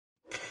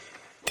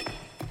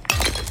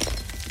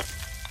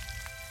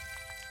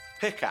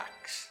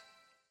Pickaxe.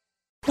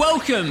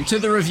 Welcome to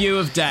the Review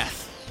of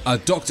Death, a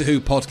Doctor Who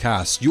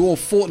podcast, your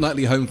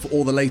fortnightly home for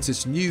all the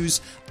latest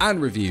news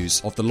and reviews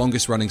of the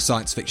longest-running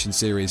science fiction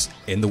series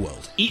in the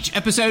world. Each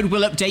episode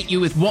will update you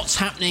with what's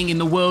happening in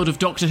the world of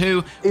Doctor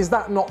Who. Is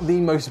that not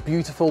the most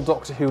beautiful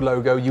Doctor Who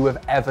logo you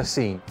have ever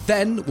seen?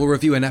 Then we'll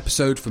review an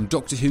episode from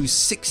Doctor Who's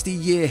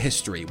 60-year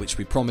history, which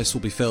we promise will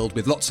be filled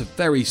with lots of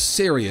very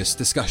serious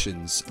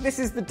discussions. This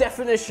is the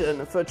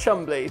definition for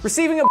Chumbly.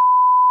 Receiving a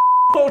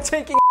or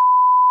taking.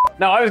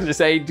 No, I was going to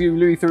say, do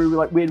Louis through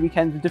like weird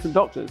weekends with different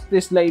doctors.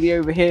 This lady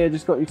over here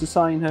just got you to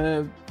sign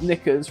her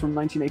knickers from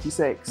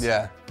 1986.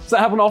 Yeah. Does that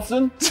happen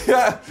often?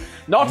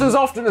 Not as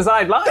often as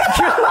I'd like.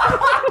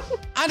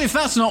 And if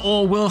that's not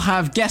all, we'll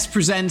have guest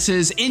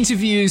presenters,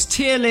 interviews,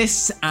 tier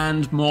lists,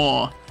 and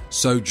more.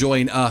 So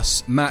join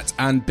us, Matt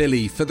and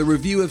Billy, for the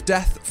Review of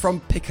Death from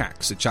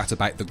Pickaxe, a chat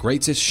about the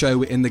greatest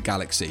show in the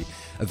galaxy.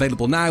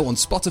 Available now on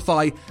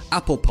Spotify,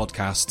 Apple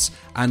Podcasts,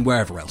 and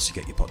wherever else you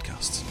get your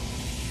podcasts.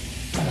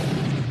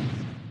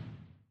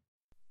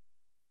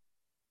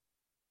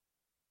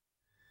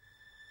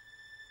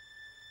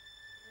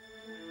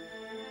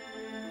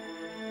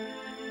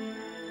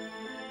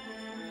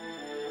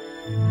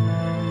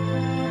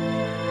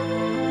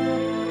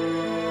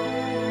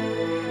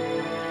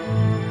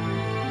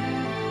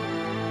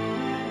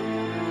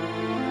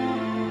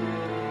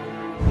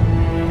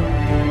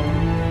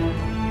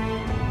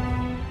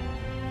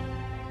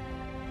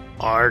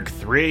 Arc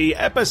 3,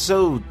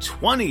 Episode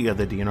 20 of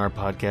the DNR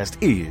podcast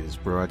is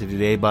brought to you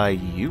today by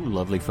you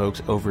lovely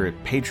folks over at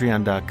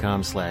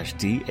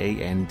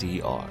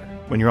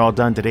patreon.com/DANDR. When you're all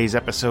done today's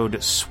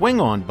episode,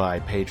 swing on by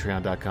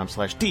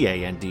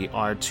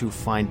patreon.com/DANDR to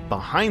find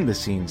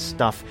behind-the-scenes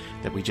stuff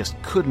that we just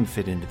couldn't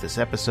fit into this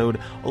episode,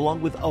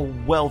 along with a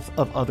wealth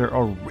of other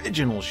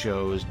original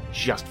shows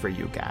just for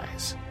you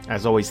guys.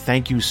 As always,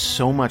 thank you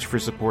so much for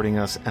supporting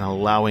us and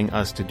allowing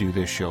us to do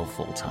this show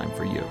full-time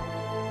for you.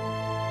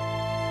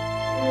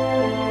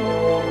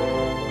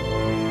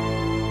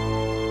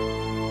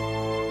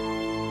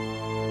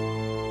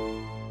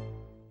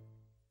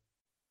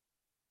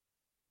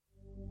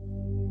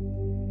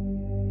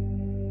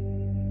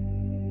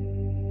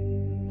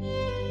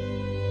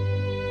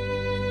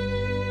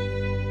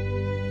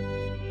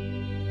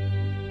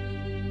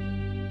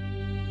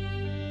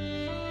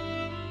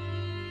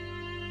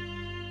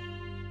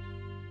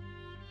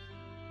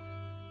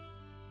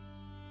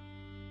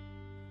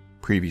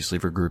 Previously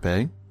for Group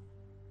A.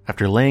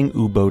 After laying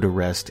Ubo to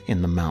rest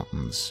in the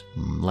mountains,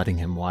 letting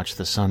him watch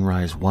the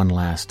sunrise one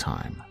last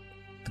time,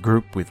 the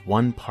group, with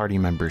one party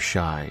member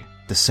shy,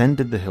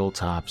 descended the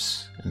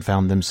hilltops and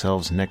found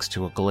themselves next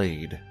to a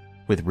glade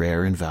with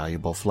rare and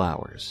valuable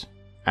flowers.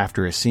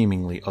 After a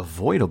seemingly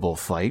avoidable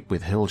fight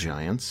with hill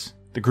giants,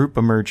 the group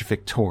emerged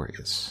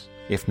victorious,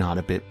 if not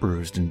a bit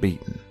bruised and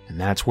beaten, and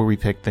that's where we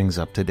pick things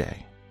up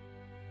today.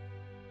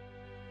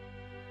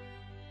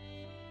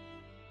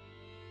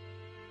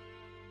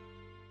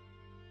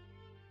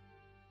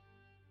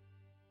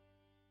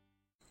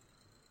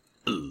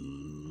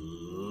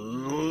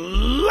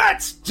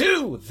 Let's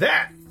do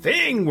that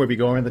thing where we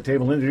go around the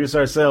table and introduce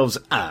ourselves.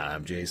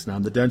 I'm Jason,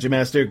 I'm the Dungeon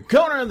Master.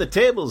 Going around the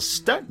table,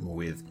 starting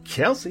with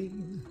Kelsey.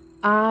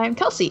 I'm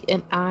Kelsey,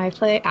 and I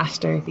play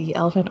Aster, the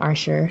Elven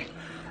Archer.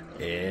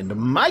 And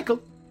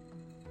Michael.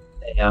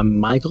 I'm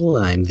Michael.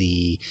 I'm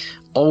the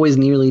always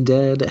nearly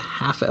dead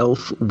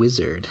half-elf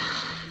wizard.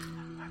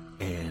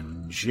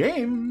 And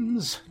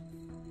James.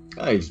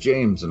 Hi, it's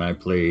James, and I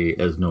play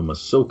Esno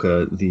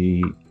Masoka,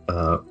 the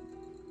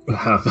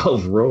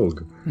half-elf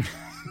rogue.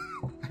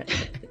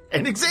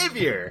 And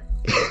Xavier.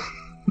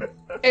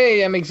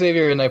 Hey, I'm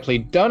Xavier, and I play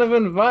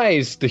Donovan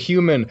Weiss, the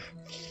human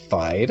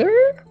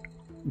fighter?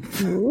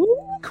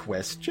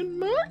 Question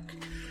mark?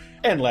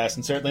 And last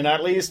and certainly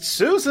not least,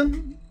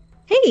 Susan.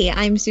 Hey,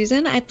 I'm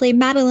Susan. I play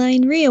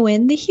Madeline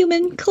Riowin, the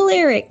human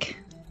cleric.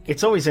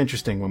 It's always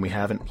interesting when we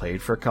haven't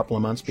played for a couple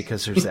of months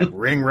because there's that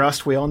ring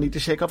rust we all need to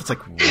shake off. It's like,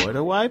 what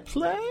do I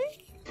play?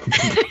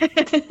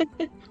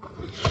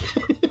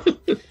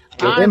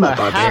 I'm a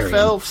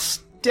half-elf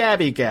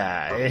stabby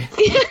guy.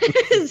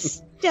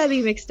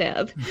 Stabby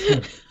McStab.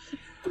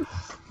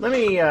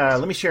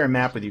 Let me share a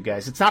map with you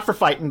guys. It's not for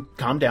fighting.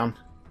 Calm down.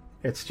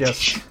 It's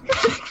just.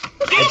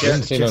 I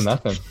didn't say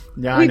nothing.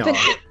 Yeah, I know. We've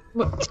been hit,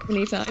 what,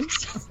 20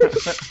 times?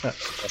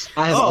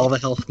 I have all the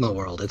health in the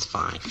world. It's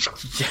fine.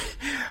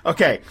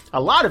 Okay,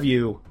 a lot of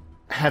you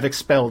have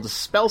expelled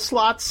spell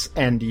slots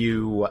and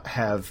you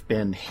have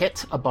been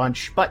hit a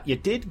bunch, but you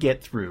did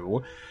get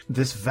through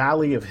this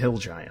valley of hill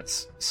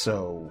giants.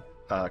 So,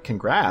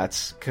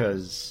 congrats,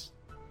 because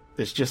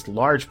there's just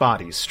large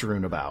bodies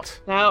strewn about.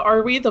 Now,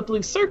 are we the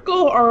blue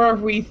circle, or are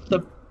we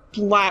the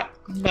black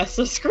mess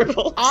of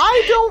scribbles?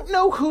 I don't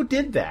know who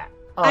did that.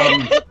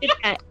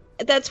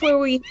 That's where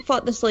we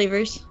fought the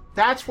slavers.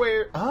 That's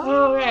where...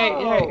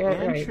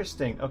 right.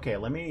 Interesting. Okay,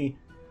 let me...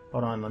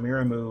 Hold on, let me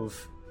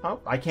remove... Oh,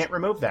 I can't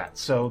remove that,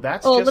 so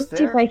that's just just let's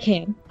see there. if I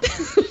can.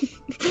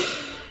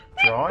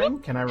 Drawing?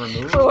 Can I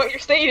remove? So what you're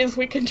saying is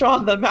we can draw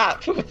the map.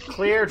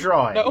 Clear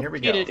drawing. No Here we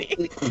go.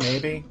 nudity.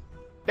 Maybe.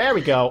 There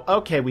we go.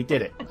 Okay, we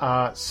did it.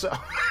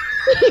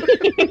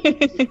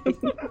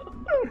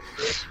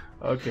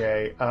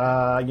 Okay,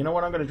 you know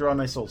what? I'm going to draw a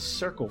nice little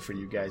circle for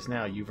you guys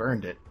now. You've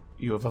earned it.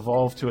 You have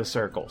evolved to a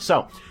circle.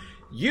 So,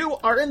 you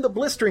are in the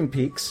Blistering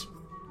Peaks.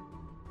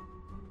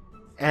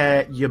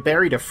 You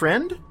buried a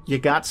friend. You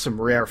got some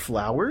rare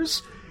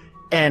flowers.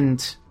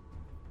 And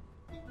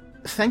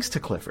thanks to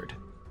Clifford,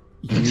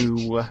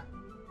 you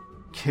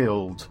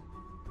killed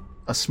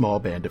a small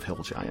band of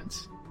hill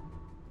giants.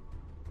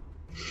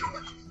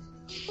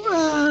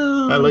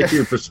 I like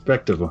your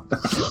perspective on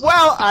that.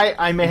 Well,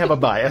 I may have a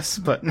bias,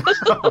 but no.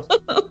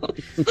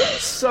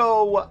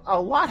 So,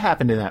 a lot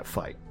happened in that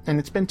fight, and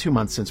it's been 2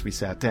 months since we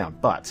sat down,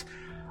 but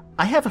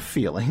I have a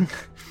feeling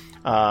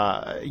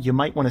you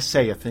might want to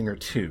say a thing or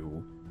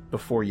two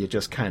before you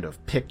just kind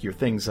of pick your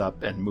things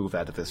up and move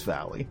out of this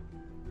valley.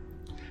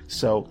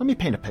 So, let me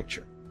paint a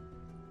picture.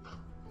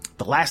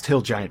 The last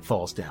hill giant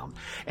falls down,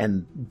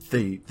 and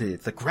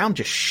the ground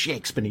just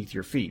shakes beneath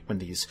your feet when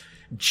these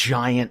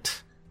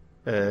giant...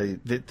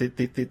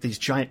 these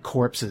giant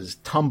corpses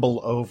tumble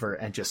over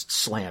and just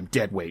slam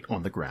dead weight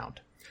on the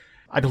ground.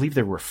 I believe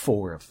there were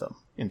 4 of them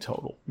in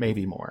total,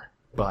 maybe more.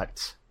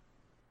 But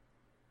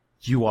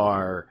you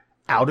are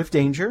out of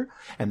danger,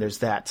 and there's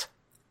that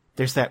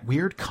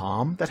weird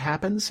calm that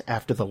happens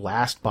after the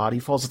last body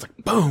falls. It's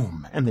like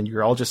boom, and then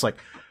you're all just like,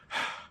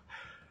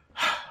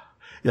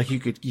 like you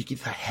get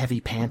that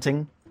heavy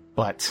panting,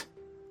 but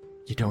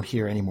you don't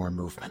hear any more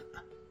movement.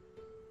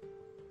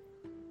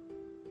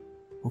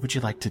 What would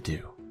you like to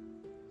do?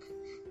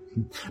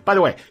 By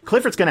the way,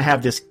 Clifford's going to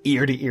have this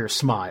ear-to-ear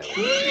smile.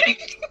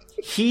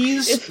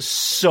 He's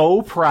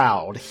so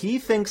proud. He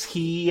thinks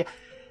he's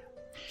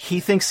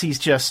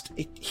just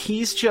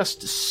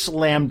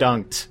slam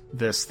dunked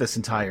this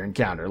entire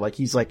encounter. Like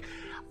he's like,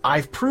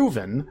 I've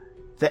proven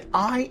that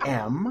I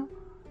am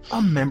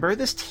a member of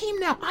this team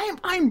now.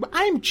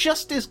 I'm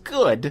just as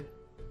good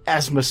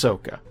as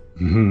Masoka.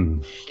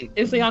 Mm-hmm.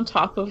 Is he on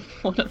top of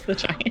one of the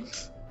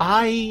giants?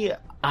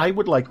 I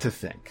would like to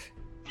think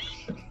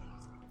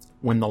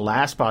when the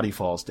last body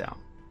falls down,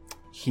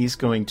 he's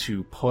going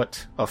to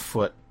put a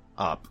foot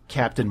up,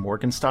 Captain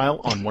Morgan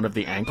style, on one of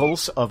the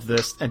ankles of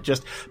this, and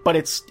but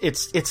it's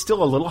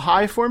still a little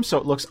high for him, so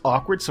it looks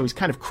awkward. So he's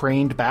kind of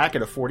craned back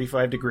at a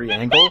 45-degree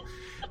angle,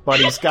 but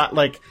he's got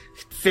like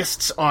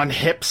fists on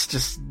hips,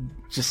 just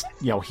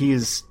he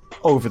is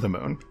over the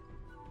moon.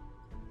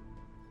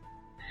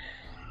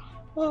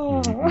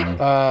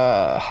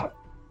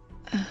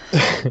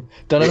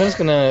 Donovan's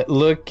gonna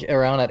look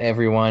around at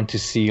everyone to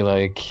see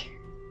like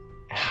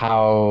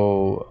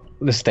how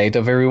the state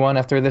of everyone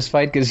after this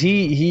fight, because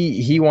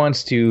he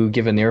wants to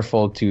give an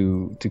earful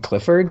to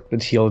Clifford,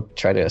 but he'll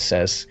try to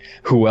assess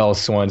who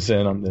else wants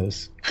in on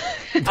this.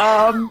 And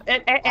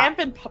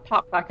Anvin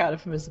popped back out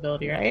of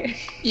invisibility, right?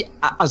 Yeah,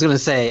 I was gonna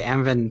say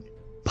Anvin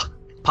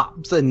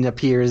pops and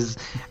appears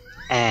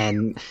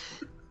and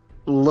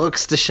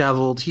looks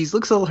disheveled. He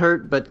looks a little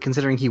hurt, but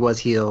considering he was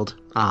healed,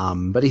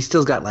 but he's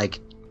still got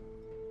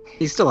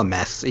he's still a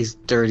mess. He's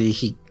dirty.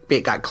 He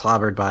got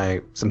clobbered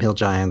by some hill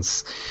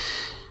giants.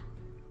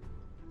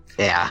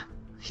 Yeah,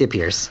 he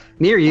appears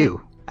near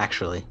you,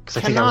 actually. Because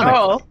I think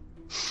oh,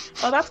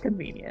 that's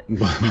convenient.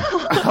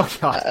 Oh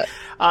god.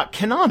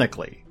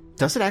 Canonically,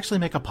 does it actually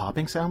make a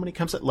popping sound when he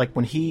comes up? Like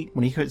when he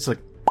it's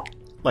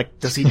like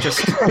does he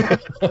just? I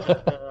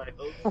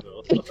hope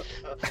so.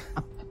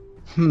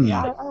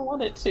 Yeah, I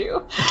want it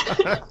to.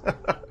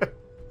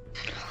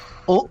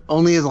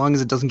 Only as long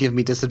as it doesn't give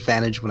me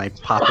disadvantage when I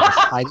pop it.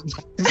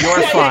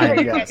 You're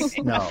fine, yes.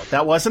 No,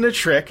 that wasn't a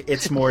trick.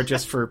 It's more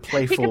just for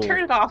playful... He can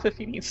turn it off if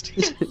he needs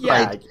to.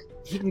 Yeah,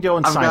 he can go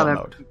in silent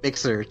mode. I've got a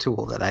mixer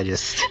tool that I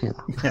just... Yeah.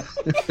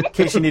 In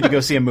case you need to go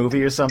see a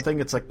movie or something,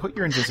 it's like, put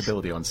your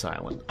invisibility on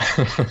silent.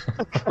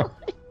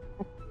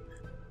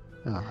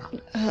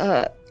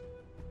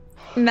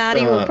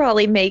 Maddie will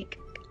probably make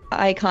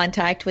eye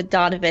contact with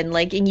Donovan,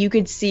 and you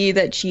could see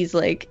that she's,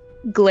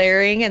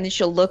 glaring, and then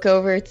she'll look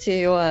over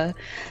to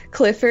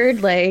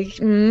Clifford,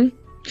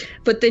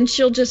 but then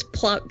she'll just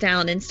plop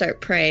down and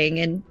start praying,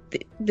 and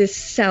this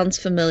sounds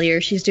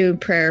familiar. She's doing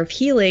prayer of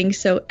healing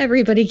so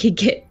everybody could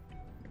get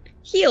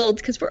healed,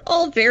 because we're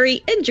all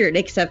very injured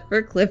except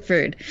for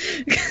Clifford.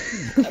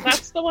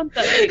 That's the one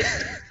that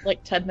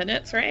takes 10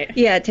 minutes, right?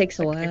 Yeah, it takes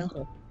a while.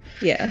 Cool.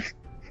 Yeah.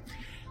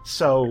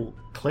 So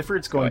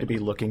Clifford's going to be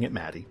looking at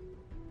Maddie.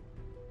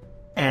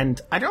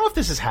 And I don't know if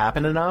this has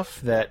happened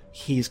enough that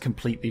he's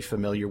completely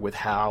familiar with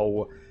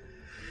how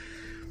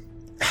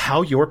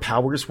your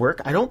powers work.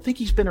 I don't think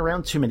he's been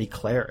around too many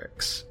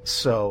clerics.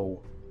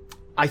 So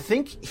I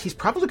think he's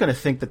probably going to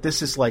think that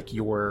this is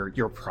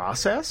your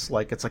process.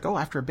 It's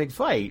after a big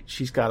fight,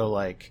 she's got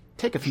to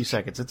take a few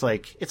seconds. It's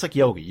like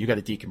yoga. You got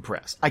to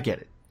decompress. I get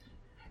it.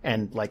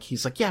 And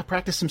he's yeah,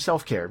 practice some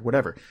self-care,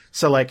 whatever.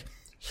 So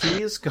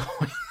he is going...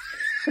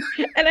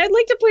 And I'd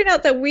like to point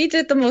out that we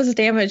did the most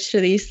damage to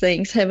these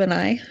things, him and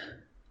I.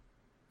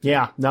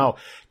 Yeah, no.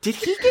 Did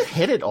he get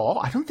hit at all?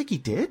 I don't think he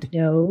did.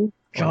 No.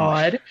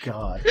 God. Oh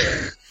God.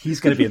 He's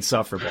going to be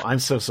insufferable. I'm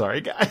so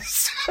sorry,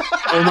 guys.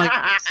 Oh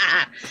my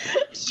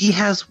He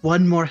has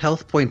one more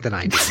health point than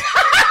I do.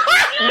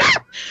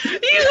 You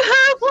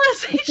have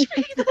less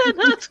HP than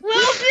a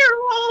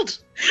 12-year-old.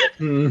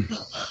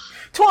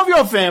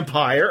 12-year-old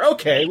vampire.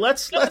 Okay,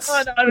 let's. No.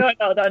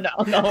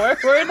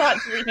 We're not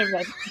doing him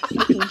that.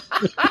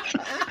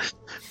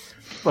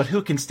 But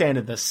who can stand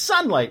in the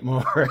sunlight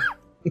more?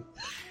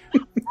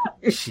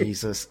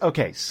 Jesus.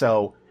 Okay,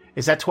 so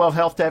is that 12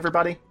 health to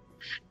everybody?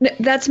 No,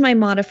 that's my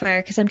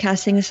modifier because I'm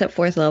casting this at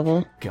 4th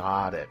level.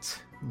 Got it.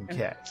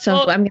 Okay.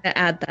 So I'm going to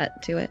add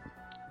that to it.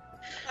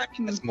 I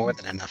mean, that's more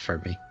than enough for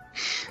me.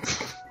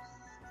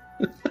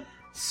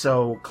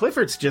 So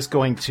Clifford's just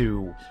going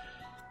to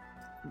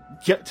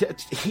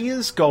he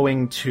is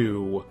going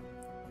to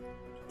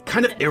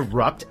kind of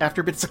erupt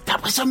after a bit. It's like,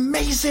 that was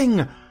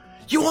amazing!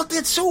 You all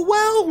did so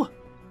well!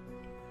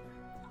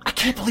 I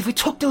can't believe we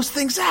took those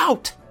things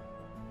out!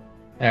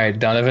 Alright,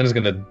 Donovan's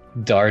gonna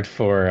dart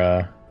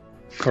for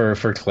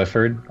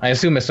Clifford. I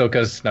assume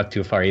Ahsoka's not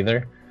too far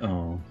either.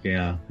 Oh,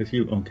 yeah.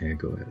 Okay,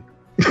 go ahead.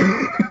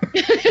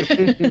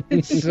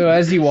 So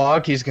as he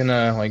walks, he's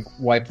gonna like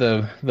wipe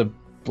the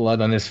blood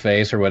on his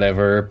face or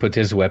whatever, put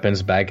his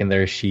weapons back in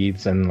their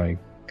sheaths, and like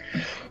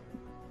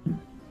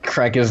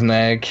crack his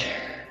neck,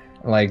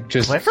 like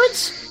just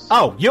Clifford's?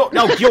 Oh, yours.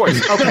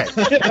 Okay.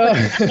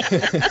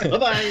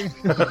 Bye.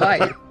 But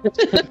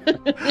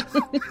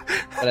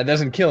that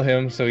doesn't kill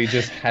him, so he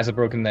just has a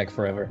broken neck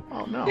forever.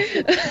 Oh no.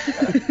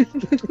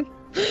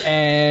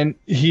 And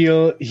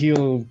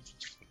he'll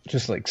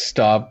just like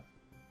stop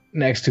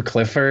next to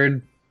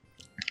Clifford,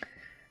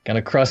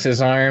 gonna cross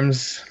his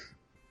arms,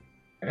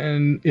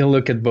 and he'll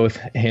look at both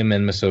him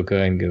and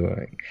Masoka and go,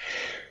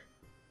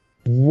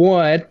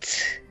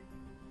 "What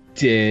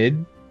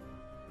did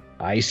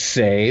I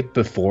say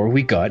before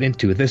we got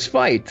into this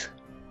fight?"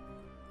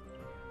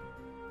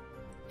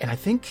 And I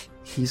think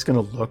he's going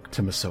to look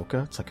to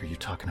Masoka. It's like, are you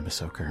talking to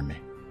Masoka or me?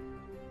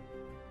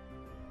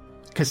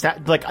 Because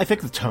that, like, I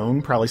think the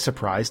tone probably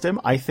surprised him.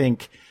 I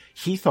think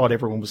he thought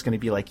everyone was going to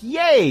be like,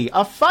 yay,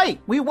 a fight,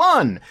 we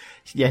won.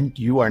 And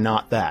you are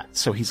not that.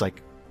 So he's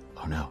like,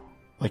 oh no.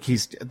 Like,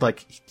 he's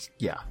like,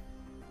 yeah.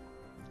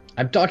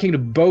 I'm talking to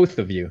both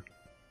of you.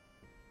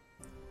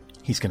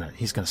 He's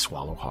gonna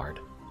swallow hard.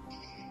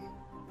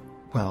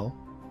 Well,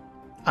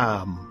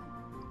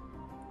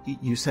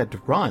 you said to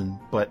run,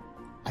 but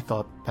I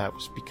thought that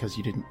was because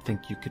you didn't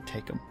think you could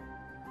take him.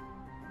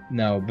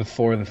 No,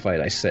 before the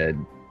fight I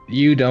said,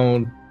 you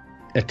don't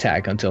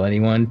attack until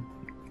anyone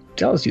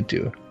tells you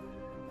to.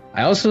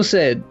 I also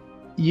said,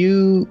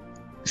 you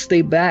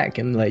stay back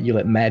and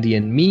let Maddie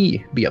and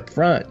me be up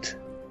front.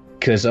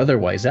 Because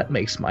otherwise that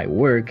makes my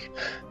work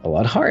a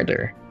lot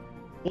harder.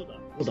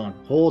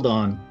 Hold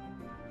on.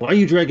 Why are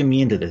you dragging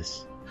me into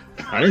this?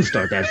 I didn't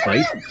start that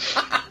fight.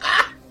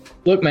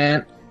 Look,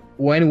 man,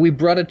 when we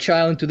brought a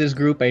child into this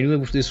group, I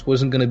knew this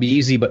wasn't going to be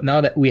easy, but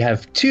now that we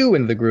have 2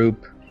 in the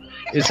group,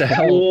 it's a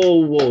hell...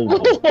 Whoa.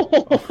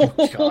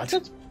 Oh,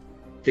 God.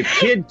 The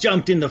kid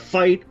jumped in the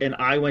fight, and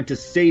I went to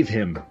save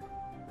him.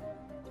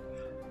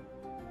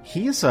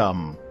 He's,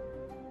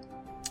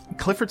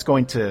 Clifford's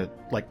going to,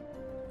 like...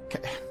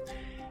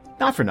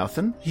 Not for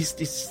nothing.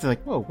 He's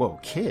like, whoa,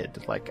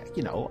 kid. Like,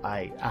 you know,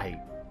 I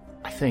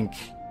think...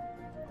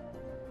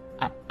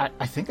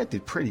 I think I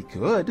did pretty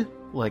good.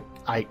 Like,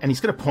 and he's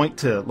gonna point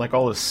to, like,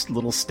 all his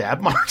little stab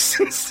marks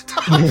and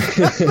stuff.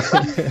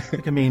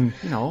 Like, I mean,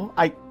 you know,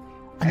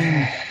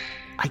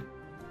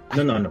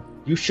 No.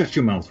 You shut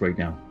your mouth right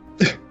now.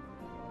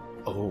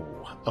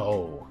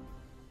 Oh.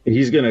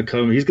 He's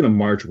gonna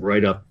march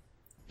right up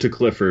to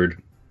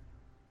Clifford,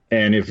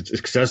 and if it's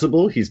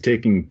accessible, he's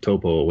taking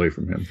Topo away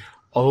from him.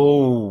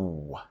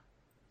 Oh.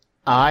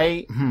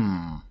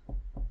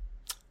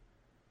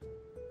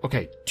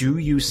 Okay, do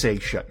you say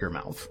shut your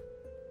mouth?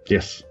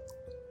 Yes.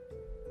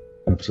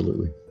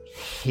 Absolutely.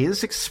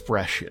 His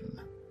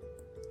expression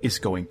is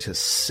going to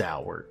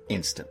sour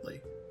instantly.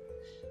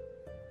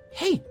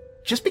 Hey,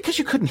 just because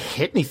you couldn't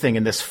hit anything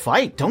in this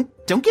fight, don't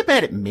get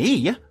mad at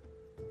me.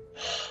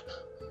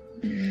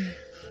 All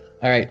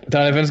right,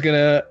 Donovan's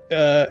gonna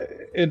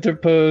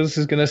interpose.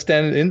 Is gonna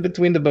stand in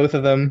between the both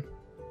of them.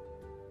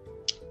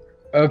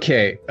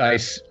 Okay, I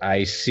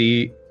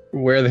see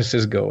where this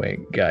is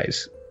going,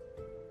 guys.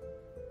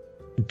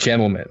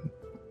 Gentlemen,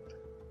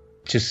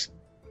 just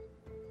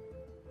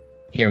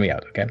hear me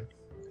out, okay?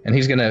 And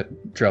he's gonna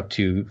drop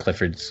to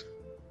Clifford's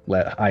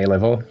eye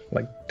level,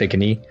 like take a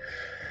knee.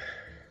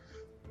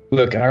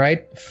 Look, all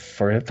right,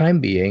 for the time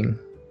being,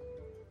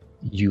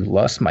 you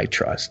lost my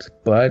trust,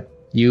 but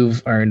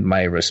you've earned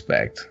my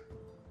respect.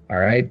 All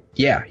right?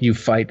 Yeah, you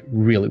fight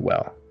really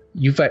well.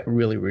 You fight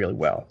really, really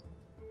well.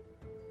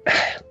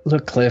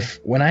 Look, Cliff,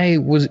 when I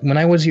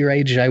was your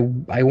age,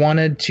 I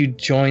wanted to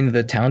join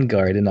the town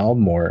guard in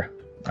Aldmore.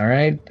 All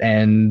right?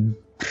 And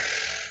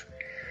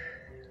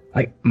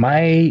like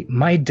my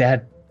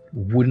dad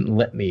wouldn't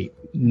let me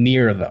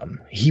near them.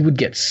 He would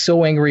get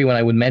so angry when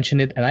I would mention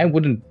it, and I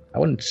wouldn't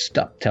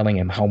stop telling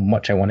him how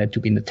much I wanted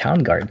to be in the town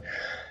guard.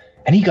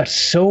 And he got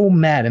so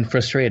mad and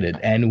frustrated,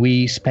 and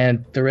we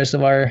spent the rest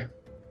of our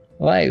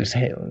lives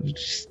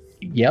just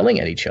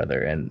yelling at each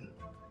other. And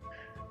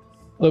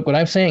Look, what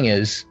I'm saying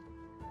is,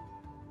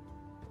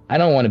 I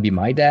don't want to be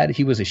my dad.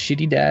 He was a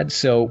shitty dad,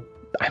 so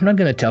I'm not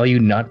going to tell you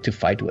not to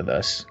fight with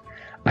us.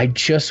 I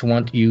just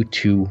want you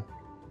to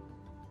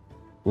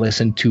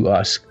listen to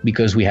us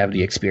because we have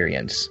the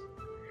experience.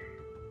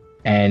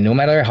 And no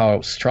matter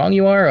how strong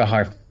you are or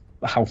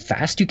how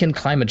fast you can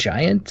climb a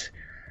giant,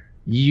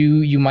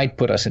 you might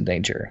put us in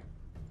danger.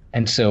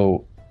 And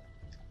so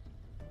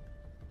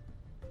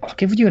I'll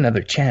give you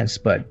another chance,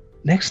 but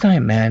next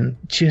time, man,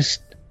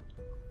 just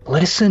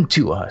listen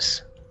to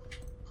us.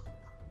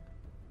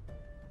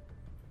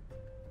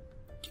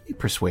 Give me a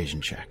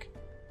persuasion check.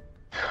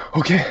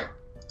 Okay.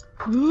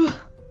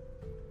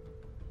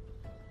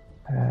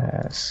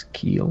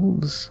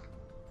 Skills.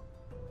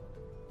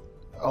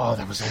 Oh,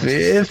 that was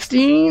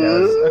 15.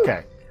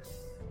 Okay.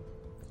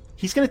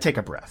 He's gonna take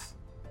a breath,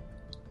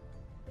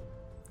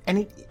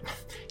 and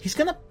he's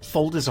gonna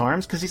fold his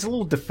arms because he's a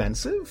little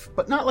defensive,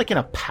 but not like in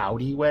a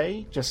pouty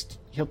way. Just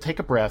he'll take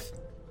a breath.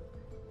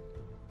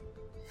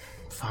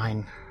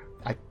 Fine.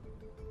 I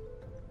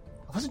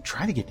wasn't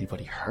trying to get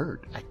anybody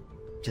hurt. I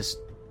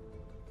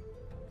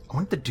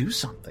wanted to do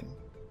something.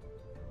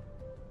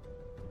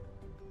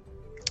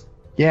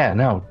 Yeah,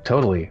 no,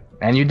 totally.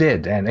 And you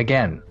did. And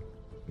again,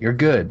 you're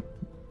good.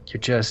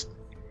 You're just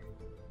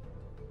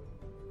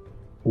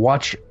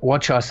watch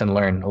us and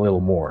learn a little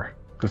more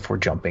before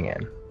jumping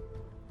in.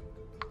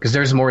 Because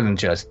there's more than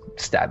just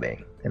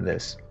stabbing in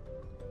this.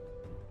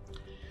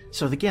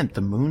 So again,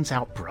 the moon's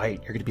out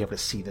bright. You're going to be able to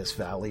see this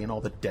valley and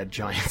all the dead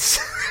giants.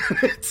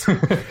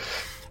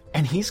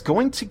 And he's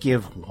going to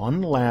give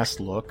one last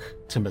look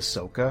to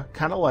Masoka,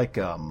 kind of like,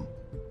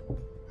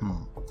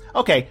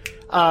 Okay.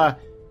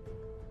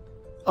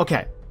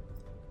 Okay.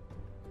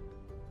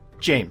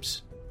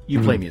 James,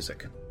 you play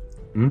music.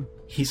 Mm-hmm.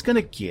 He's going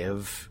to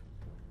give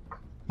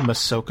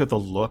Masoka the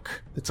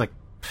look that's like,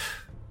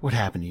 what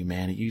happened to you,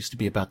 man? It used to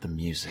be about the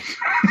music.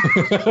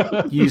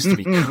 It used to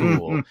be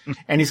cool.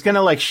 And he's going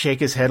to like shake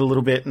his head a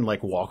little bit and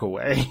like walk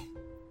away.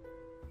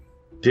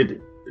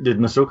 Did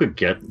Masoka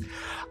get...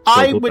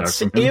 I would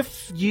say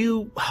if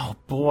you... Oh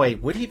boy,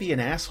 would he be an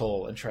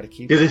asshole and try to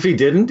keep... Because if he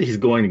didn't, he's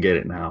going to get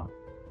it now.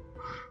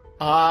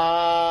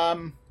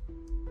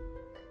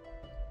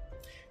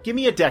 Give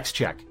me a dex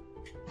check.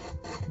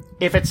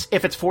 If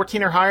it's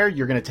 14 or higher,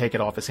 you're going to take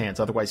it off his hands.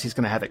 Otherwise, he's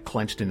going to have it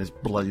clenched in his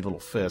bloody little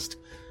fist.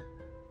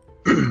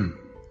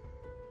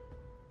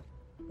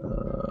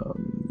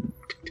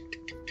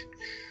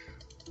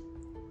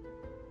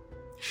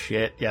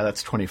 Shit. Yeah,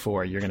 that's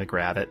 24. You're going to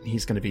grab it.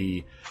 He's going to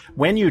be...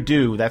 When you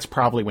do, that's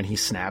probably when he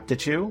snapped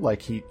at you.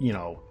 Like, he,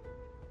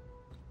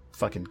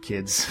 fucking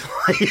kids.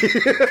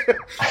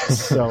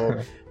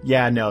 So,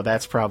 yeah, no,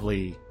 that's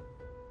probably...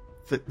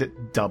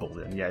 doubled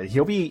in. Yeah,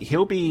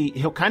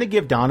 he'll kind of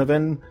give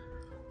Donovan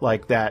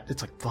like that.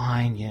 It's like,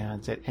 fine, yeah.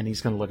 And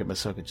he's going to look at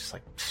Masoka just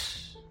like,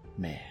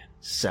 man,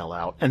 sell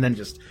out. And then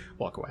just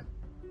walk away.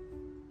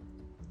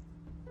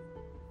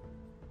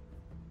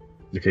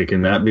 Okay,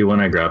 can that be when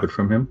I grab it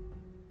from him?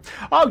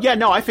 Oh, yeah,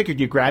 no, I figured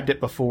you grabbed it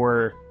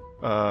before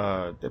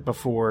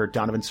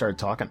Donovan started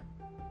talking.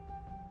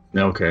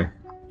 Okay.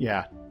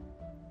 Yeah.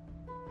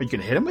 Are you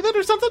going to hit him with it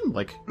or something?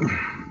 Like,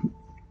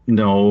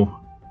 no.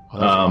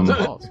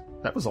 Oh,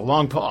 that was a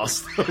long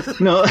pause.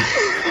 No.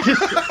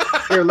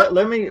 Here,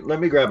 let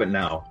me grab it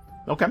now.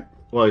 Okay.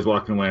 While he's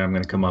walking away, I'm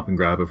going to come up and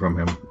grab it from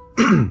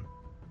him.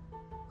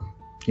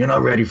 You're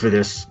not ready for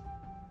this.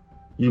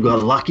 You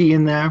got lucky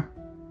in there,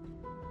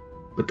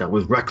 but that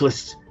was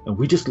reckless, and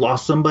we just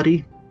lost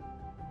somebody.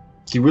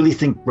 Do you really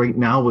think right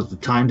now was the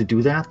time to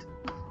do that?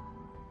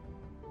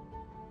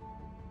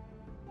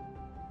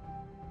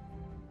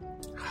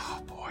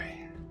 Oh, boy.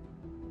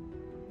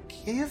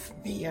 Give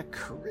me a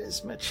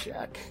charisma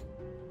check.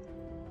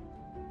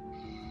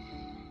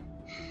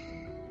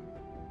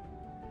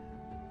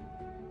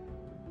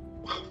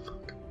 Oh,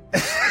 fuck.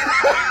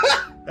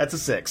 That's a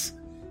 6.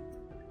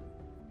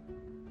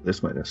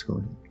 This might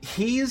escalate.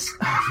 He's...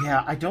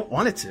 yeah, I don't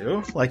want it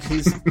to. Like,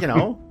 he's,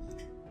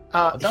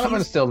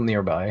 Donovan's still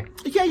nearby.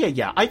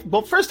 Yeah.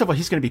 Well, first of all,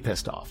 he's going to be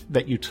pissed off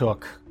that you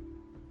took...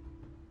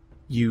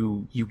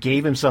 You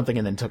gave him something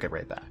and then took it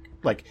right back.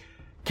 Like,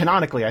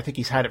 canonically, I think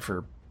he's had it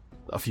for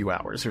a few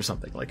hours or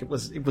something. Like, it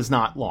was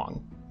not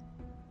long.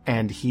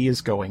 And he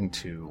is going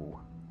to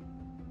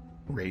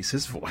raise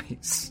his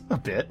voice a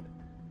bit.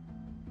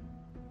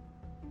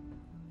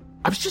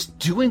 I was just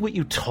doing what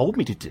you told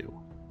me to do.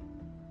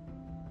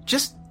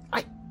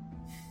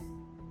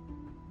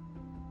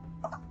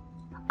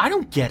 I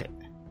don't get it.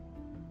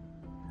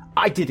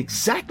 I did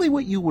exactly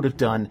what you would have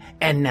done,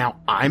 and now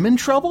I'm in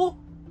trouble?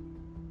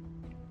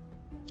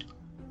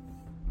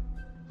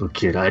 Look,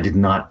 kid, I did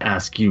not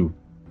ask you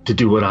to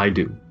do what I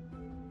do.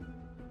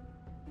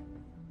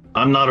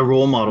 I'm not a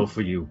role model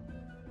for you.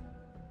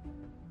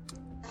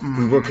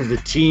 We work as a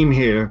team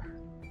here.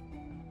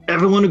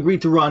 Everyone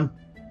agreed to run.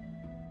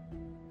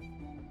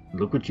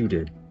 Look what you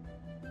did.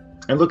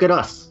 And look at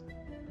us.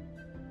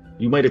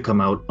 You might have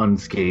come out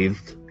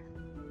unscathed.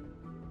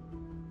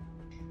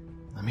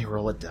 Let me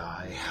roll a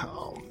die.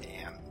 Oh,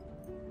 man.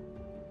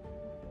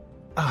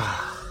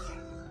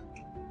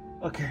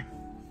 Okay.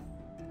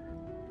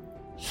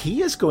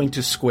 He is going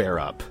to square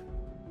up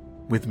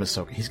with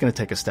Masoka. He's going to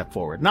take a step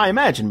forward. Now, I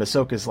imagine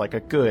Masoka's like a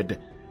good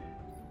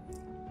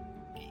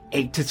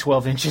 8 to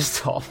 12 inches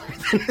taller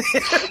than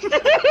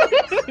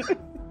him.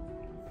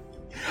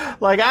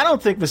 Like, I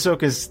don't think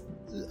Masoka's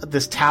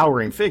this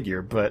towering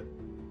figure, but,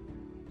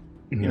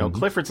 you know,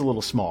 Clifford's a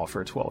little small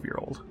for a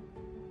 12-year-old.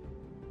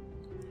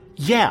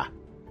 Yeah,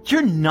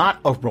 you're not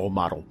a role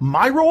model.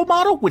 My role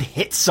model would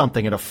hit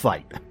something in a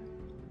fight.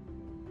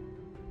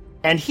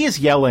 And he is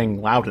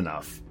yelling loud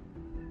enough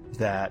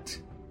that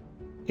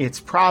it's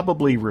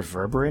probably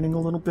reverberating a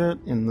little bit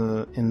in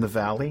the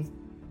valley.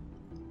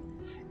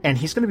 And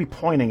he's going to be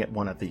pointing at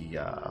one of the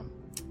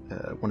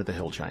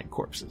hill giant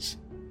corpses.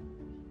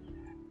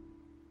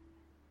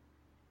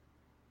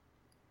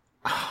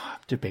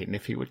 Debating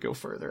if he would go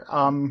further.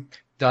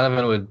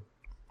 Donovan would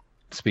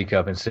speak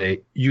up and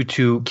say, "You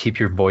two keep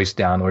your voice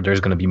down, or there's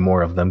going to be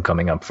more of them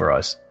coming up for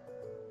us."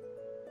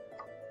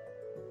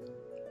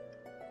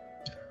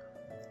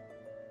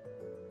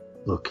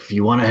 Look, if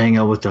you want to hang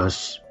out with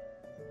us,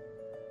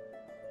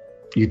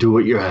 you do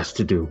what you're asked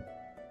to do.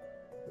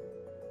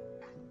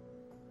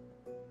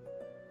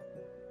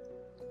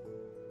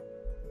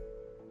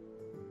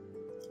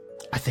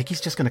 I think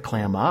he's just going to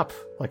clam up.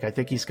 Like, I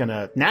think he's going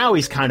to... Now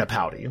he's kind of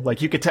pouty.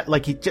 Like, you could tell...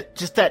 Like, he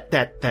just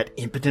that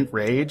impotent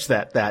rage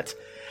that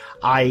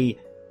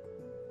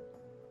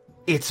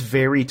it's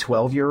very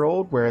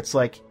 12-year-old, where it's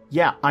like,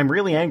 yeah, I'm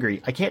really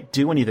angry. I can't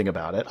do anything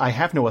about it. I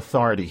have no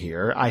authority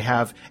here.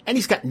 And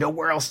he's got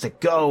nowhere else to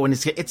go, and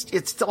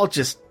it's all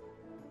just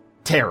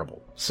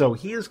terrible. So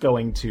he is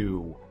going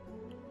to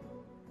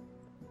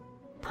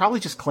probably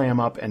just clam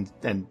up and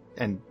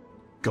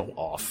go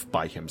off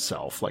by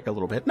himself, like, a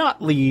little bit.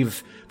 Not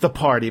leave the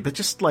party, but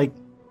just, like,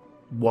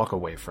 walk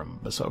away from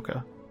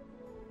Masoka.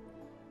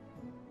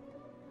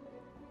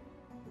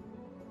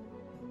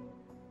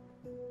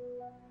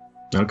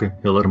 Okay,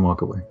 he'll let him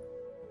walk away.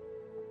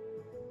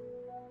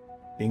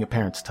 Being a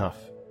parent's tough.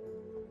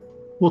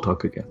 We'll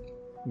talk again.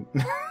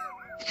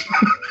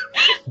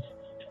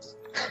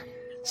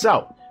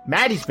 So,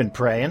 Maddie's been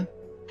praying.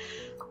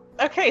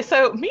 Okay,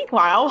 so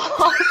meanwhile...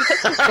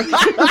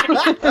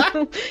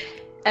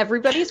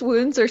 Everybody's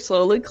wounds are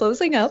slowly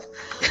closing up.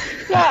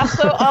 Yeah,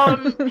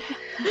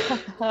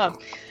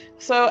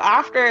 so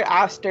after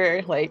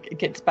Aster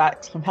gets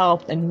back some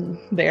help, and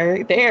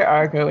they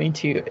are going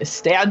to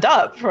stand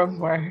up from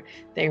where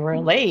they were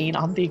laying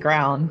on the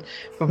ground,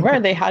 from where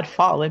they had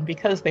fallen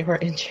because they were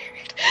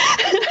injured.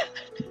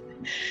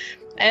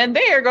 And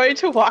they are going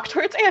to walk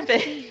towards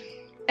Anthony,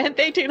 and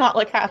they do not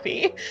look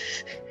happy.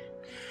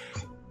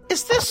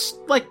 Is this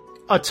like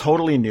a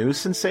totally new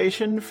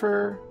sensation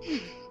for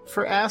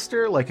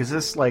Aster? Like, is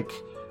this like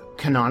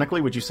canonically?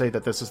 Would you say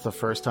that this is the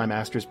first time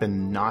Aster's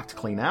been knocked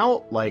clean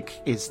out?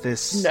 Like, is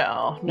this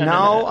no?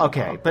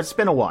 Okay, but it's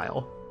been a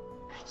while.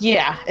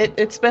 Yeah,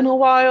 it's been a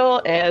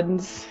while,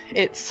 and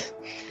it's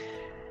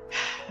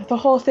the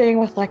whole thing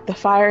with like the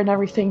fire and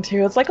everything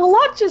too. It's like a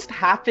lot just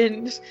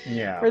happened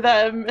for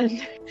them,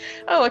 and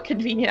a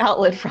convenient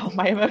outlet for all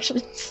my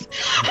emotions.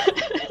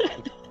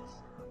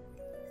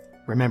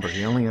 Remember,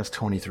 he only has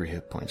 23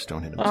 hit points.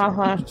 Don't hit him.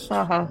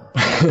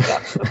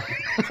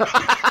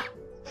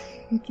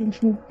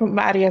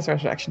 Maddie has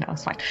resurrection now.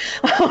 It's fine.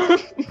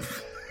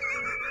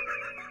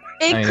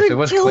 If it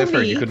was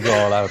Clifford, you could go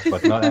all out,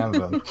 but not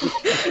Amber.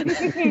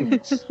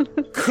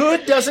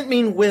 Could doesn't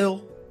mean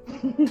will.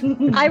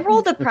 I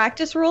rolled a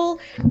practice roll,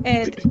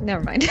 and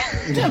never mind.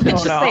 It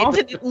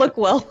didn't look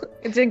well.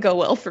 It didn't go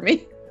well for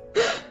me.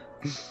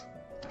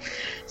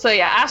 So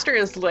yeah, Aster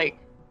is like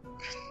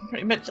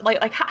pretty much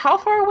like how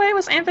far away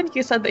was Anvin?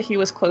 You said that he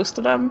was close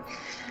to them.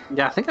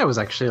 Yeah, I think I was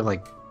actually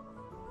like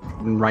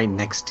right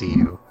next to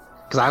you.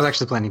 Because I was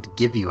actually planning to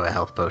give you a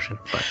health potion.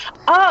 But...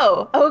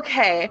 Oh,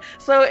 okay.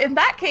 So in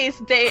that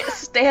case, they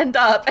stand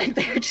up and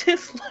they're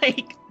just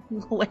like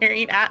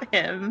glaring at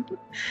him.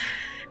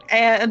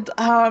 And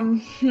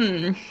that's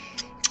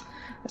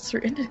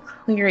in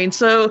clearing.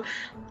 So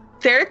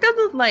they're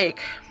gonna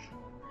like.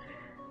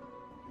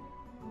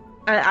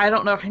 I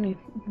don't know if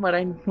what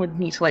I would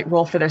need to like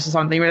roll for this or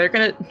something, but they're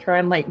gonna try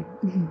and like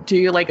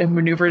do like a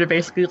maneuver to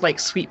basically like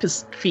sweep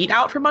his feet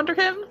out from under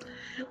him,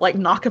 like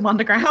knock him on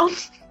the ground.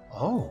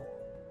 Oh.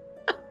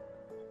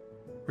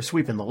 We're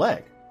sweeping the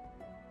leg.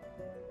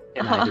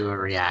 Can I do a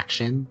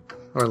reaction?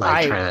 Or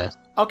like try to...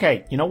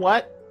 Okay, you know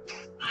what?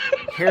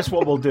 Here's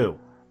what we'll do.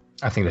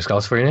 I think this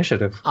calls for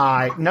initiative.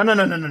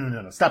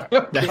 No. Stop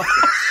it.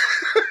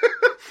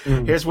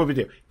 Here's what we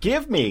do.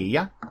 Give me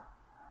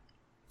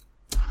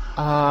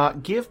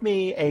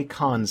a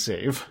con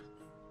save.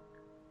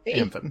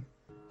 Infant.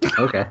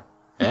 Okay.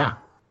 Yeah.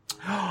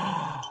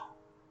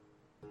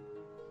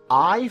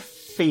 I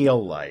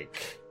feel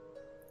like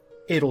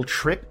it'll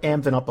trip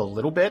Amvin up a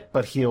little bit,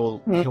 but he'll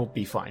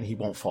be fine. He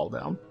won't fall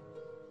down.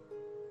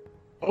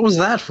 What was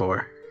that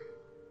for?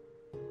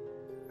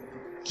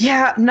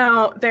 Yeah,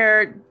 no,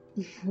 they're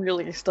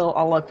really still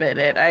all up in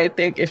it. I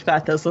think if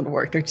that doesn't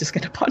work, they're just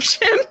gonna punch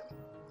him.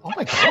 Oh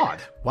my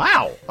god.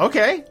 Wow.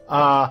 Okay.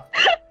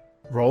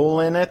 Roll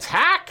an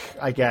attack.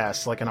 I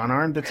guess, like an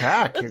unarmed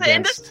attack.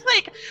 And this is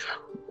like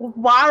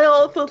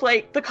while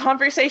the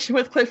conversation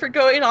with Clifford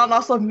going on,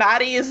 also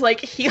Maddie is like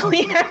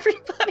healing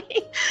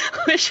everybody,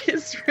 which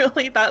is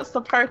really, that's the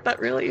part that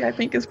really I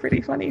think is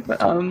pretty funny. But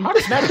how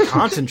does Maddie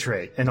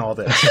concentrate in all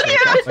this?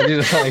 I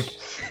just like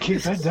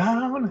keep it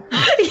down.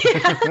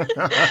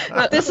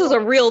 Yeah. This is a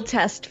real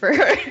test for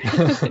her.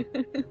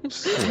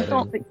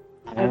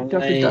 I don't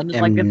think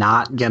I'm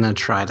not gonna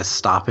try to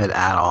stop it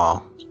at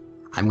all.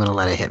 I'm gonna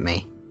let it hit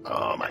me.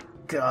 Oh my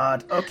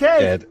god.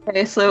 Okay.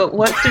 Okay, so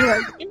what do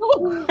I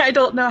do? I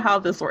don't know how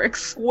this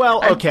works.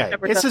 Well, okay.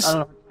 This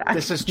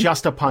is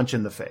just a punch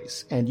in the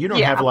face. And you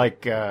don't have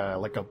like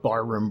a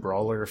barroom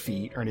brawler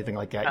feat or anything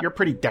like that. You're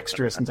pretty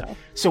dexterous and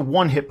so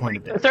 1 hit point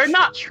of damage. They're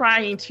not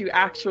trying to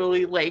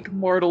actually like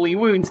mortally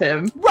wound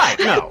him. Right,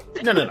 no.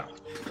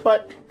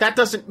 But that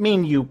doesn't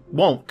mean you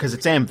won't, because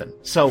it's Amvin.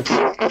 So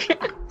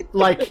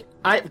like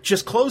I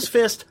just close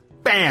fist,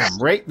 bam,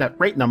 right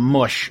in the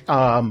mush.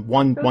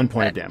 1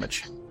 point of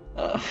damage.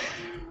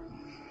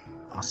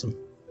 Awesome.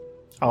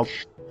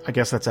 I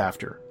guess that's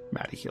after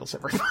Maddie heals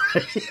everybody.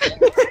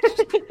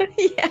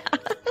 Yeah.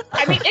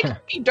 I mean, it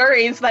could be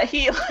during that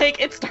he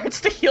it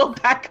starts to heal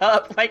back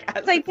up. Like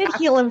as I did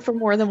heal him for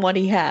more than what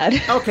he had.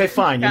 Okay,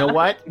 fine. You know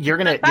what? You're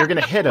gonna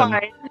hit him,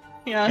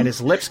 yeah. And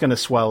his lip's gonna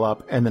swell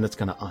up, and then it's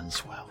gonna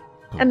unswell.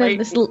 And then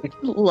this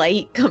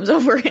light comes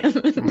over him.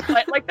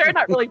 Like they're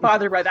not really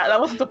bothered by that. That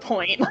wasn't the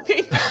point.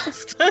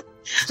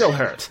 Still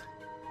hurt.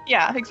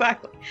 Yeah,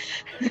 exactly.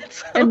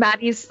 And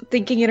Maddie's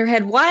thinking in her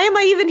head, why am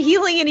I even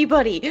healing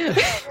anybody?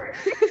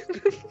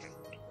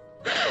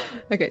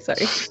 Okay,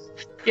 sorry.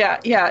 Yeah.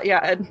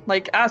 And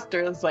like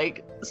Aster is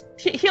like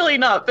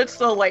healing up, but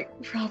still like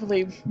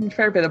probably a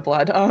fair bit of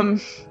blood.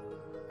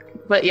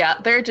 But yeah,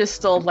 they're just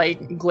still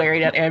like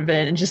glaring at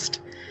Anvin and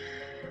just,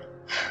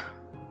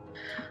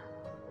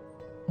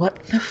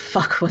 what the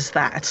fuck was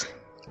that?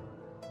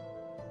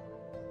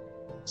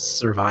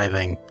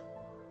 Surviving.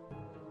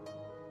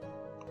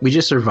 We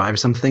just survived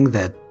something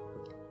that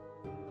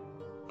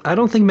I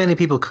don't think many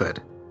people could.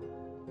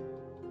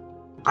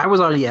 I was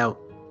already out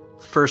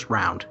first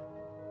round.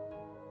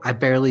 I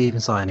barely even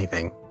saw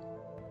anything.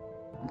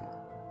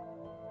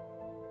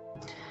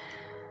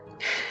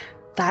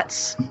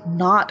 That's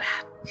not...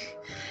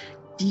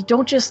 You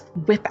don't just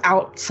whip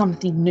out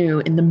something new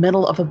in the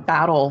middle of a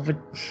battle.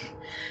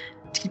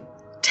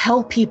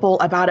 Tell people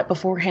about it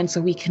beforehand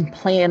so we can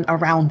plan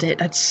around it.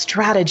 That's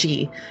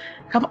strategy.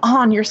 Come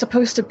on, you're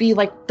supposed to be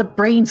like the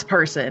brains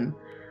person.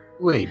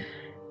 Wait.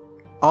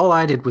 All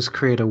I did was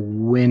create a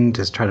wind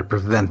to try to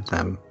prevent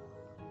them.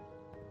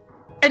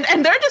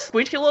 And they're just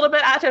squinching a little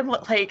bit at him,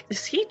 like,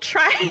 is he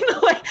trying to,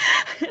 like...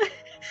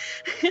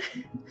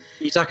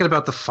 You talking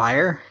about the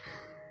fire?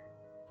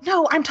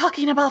 No, I'm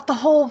talking about the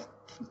whole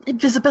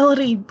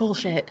invisibility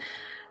bullshit.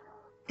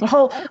 The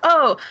whole,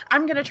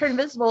 I'm going to turn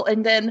invisible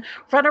and then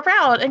run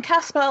around and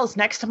cast spells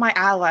next to my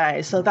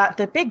allies so that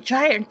the big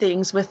giant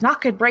things with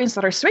not good brains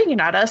that are swinging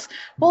at us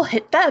will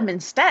hit them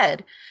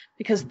instead,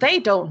 because they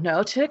don't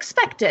know to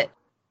expect it.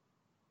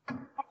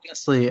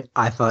 Honestly,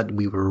 I thought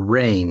we were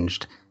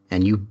ranged,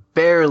 and you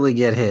barely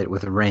get hit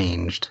with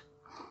ranged.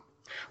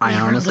 I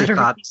honestly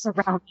thought...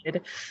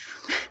 surrounded.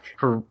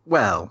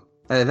 Well,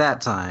 at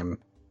that time,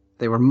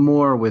 they were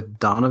more with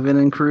Donovan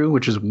and crew,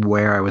 which is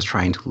where I was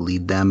trying to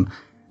lead them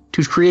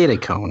to create a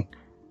cone.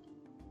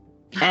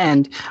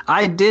 And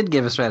I did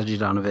give a strategy to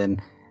Donovan.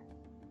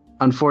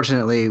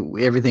 Unfortunately,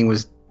 everything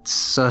was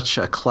such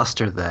a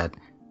cluster that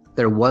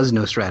there was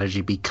no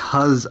strategy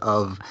because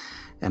of,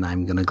 and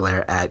I'm going to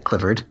glare at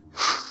Clifford,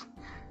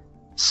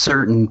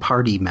 certain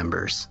party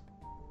members.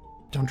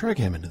 Don't drag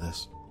him into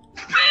this.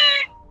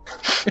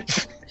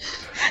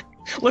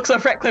 Looks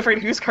over at Clifford,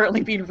 who's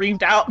currently being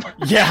reamed out.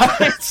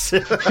 Yeah.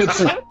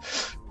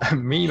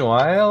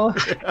 Meanwhile...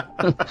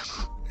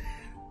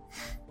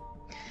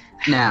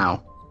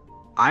 Now,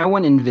 I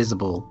went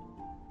invisible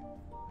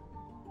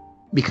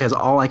because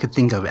all I could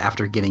think of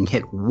after getting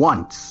hit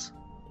once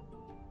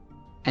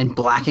and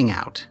blacking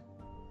out,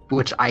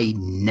 which I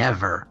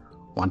never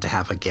want to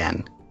have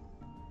again.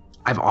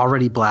 I've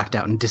already blacked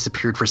out and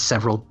disappeared for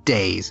several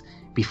days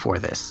before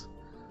this.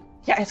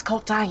 Yeah, it's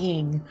called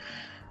dying.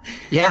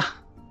 Yeah.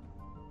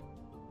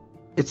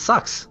 It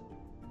sucks.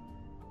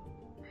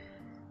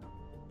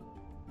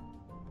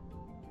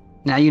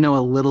 Now you know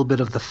a little bit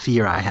of the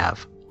fear I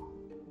have.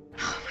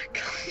 Oh my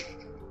god.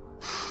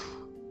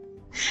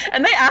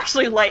 And they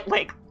actually like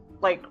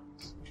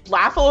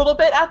laugh a little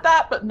bit at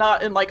that, but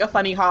not in like a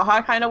funny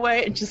haha kind of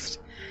way. It just...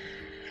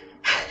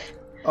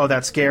 Oh,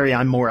 that's scary.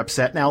 I'm more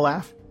upset now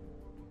laugh?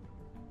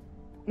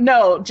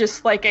 No,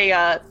 just like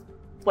a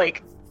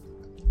like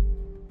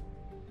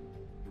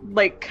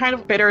kind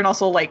of bitter and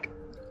also like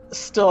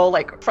still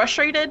like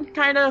frustrated,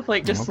 kind of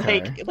like just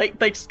okay. like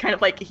just kind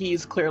of like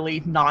he's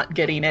clearly not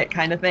getting it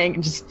kind of thing,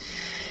 and just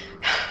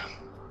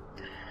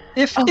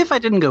if I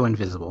didn't go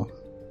invisible,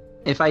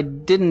 if I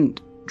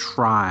didn't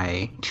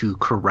try to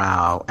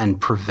corral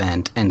and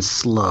prevent and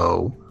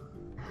slow,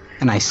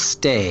 and I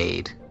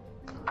stayed,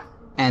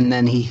 and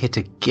then he hit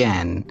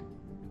again,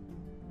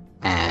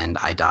 and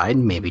I died,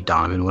 maybe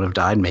Donovan would have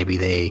died, maybe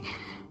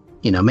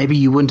maybe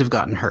you wouldn't have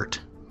gotten hurt.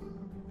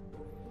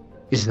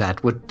 Is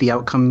that what the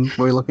outcome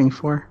we're looking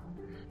for?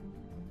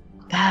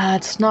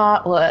 That's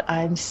not what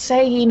I'm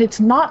saying. It's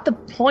not, the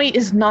point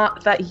is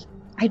not that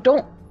I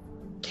don't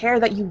care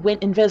that you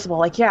went invisible.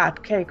 Like, yeah,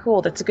 okay,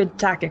 cool, that's a good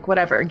tactic,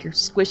 whatever. You're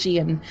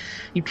squishy and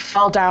you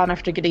fell down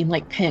after getting,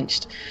 like,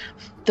 pinched.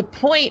 The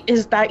point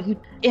is that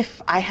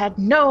if I had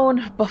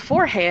known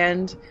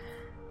beforehand,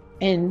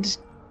 and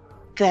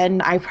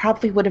then I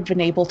probably would have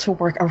been able to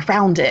work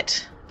around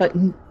it. But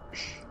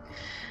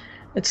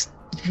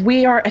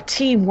we are a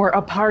team, we're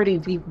a party,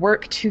 we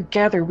work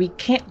together. We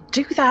can't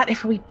do that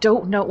if we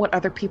don't know what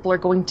other people are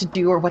going to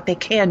do or what they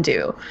can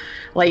do.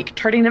 Like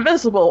turning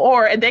invisible,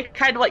 and they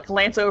kind of like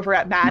glance over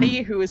at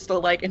Maddie, who is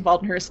still like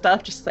involved in her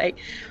stuff, just like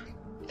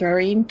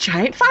throwing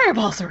giant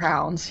fireballs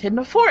around in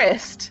the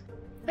forest.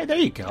 Hey, there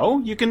you go.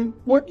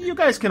 You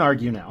guys can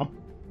argue now.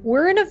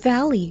 We're in a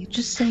valley,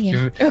 just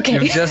saying. Okay.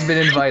 You've just been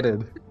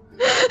invited.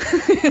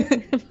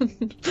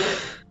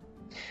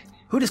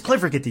 Who does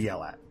Clifford get to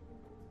yell at?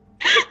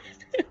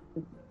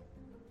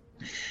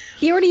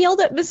 He already yelled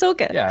at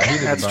Misoka. Yeah,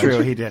 that's true.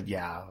 He did.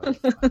 Yeah,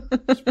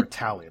 it's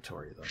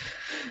retaliatory though.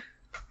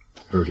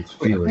 Hurt his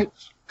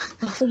feelings.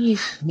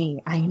 Believe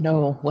me, I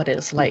know what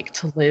it's like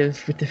to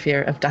live with the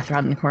fear of death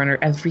around the corner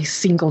every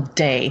single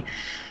day.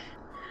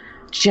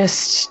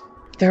 Just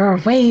there are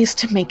ways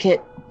to make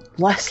it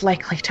less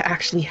likely to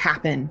actually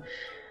happen.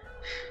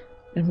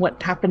 And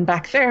what happened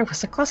back there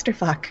was a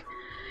clusterfuck.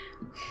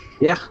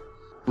 Yeah,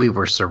 we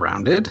were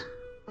surrounded.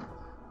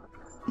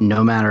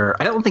 No matter,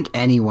 I don't think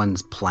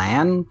anyone's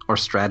plan or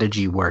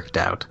strategy worked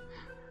out.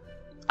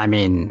 I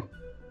mean,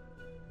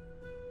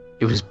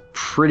 it was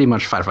pretty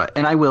much fight.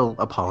 And I will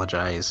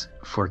apologize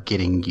for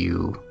getting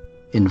you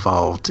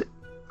involved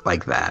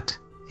like that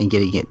and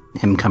getting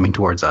him coming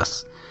towards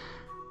us.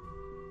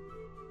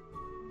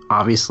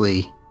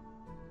 Obviously,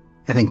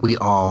 I think we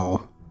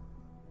all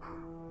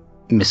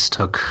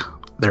mistook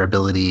their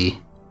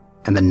ability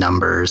and the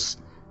numbers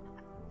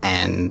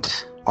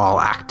and all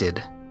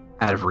acted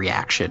out of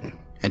reaction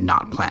and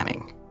not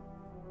planning.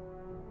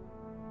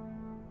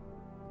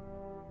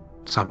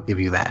 So I'll give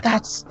you that.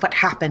 That's what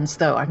happens,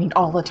 though. I mean,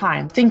 all the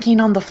time. Thinking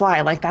on the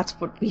fly, like, that's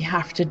what we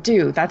have to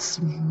do. That's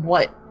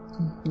what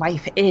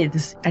life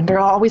is. And there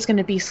are always going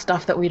to be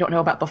stuff that we don't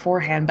know about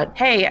beforehand. But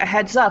hey, a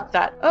heads up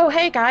that, oh,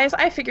 hey, guys,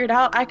 I figured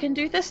out I can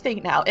do this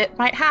thing now. It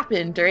might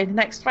happen during the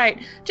next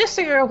fight. Just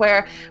so you're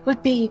aware,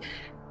 would be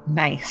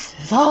nice,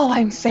 is all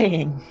I'm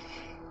saying.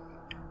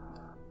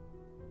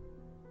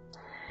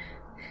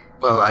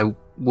 Well, I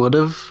would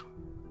have,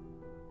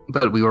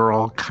 but we were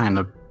all kind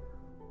of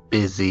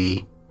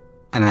busy,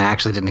 and I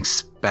actually didn't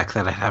expect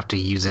that I'd have to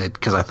use it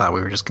because I thought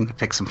we were just going to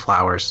pick some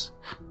flowers.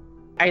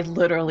 I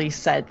literally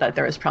said that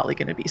there was probably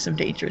going to be some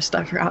dangerous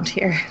stuff around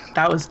here.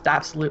 That was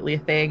absolutely a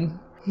thing,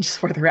 just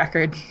for the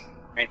record.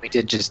 Right, we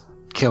did just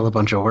kill a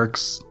bunch of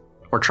orcs,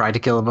 or try to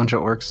kill a bunch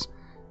of orcs.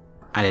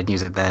 I didn't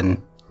use it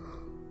then.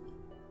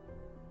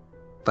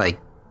 Like,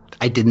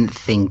 I didn't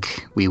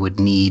think we would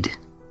need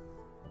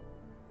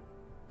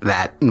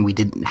that, and we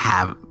didn't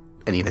have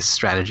any of this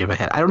strategy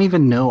ahead. I don't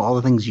even know all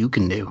the things you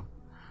can do.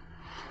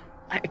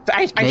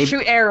 I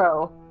shoot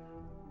arrow.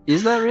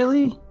 Is that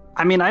really?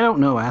 I mean, I don't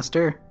know,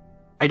 Aster.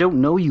 I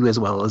don't know you as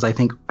well as I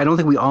think. I don't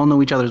think we all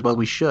know each other as well as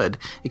we should,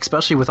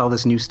 especially with all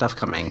this new stuff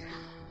coming.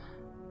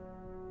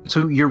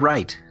 So you're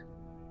right.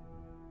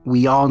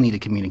 We all need to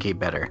communicate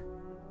better.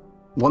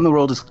 What in the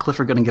world is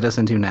Clifford going to get us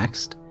into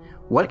next?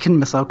 What can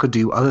Misoka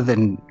do other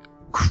than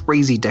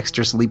crazy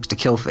dexterous leaps to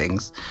kill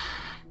things?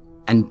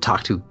 And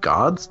talk to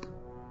gods?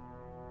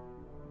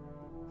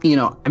 You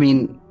know, I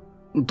mean,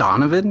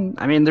 Donovan?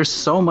 I mean, there's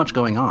so much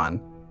going on.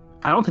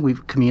 I don't think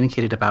we've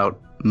communicated about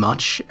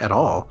much at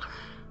all.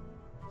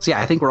 So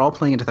yeah, I think we're all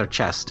playing into their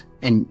chest.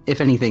 And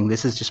if anything,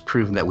 this has just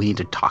proven that we need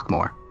to talk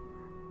more.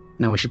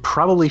 Now, we should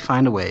probably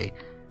find a way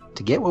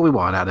to get what we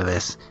want out of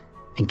this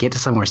and get to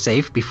somewhere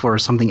safe before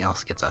something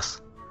else gets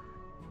us.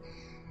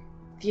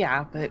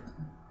 Yeah, but,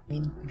 I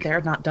mean,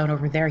 they're not done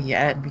over there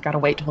yet. We gotta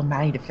wait till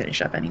Maddie to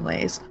finish up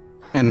anyways.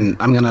 And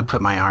I'm gonna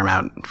put my arm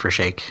out for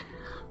Shake.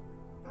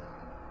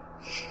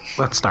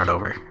 Let's start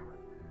over.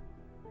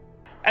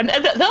 And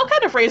they'll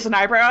kind of raise an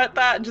eyebrow at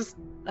that and just,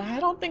 I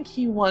don't think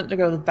he wanted to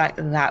go back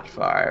that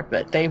far,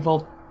 but they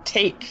will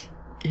take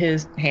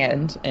his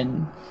hand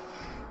and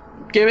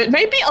give it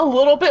maybe a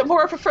little bit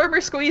more of a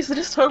firmer squeeze than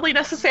is totally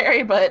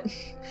necessary, but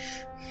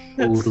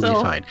totally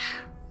still fine.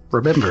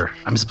 Remember,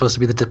 I'm supposed to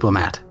be the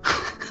diplomat.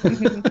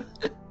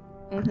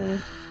 Mm-hmm.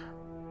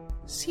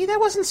 See, that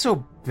wasn't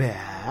so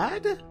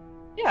bad.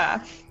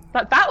 Yeah,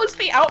 that was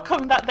the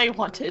outcome that they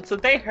wanted, so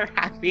they are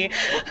happy.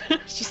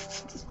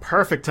 Just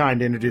perfect time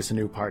to introduce a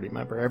new party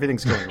member.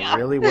 Everything's going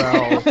really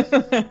well.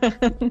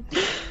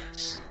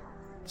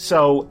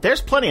 So,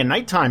 there's plenty of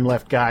nighttime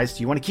left, guys.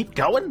 Do you want to keep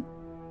going?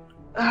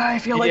 I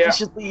feel like we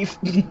should leave.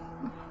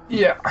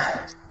 Yeah.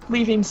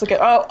 Leaving's good.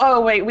 Oh,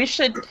 wait, we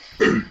should...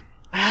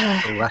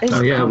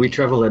 we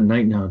travel at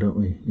night now, don't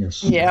we?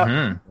 Yes. Yeah.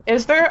 Mm-hmm.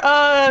 Is there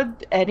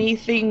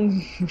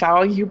anything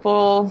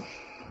valuable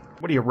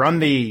What do you run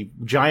the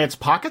giant's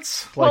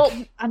pockets? Well,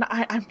 and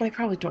I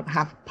probably don't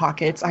have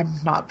pockets. I'm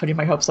not putting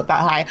my hopes up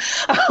that high.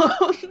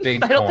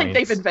 I don't think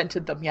they've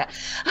invented them yet.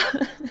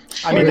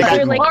 I mean,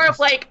 they're more of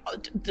like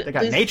they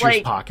got nature's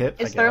pocket.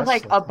 Is there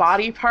like a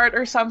body part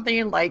or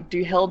something? Like,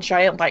 do hill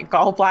giant like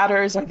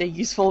gallbladders? Are they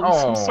useful in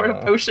some sort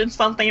of potion?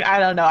 Something? I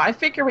don't know. I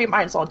figure we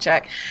might as well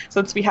check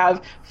since we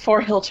have 4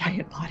 hill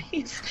giant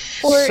bodies.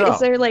 Or is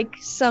there like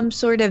some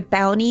sort of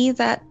bounty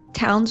that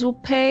towns will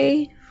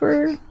pay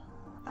for?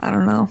 I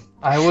don't know.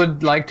 I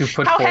would like to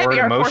put forward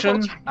a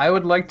motion. I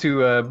would like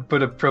to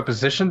put a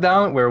proposition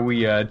down where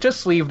we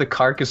just leave the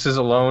carcasses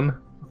alone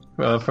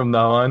from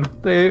now on.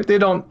 They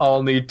don't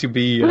all need to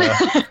be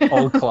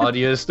all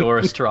Claudius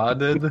or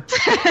Estraded.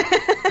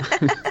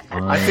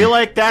 I feel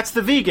like that's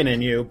the vegan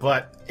in you,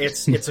 but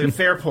it's a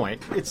fair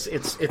point. It's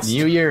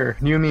new year,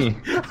 new me.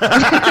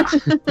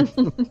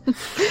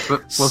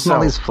 But wasn't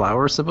all these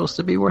flowers supposed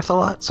to be worth a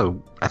lot?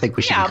 So I think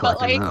we should be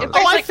collecting those.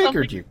 I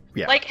figured you.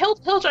 Yeah. Like hill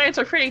giants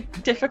are pretty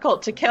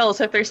difficult to kill,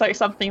 so if there's like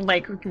something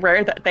like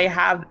rare that they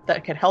have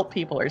that could help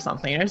people or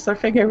something, I just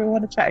figure we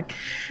want to check.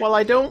 Well,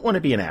 I don't want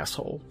to be an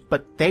asshole,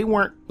 but they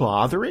weren't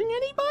bothering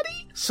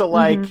anybody, so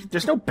like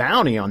there's no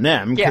bounty on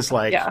them because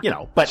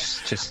but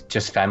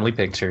just family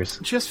pictures.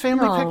 Just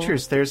family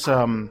pictures. There's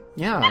a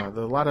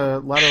lot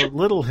of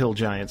little hill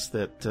giants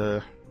that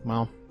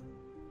no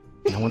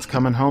one's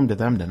coming home to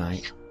them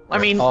tonight. I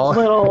mean,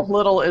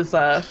 little is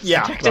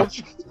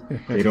subjective.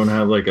 They don't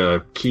have like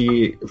a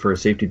key for a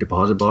safety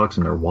deposit box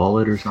in their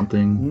wallet or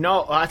something?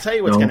 No, I'll tell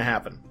you what's going to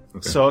happen.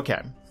 Okay. So,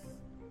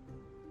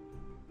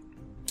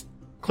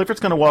 Clifford's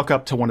going to walk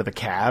up to one of the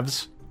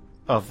calves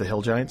of the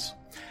hill giants,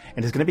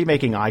 and he's going to be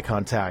making eye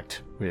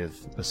contact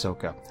with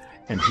Ahsoka.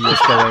 And he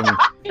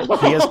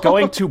is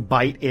going to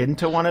bite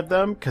into one of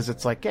them because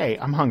it's like, hey,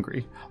 I'm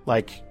hungry.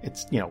 Like,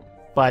 it's,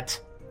 but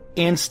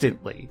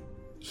instantly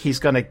he's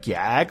going to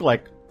gag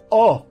like,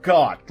 oh,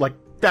 God, like,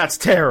 that's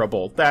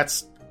terrible.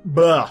 That's,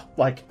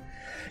 like,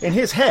 in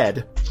his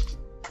head,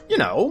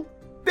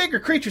 bigger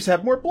creatures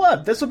have more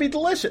blood. This will be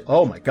delicious.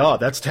 Oh, my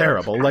God, that's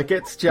terrible. Like,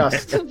 it's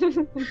just...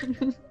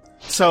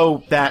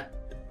 So that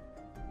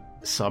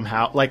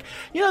somehow, like,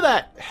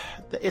 that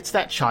it's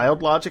that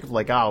child logic of,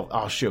 like,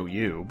 I'll show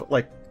you, but,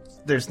 like,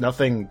 there's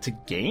nothing to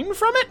gain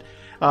from it.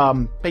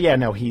 But yeah,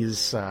 no,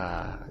 he's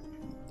going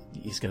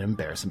to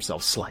embarrass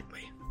himself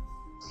slightly.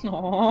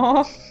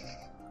 Aww.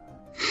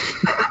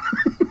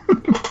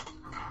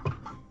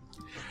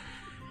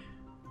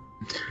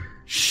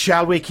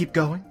 Shall we keep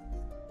going?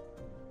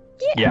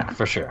 Yeah,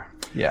 for sure.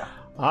 Yeah.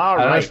 All I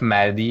don't know right. if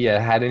Maddie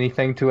had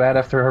anything to add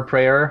after her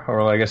prayer,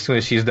 or like as soon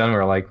as she's done,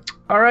 we're like,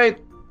 all right.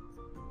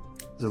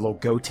 Is it a little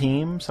go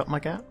team, something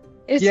like that?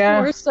 It's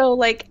more so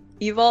like,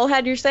 you've all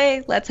had your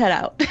say, let's head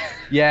out.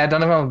 Yeah,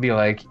 Donovan would be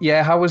like,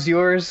 yeah, how was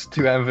yours?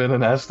 To Evan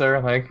and Esther.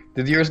 Like,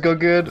 did yours go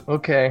good?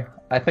 Okay.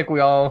 I think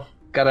we all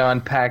gotta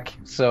unpack,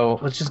 so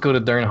let's just go to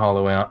Dern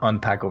Hollow and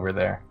unpack over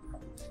there.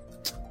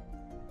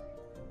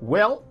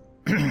 Well,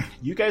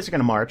 you guys are going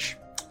to march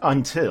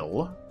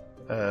until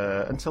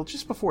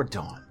just before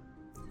dawn,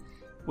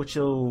 which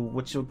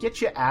will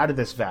get you out of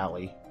this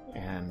valley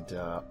and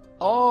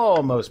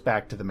almost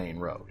back to the main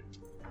road.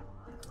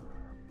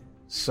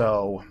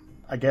 So,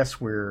 I guess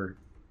let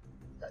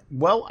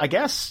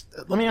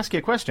me ask you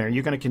a question. Are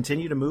you going to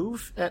continue to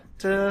move at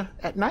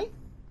night?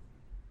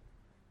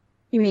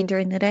 You mean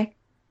during the day?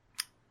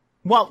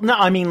 Well, no,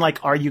 I mean,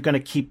 like, are you going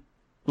to keep,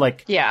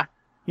 like... Yeah.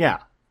 Yeah.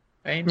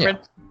 Yeah.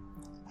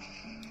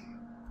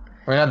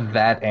 We're not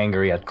that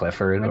angry at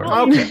Clifford.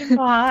 Okay.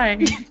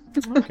 Fine.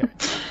 Okay.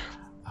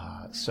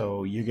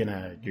 So you're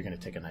gonna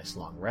take a nice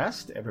long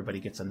rest. Everybody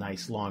gets a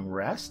nice long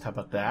rest. How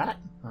about that?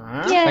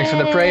 Thanks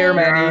for the prayer,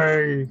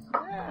 Maddie.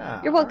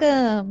 Yeah. You're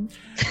welcome.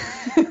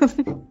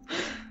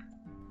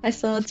 I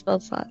still had spell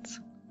slots.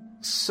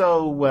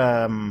 So,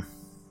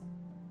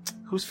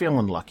 who's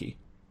feeling lucky?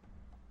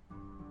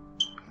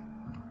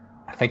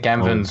 I think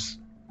Anvin's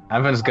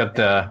got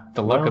the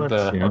luck of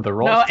the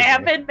roll. No,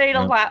 Anvin made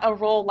a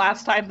roll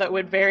last time that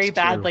went very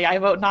badly. I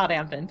vote not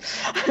Anvin.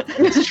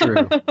 It's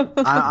true.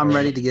 I'm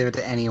ready to give it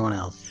to anyone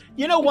else.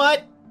 You know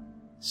what,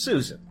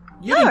 Susan?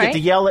 You didn't get to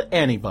yell at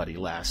anybody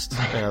last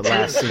scene.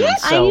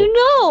 So,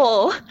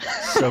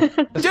 So That's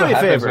do what me a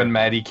happens favor. when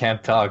Maddie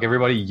can't talk.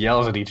 Everybody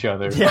yells at each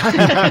other.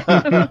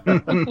 Yeah. Do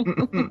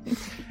me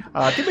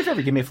a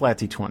favor. Give me a flat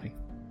D20.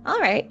 All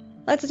right,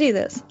 let's do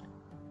this.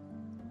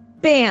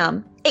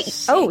 Bam.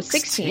 16.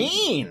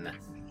 16.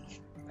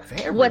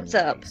 Very What's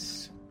up?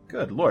 nice.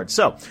 Good lord.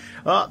 So,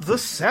 the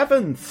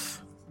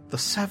seventh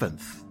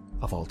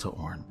of Alta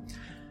Orn.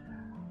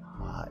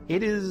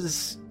 It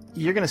is.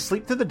 You're going to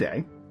sleep through the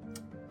day,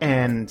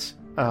 and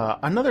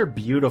another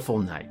beautiful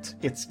night.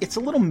 It's a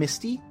little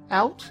misty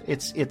out.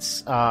 It's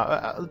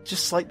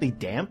just slightly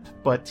damp,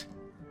 but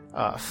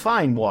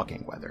fine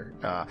walking weather.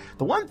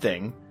 The one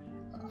thing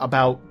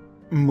about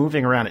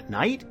moving around at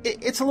night,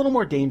 it's a little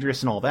more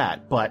dangerous and all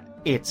that, but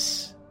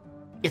it's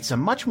a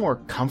much more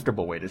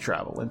comfortable way to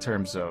travel in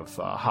terms of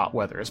hot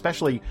weather,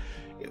 especially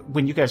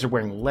when you guys are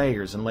wearing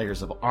layers and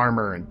layers of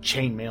armor and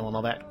chainmail and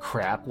all that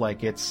crap,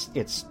 like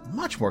it's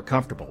much more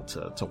comfortable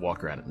to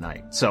walk around at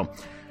night. So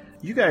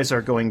you guys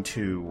are going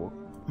to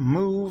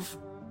move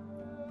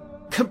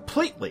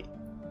completely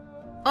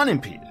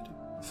unimpeded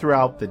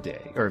throughout the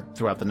day, or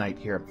throughout the night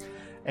here.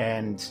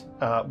 And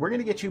we're going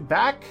to get you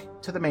back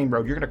to the main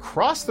road. You're going to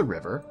cross the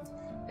river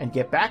and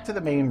get back to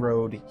the main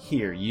road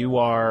here. You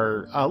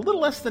are a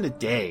little less than a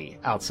day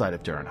outside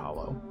of Durn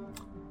Hollow.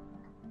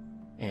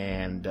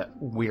 And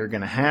we're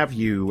going to have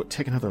you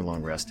take another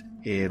long rest.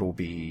 It'll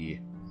be,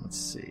 let's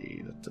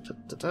see,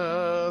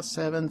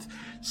 7th.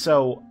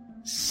 So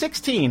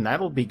 16,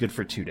 that'll be good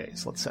for 2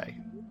 days, let's say.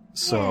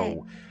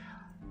 So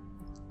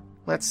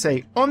let's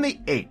say on the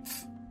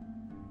 8th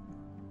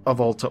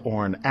of Alta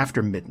Orn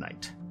after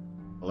midnight.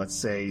 Let's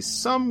say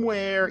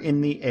somewhere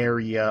in the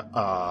area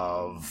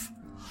of,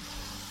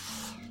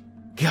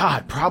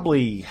 God,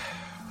 probably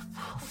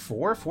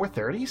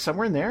 4:30,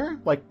 somewhere in there.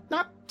 Like,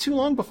 not too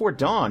long before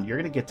dawn, you're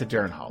going to get to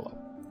Durn Hollow.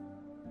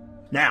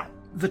 Now,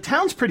 the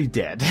town's pretty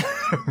dead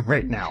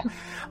right now.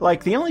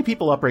 Like, the only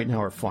people up right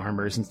now are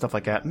farmers and stuff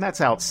like that, and that's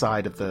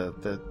outside of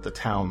the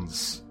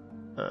town's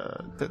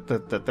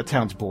the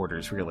town's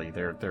borders, really.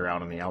 They're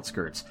out on the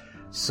outskirts.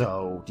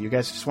 So, do you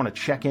guys just want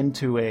to check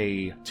into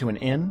an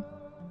inn?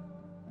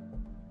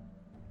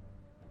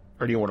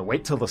 Or do you want to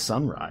wait till the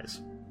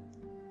sunrise?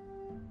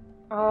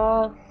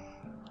 How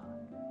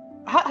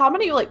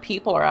many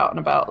people are out and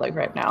about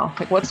right now?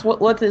 Like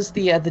what is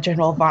the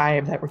general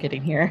vibe that we're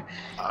getting here?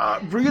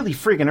 Really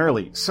friggin'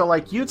 early. So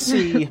you'd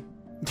see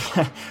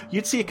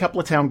you'd see a couple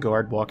of town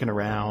guard walking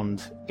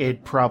around.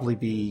 It'd probably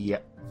be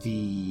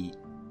the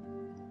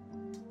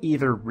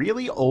either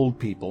really old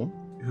people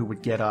who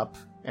would get up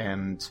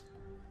and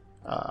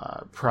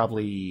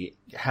probably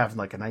have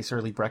a nice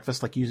early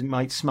breakfast. Like you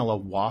might smell a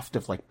waft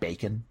of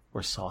bacon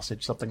or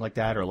sausage, something like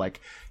that, or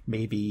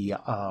maybe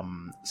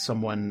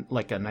someone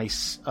a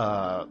nice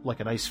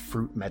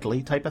fruit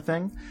medley type of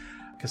thing,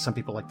 because some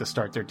people like to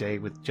start their day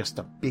with just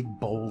a big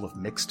bowl of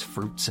mixed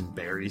fruits and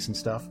berries and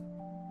stuff,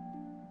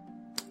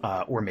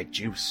 or make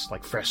juice,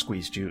 fresh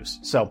squeezed juice.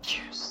 So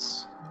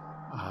juice.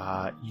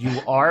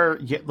 You're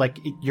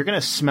gonna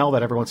smell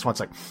that every once in a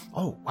while. It's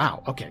oh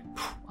wow, okay,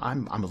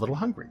 I'm a little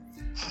hungry.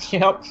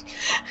 Yep.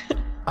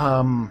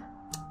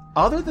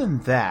 Other than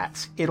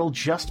that, it'll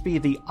just be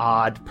the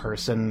odd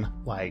person,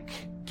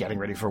 getting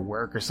ready for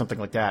work or something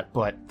like that,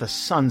 but the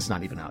sun's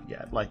not even out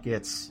yet.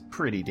 It's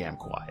pretty damn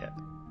quiet.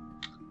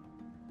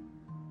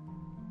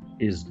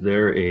 Is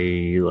there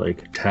a,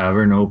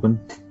 tavern open?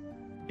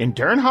 In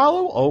Durn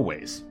Hollow?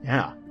 Always.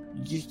 Yeah.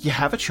 You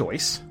have a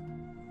choice.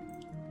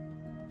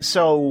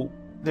 So,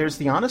 there's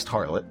the Honest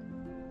Harlot,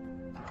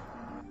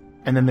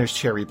 and then there's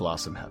Cherry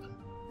Blossom Heaven.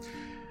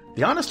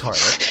 The Honest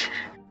Harlot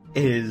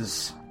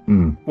is...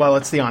 Well,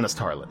 it's the Honest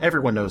Harlot.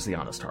 Everyone knows the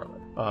Honest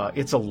Harlot.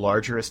 It's a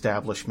larger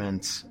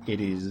establishment.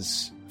 It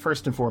is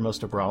first and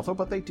foremost a brothel,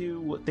 but they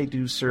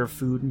do serve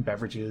food and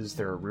beverages.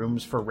 There are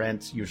rooms for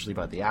rent, usually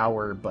by the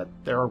hour, but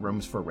there are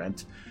rooms for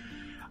rent.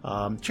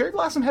 Cherry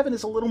Blossom Heaven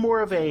is a little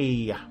more of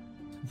a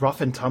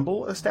rough and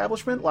tumble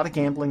establishment. A lot of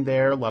gambling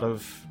there. A lot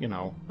of,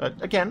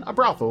 again, a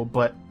brothel,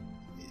 but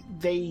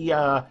they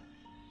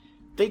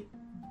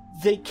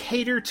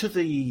cater to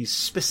the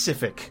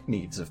specific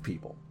needs of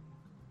people.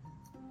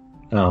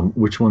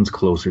 Which one's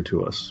closer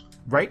to us?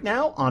 Right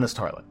now, Honest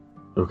Harlot.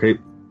 Okay.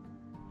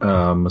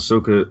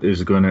 Masoka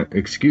is going to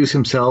excuse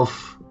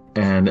himself,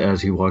 and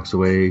as he walks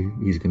away,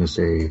 he's going to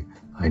say,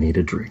 I need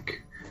a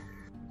drink.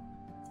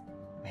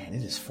 Man,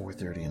 it is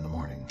 4:30 in the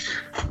morning.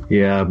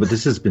 Yeah, but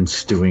this has been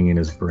stewing in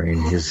his brain.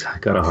 He's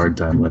got a hard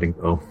time letting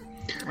go.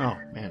 Oh,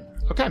 man.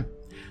 Okay.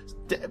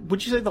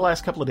 Would you say the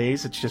last couple of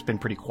days it's just been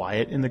pretty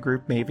quiet in the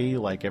group, maybe?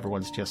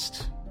 Everyone's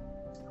just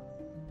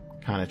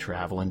kind of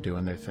traveling,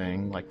 doing their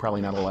thing?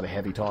 Probably not a lot of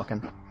heavy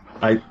talking?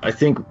 I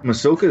think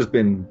Masoka's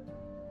been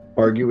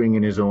arguing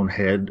in his own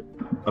head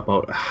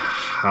about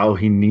how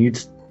he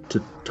needs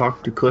to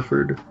talk to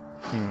Clifford,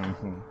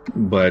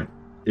 but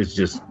is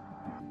just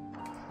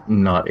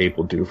not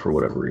able to for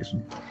whatever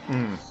reason.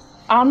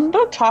 On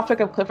the topic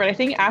of Clifford, I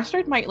think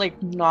Asteroid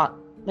might not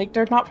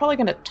they're not probably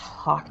going to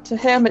talk to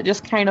him. It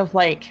just kind of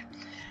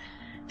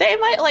they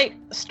might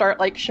start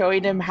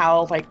showing him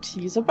how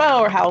to use a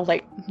bow, or how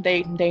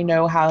they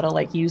know how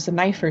to use a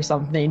knife or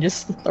something,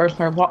 just or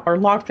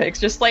lockpicks,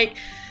 just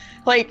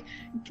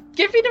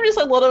giving him just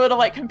a little bit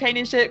of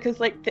companionship, because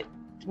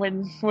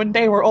when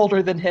they were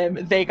older than him,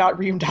 they got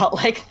reamed out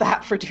like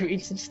that for doing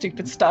some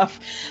stupid stuff,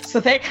 so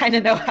they kind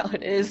of know how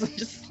it is.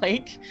 Just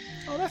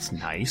oh, that's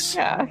nice.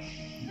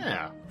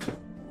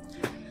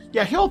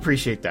 Yeah, he'll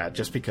appreciate that,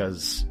 just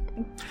because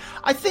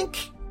I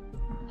think,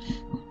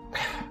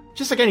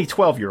 just like any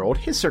 12-year-old,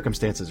 his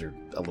circumstances are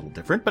a little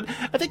different, but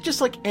I think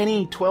just like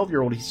any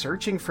 12-year-old, he's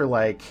searching for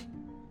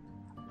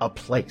a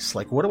place.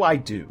 What do I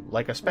do?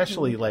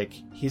 Especially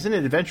he's in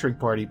an adventuring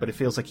party, but it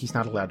feels like he's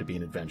not allowed to be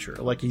an adventurer.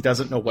 He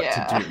doesn't know what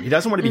to do. He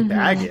doesn't want to be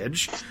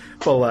baggage,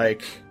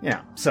 but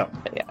so. So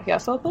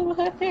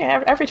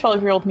every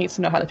 12-year-old needs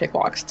to know how to pick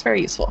locks. It's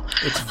very useful.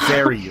 It's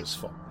very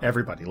useful.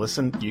 Everybody,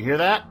 listen, you hear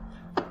that?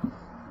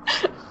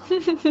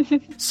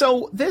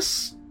 So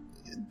this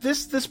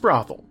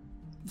brothel,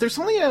 there's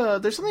only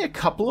a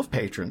couple of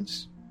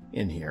patrons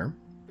in here.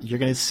 You're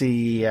gonna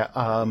see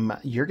an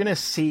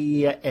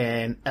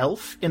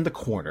elf in the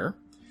corner,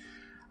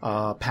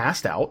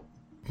 passed out.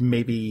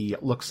 Maybe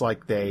it looks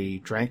like they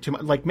drank too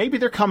much. Like maybe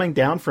they're coming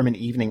down from an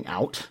evening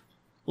out.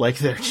 Like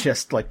they're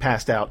just like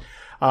passed out.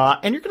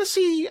 And you're gonna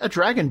see a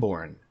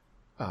dragonborn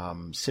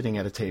sitting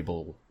at a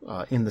table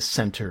in the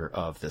center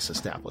of this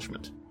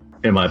establishment.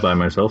 Am I by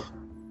myself?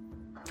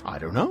 I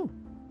don't know.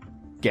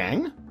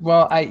 Gang?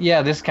 Well,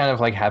 this kind of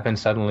like happened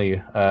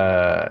suddenly.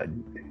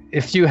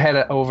 If you head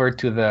over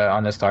to the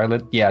Honest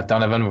Harlot,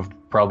 Donovan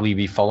would probably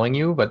be following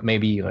you, but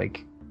maybe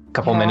like a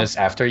couple minutes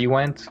after you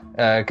went,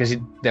 because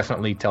you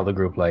definitely tell the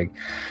group like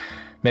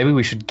maybe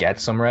we should get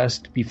some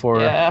rest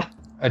before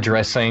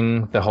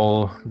addressing the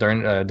whole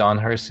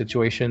Dawnhurst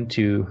situation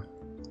to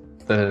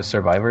the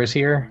survivors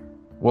here.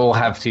 We'll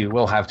have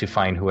to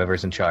find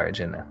whoever's in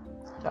charge and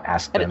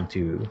ask them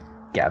to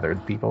gather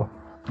the people.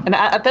 And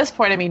at this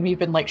point, I mean, we've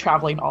been like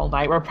traveling all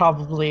night. We're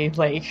probably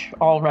like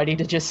all ready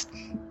to just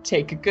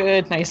take a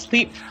good, nice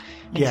sleep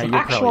in some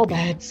actual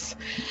beds.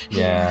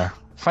 Yeah.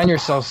 Find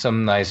yourself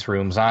some nice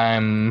rooms.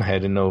 I'm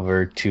heading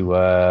over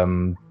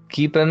to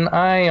keep an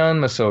eye on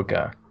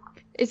Masoka.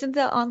 Isn't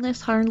the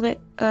Honest Harlot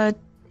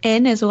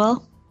inn as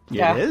well?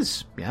 Yeah, it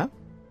is. Yeah.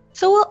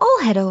 So we'll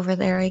all head over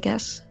there, I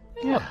guess.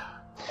 Yeah.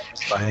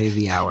 By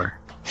the hour.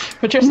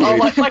 But just all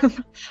like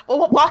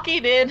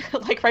walking in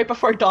like right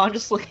before dawn,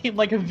 just looking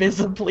like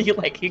visibly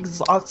like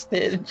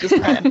exhausted, just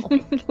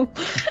randomly.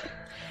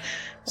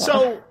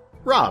 So,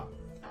 Rob.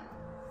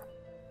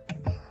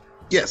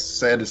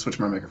 Yes, I had to switch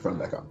my microphone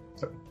back on.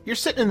 So. You're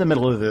sitting in the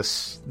middle of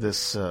this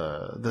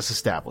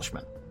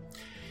establishment,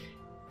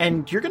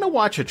 and you're going to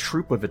watch a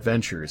troop of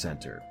adventurers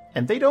enter,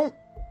 and they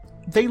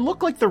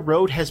look like the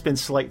road has been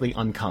slightly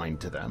unkind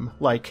to them.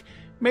 Like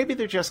maybe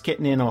they're just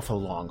getting in off a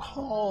long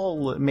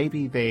haul.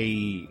 Maybe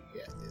they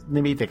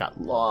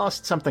got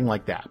lost, something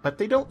like that. But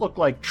they don't look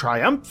like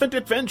triumphant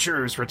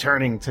adventurers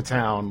returning to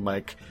town,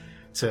 like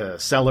to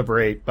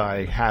celebrate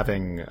by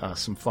having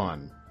some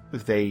fun.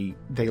 They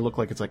look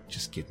like it's like,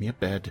 just give me a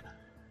bed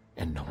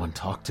and no one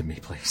talk to me,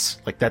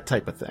 please. Like that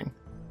type of thing.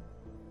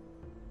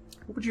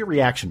 What would your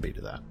reaction be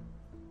to that?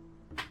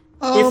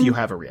 If you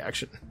have a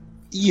reaction.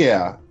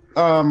 Yeah.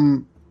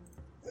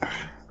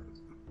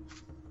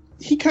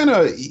 He kind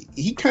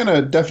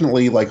of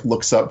definitely like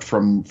looks up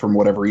from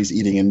whatever he's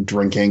eating and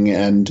drinking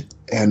and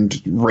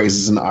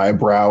raises an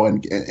eyebrow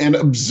and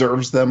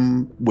observes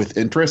them with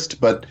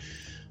interest, but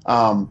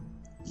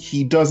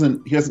he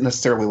doesn't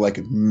necessarily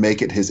like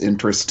make it his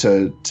interest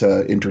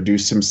to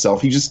introduce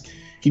himself. He just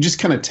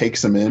kind of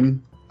takes them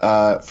in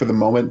for the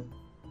moment,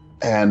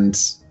 and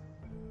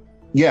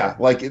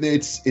like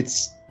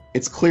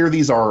it's clear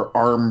these are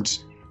armed,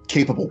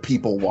 capable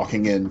people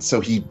walking in.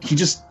 So he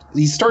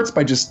starts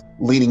by just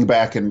leaning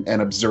back and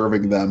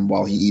observing them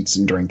while he eats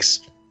and drinks.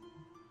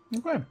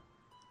 Okay.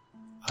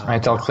 I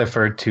tell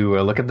Clifford to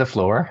look at the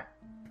floor.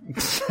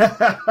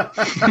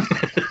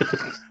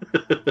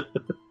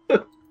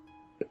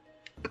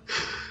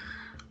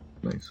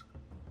 Nice.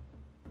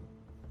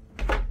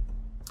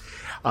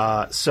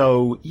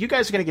 So you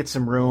guys are going to get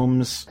some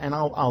rooms, and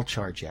I'll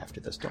charge you after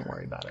this. Don't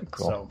worry about it.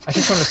 Cool. So. I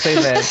just want to say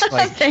that,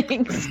 like,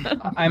 Thanks.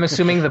 I'm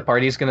assuming the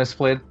party's going to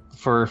split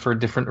for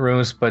different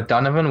rooms, but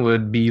Donovan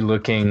would be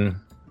looking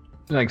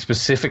like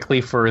specifically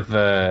for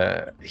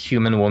the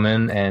human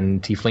woman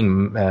and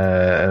tiefling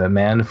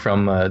man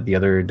from the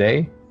other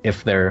day,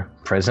 if they're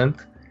present,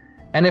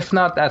 and if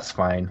not, that's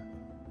fine.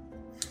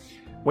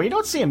 Well, you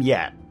don't see him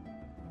yet.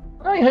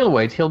 He'll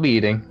wait. He'll be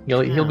eating.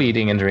 He'll be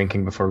eating and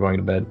drinking before going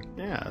to bed.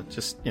 Yeah,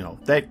 just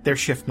their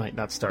shift might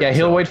not start. Yeah,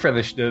 he'll wait for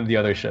the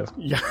other shift.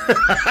 Yeah,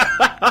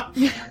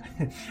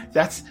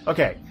 that's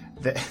okay.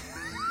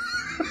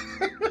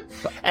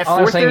 At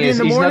 4:30 in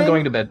the morning, he's not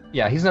going to bed.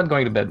 Yeah, he's not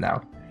going to bed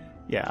now.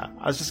 Yeah,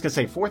 I was just gonna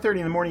say 4:30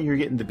 in the morning. You're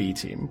getting the B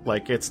team.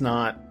 Like it's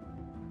not.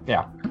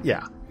 Yeah.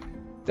 Yeah.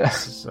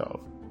 So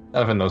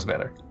Evan knows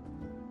better.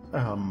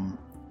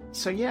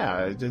 So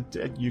yeah,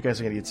 you guys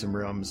are gonna get some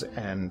rooms,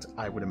 and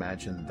I would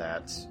imagine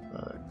that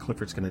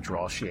Clifford's gonna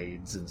draw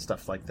shades and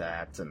stuff like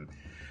that, and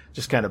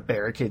just kind of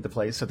barricade the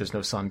place so there's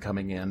no sun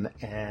coming in,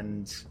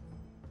 and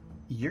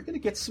you're gonna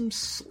get some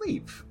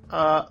sleep.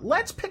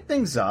 Let's pick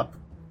things up.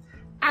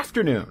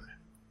 Afternoon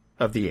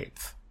of the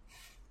 8th.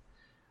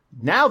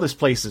 Now this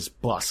place is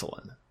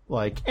bustling.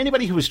 Like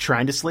anybody who is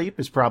trying to sleep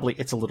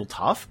it's a little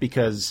tough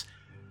because,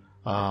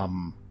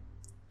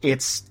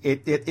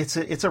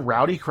 it's a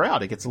rowdy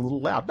crowd. It gets a little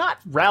loud. Not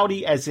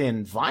rowdy as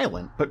in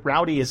violent, but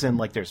rowdy as in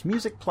like there's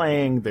music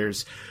playing,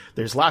 there's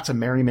lots of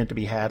merriment to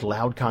be had,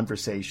 loud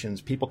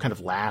conversations, people kind of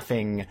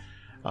laughing,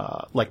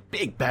 like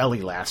big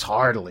belly laughs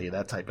heartily,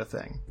 that type of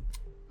thing.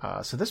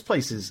 So this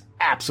place is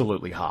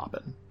absolutely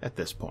hopping at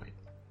this point.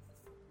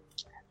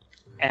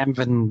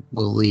 Amvin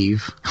will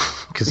leave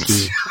because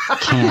he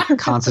can't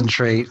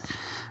concentrate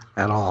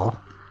at all.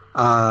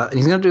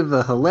 He's going to do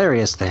the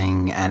hilarious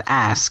thing and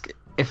ask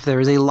if there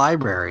is a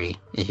library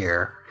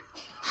here.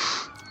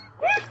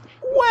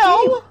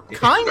 Well,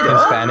 kind of. In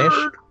Spanish?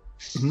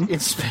 In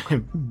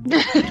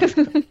Spanish.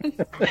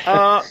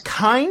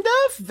 Kind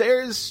of.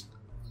 There's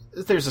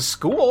a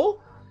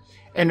school,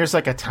 and there's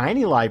like a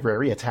tiny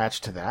library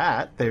attached to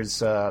that.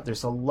 There's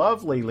a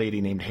lovely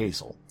lady named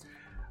Hazel,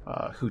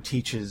 who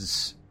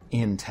teaches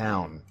in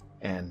town.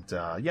 And,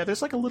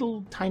 there's like a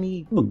little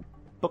tiny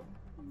book,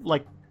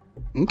 like,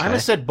 I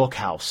almost said book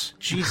house.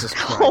 Jesus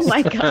Christ. Oh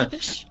my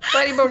gosh.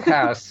 Tiny book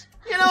house.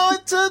 You know,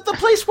 it's the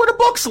place where the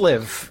books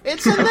live.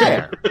 It's in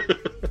there.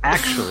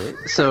 Actually,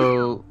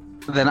 so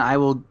then I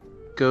will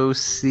go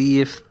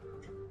see if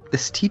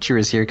this teacher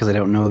is here, because I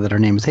don't know that her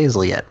name is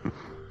Hazel yet.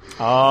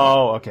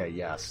 Oh, okay,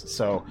 yes.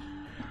 So,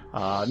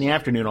 in the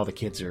afternoon, all the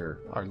kids are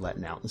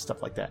letting out and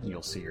stuff like that, and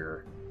you'll see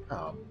her.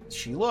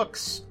 She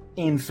looks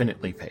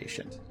infinitely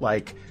patient.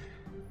 Like,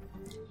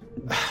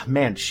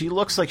 man, she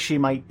looks like she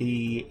might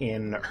be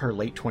in her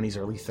late 20s,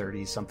 early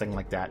 30s, something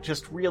like that.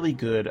 Just really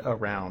good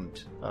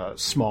around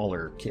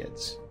smaller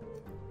kids.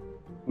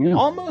 Yeah.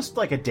 Almost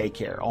like a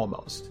daycare,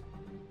 almost.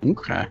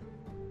 Okay.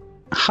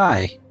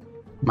 Hi,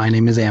 my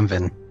name is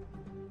Amvin.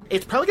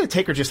 It's probably going to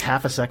take her just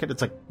half a second.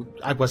 It's like,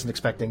 I wasn't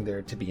expecting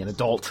there to be an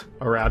adult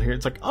around here.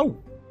 It's like, oh,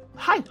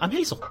 hi, I'm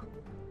Hazel.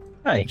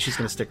 Hi. She's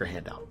going to stick her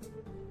hand out.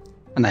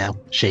 And I'll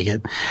shake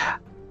it.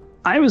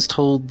 I was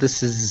told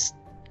this is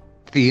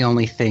the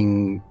only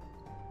thing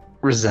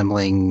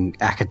resembling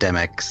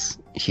academics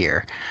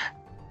here.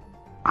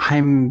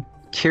 I'm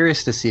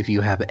curious to see if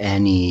you have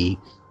any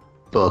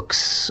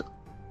books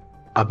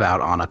about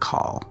On a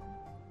Call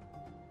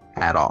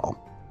at all.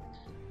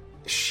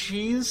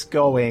 She's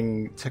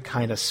going to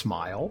kind of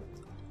smile.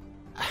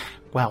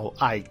 Well,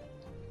 I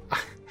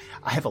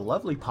have a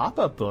lovely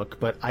pop-up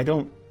book, but I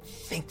don't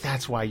think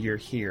that's why you're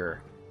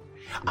here.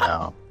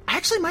 No. I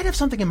actually might have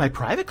something in my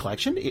private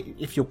collection,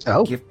 if you'll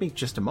give me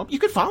just a moment. You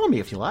could follow me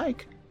if you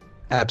like.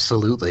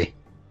 Absolutely.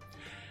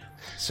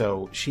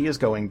 So she is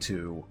going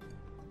to...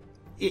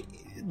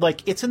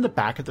 it's in the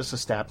back of this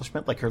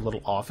establishment, like her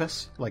little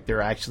office. Like,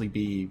 there actually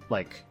be,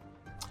 like...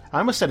 I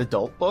almost said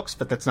adult books,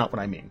 but that's not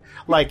what I mean.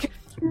 Like,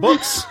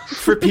 books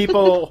for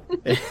people...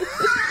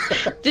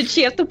 Did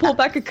she have to pull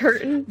back a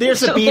curtain?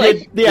 There's a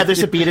beaded... Yeah,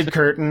 there's a beaded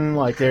curtain.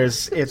 Like,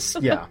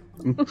 yeah.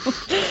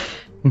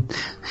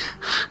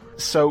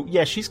 So,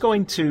 yeah, she's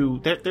going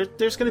to...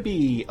 There's going to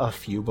be a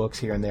few books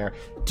here and there.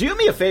 Do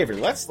me a favor.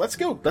 Let's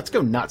go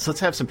nuts. Let's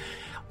have some...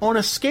 On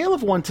a scale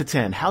of 1 to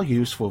 10, how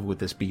useful would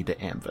this be to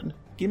Amvin?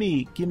 Give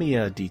me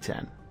a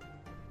D10.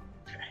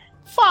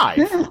 5.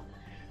 Yeah.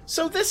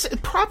 So this is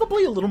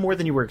probably a little more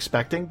than you were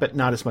expecting, but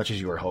not as much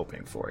as you were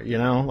hoping for, you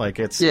know? Like,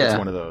 it's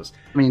one of those.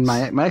 I mean,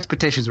 my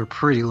expectations were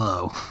pretty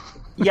low.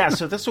 Yeah,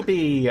 so this will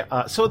be...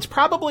 so it's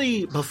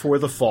probably before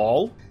the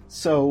fall.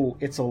 So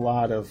it's a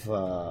lot of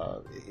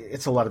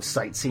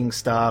sightseeing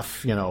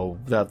stuff, you know,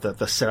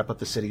 the setup of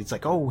the city. It's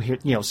like, oh, here,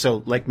 you know,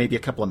 so like maybe a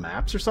couple of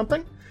maps or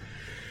something.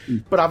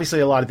 But obviously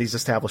a lot of these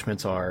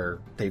establishments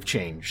they've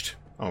changed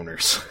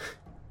owners.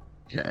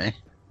 Okay.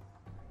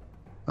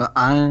 Well,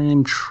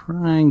 I'm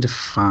trying to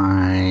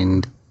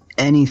find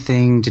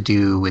anything to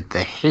do with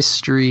the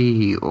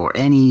history or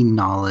any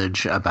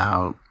knowledge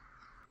about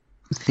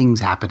things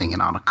happening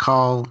in On a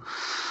Call.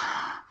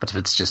 But if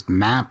it's just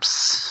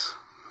maps...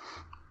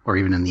 or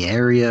even in the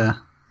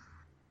area,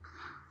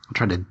 I'll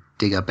try to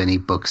dig up any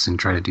books and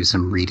try to do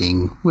some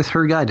reading with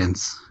her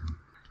guidance.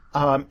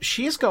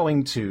 She is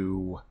going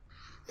to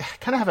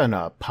kind of have an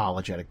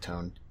apologetic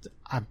tone.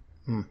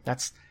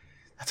 That's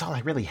all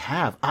I really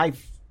have.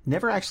 I've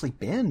never actually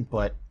been,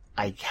 but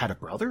I had a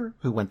brother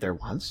who went there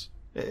once.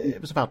 It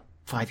was about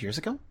 5 years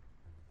ago.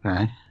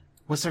 Okay.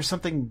 Was there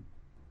something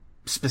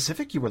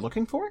specific you were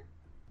looking for?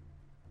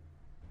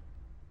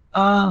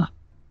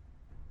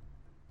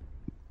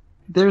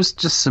 There's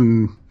just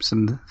some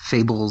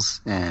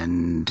fables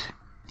and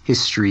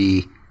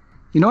history.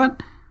 You know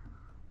what?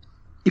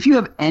 If you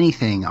have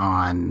anything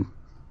on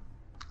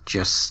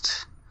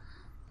just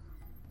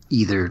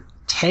either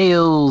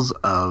tales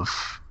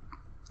of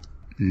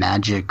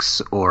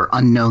magics or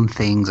unknown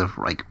things of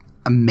like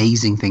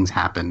amazing things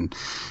happen,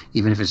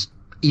 even if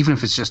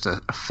it's just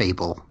a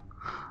fable,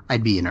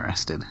 I'd be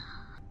interested.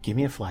 Give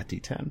me a flat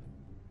D10.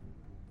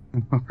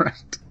 All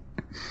right.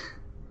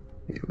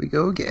 Here we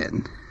go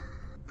again.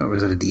 Or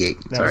was it a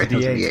D8? Sorry, that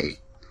was a D8.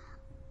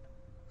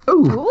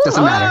 Oh,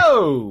 doesn't matter.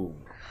 Oh!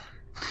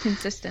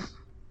 Consistent.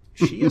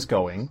 She is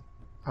going.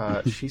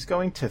 She's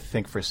going to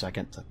think for a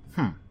second.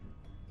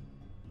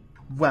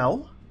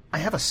 Well, I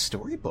have a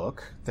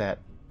storybook that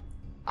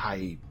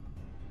I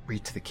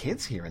read to the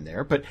kids here and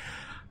there, but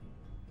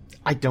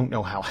I don't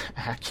know how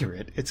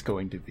accurate it's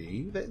going to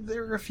be.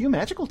 There are a few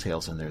magical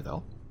tales in there,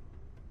 though.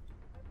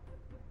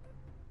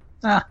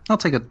 I'll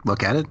take a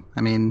look at it.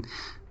 I mean...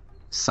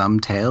 some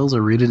tales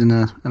are rooted in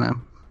a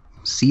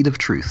seed of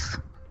truth.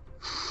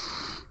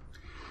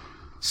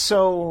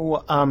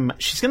 So,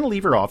 she's going to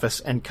leave her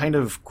office and kind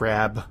of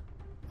grab,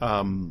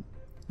 kind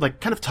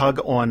of tug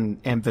on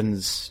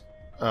Amvin's,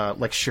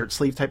 shirt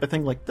sleeve type of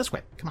thing. Like, this way,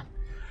 come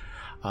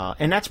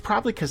And that's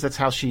probably because that's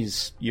how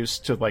she's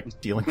used to,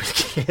 like, dealing with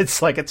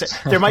kids. Like,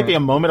 there might be a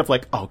moment of,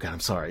 like, oh, God, I'm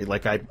sorry.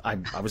 Like, I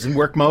was in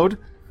work mode.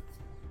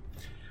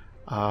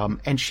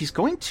 And she's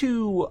going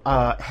to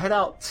head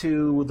out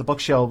to the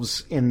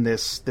bookshelves in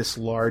this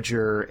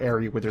larger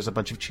area where there's a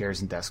bunch of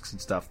chairs and desks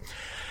and stuff.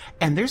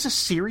 And there's a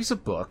series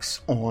of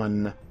books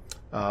on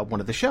one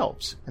of the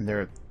shelves. And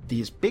there are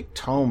these big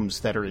tomes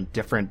that are in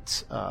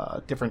different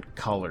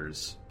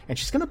colors. And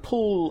she's going to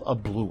pull a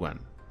blue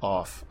one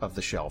off of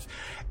the shelf,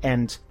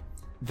 and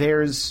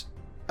there's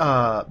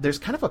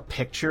kind of a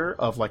picture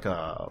of like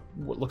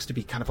what looks to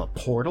be kind of a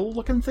portal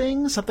looking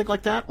thing, something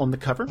like that, on the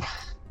cover.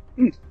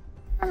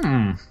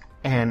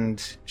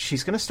 And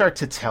she's going to start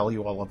to tell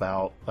you all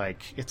about,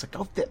 like, it's like,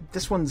 oh,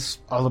 this one's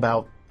all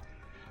about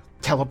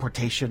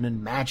teleportation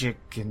and magic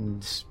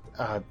and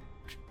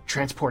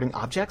transporting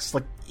objects.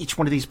 Like, each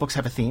one of these books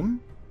have a theme.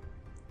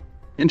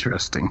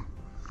 Interesting.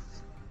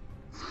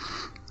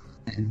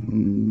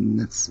 And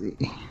let's see.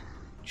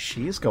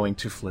 She is going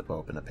to flip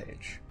open a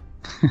page.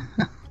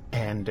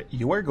 And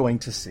you are going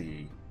to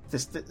see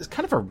this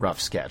kind of a rough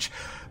sketch,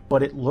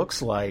 but it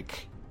looks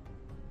like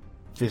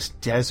this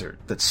desert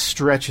that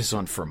stretches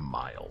on for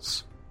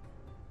miles.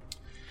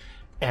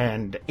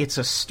 And it's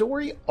a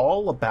story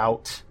all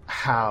about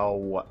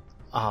how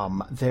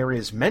there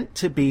is meant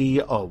to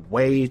be a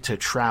way to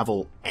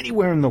travel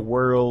anywhere in the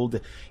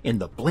world in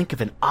the blink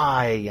of an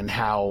eye, and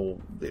how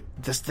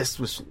this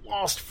was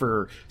lost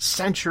for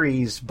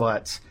centuries,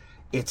 but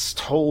it's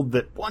told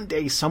that one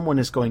day someone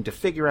is going to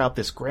figure out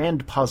this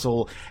grand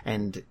puzzle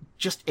and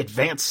just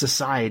advance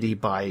society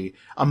by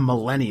a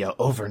millennia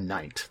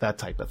overnight, that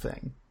type of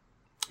thing.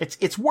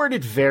 It's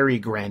worded very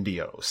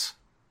grandiose.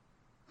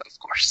 Of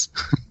course.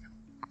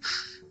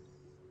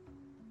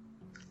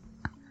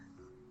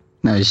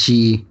 Now, is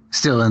she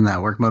still in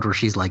that work mode where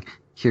she's like,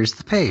 here's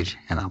the page,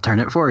 and I'll turn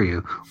it for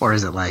you? Or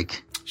is it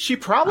like... She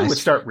probably would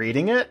start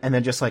reading it, and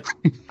then just like,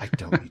 I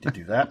don't need to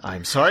do that,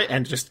 I'm sorry,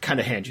 and just kind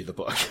of hand you the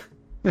book.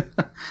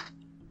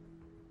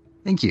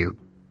 Thank you.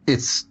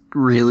 It's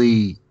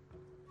really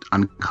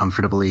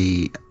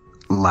uncomfortably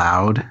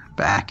loud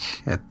back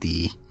at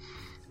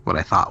what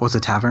I thought was a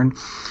tavern.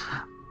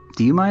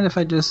 Do you mind if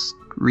I just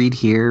read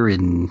here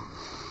and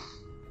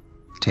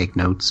take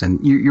notes?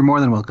 And you're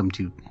more than welcome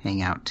to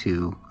hang out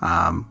too.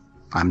 I'm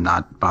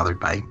not bothered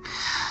by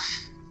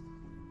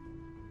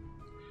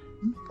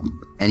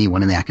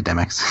anyone in the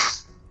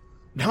academics.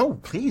 No,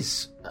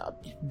 please.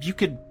 You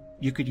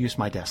could use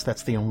my desk.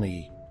 That's the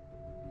only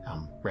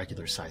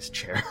regular sized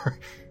chair.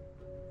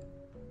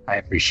 I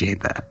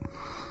appreciate that.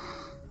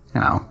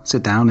 And I'll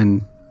sit down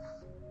and,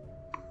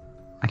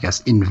 I guess,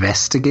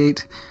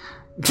 investigate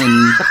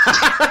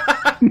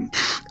and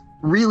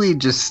really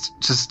just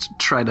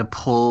try to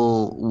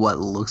pull what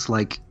looks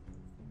like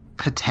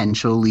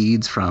potential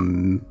leads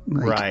from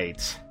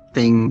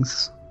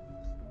things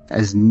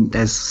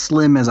as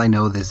slim as I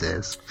know this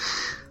is.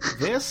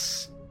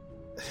 This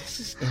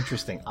is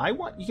interesting.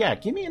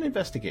 Give me an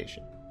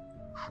investigation.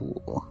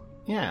 Cool.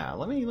 Yeah,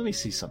 let me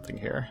see something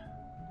here.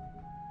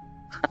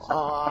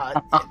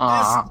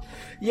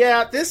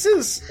 This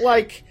is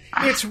like,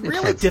 it's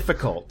really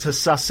difficult to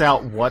suss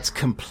out what's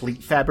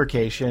complete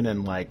fabrication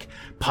and like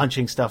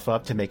punching stuff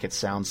up to make it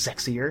sound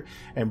sexier,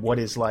 and what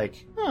is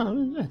like,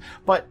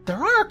 but there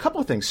are a couple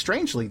of things,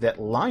 strangely,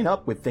 that line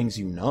up with things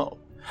you know.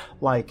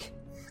 Like,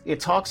 it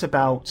talks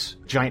about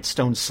giant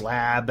stone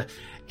slab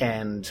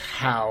and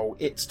how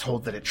it's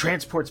told that it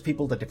transports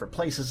people to different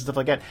places and stuff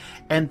like that.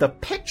 And the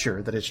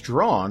picture that it's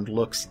drawn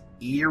looks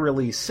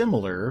eerily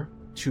similar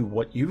to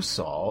what you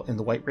saw in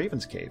the White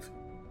Raven's Cave.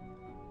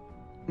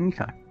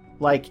 Okay.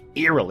 Like,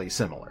 eerily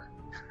similar.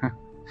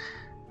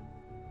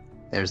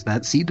 There's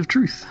that seed of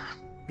truth.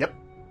 Yep.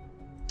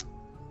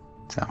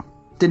 So,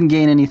 didn't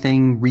gain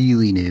anything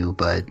really new,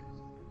 but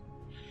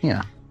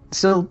yeah,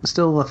 still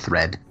a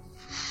thread.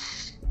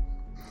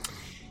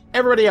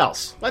 Everybody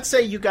else, let's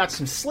say you got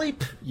some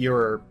sleep,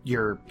 you're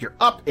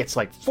up, it's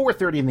like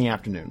 4:30 in the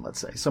afternoon, let's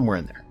say, somewhere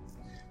in there.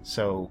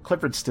 So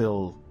Clifford's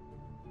still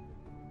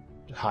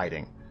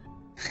hiding.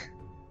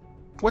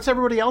 What's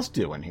everybody else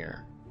doing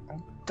here?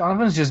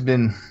 Donovan's just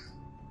been...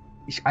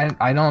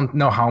 I don't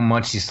know how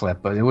much he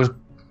slept, but it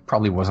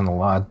probably wasn't a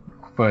lot.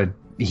 But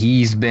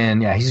he's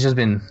just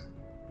been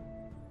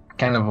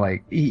kind of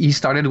like... He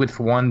started with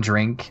one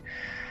drink,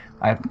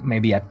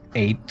 maybe at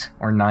 8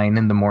 or 9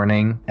 in the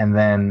morning, and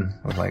then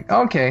was like,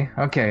 okay,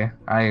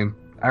 I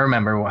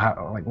remember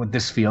what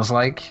this feels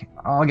like.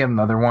 I'll get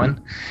another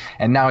one.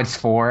 And now it's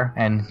 4,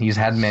 and he's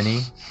had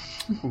many.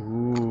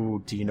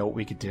 Ooh, do you know what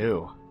we could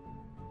do?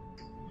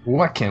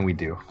 What can we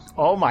do?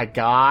 Oh my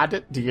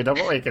God, do you know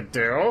what we could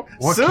do?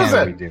 What Susan!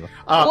 Can we do?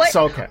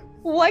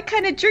 What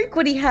kind of drink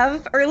would he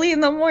have early in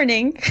the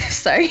morning?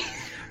 Sorry.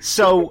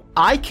 So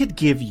I could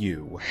give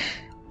you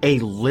a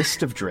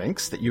list of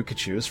drinks that you could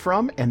choose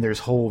from, and there's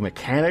whole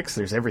mechanics,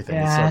 there's everything.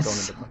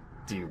 Yes. So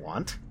do you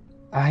want?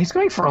 He's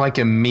going for like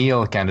a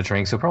meal kind of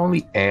drink, so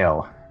probably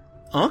ale.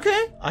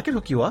 Okay, I can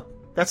hook you up.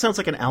 That sounds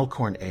like an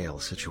Alcorn Ale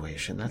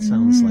situation. That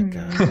sounds like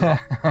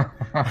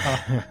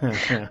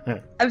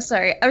I'm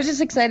sorry. I was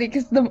just excited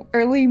because the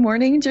early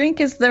morning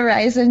drink is the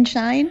Rise and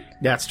Shine.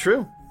 That's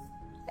true.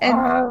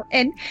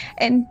 And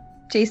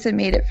Jason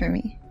made it for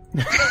me.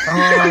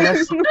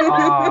 That's awesome.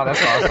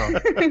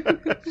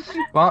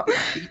 Well,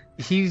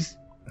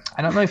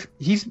 I don't know if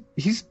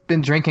he's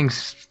been drinking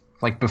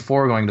like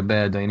before going to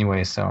bed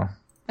anyway, so.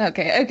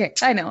 Okay.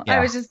 I know. Yeah.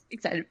 I was just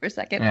excited for a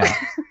second. Yeah.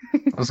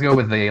 Let's go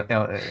with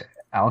the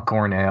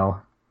Alcorn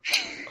Ale.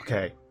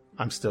 Okay.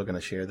 I'm still going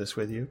to share this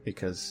with you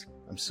because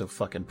I'm so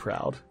fucking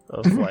proud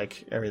of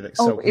like everything.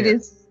 So it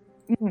is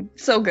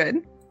so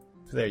good.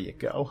 There you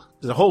go.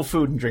 There's a whole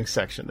food and drink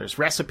section. There's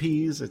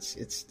recipes.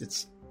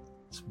 It's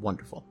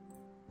wonderful.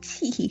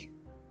 Tea.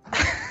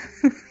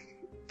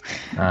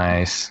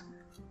 Nice.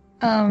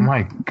 Oh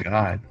my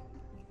god.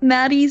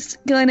 Maddie's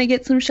gonna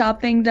get some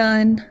shopping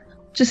done.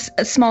 Just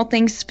small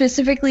things.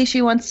 Specifically,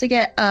 she wants to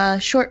get a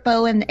short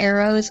bow and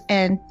arrows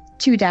and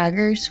 2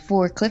 daggers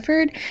for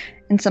Clifford,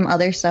 and some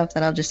other stuff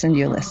that I'll just send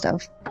you a list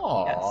of.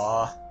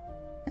 Aww.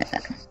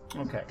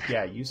 Okay.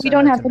 Yeah, you. We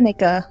don't have to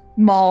make a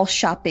mall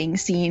shopping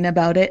scene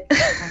about it.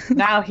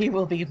 Now he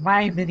will be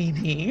my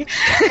mini-me.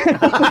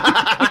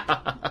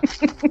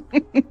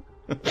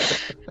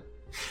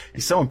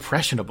 He's so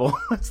impressionable.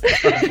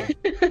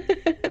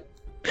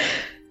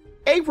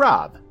 Hey,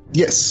 Rob.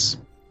 Yes.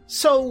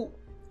 So,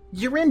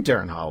 you're in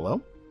Dern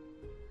Hollow.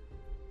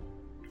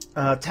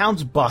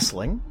 Town's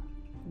bustling.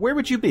 Where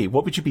would you be?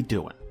 What would you be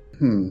doing?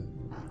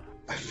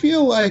 I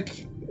feel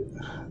like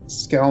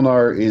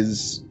Skalnar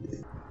is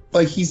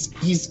like he's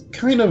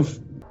kind of.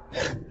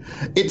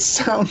 It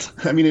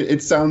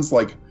sounds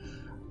like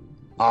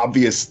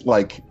obvious,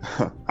 like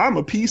I'm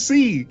a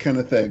PC kind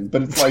of thing,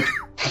 but it's like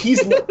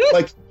he's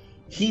like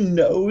he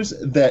knows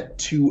that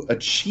to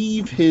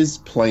achieve his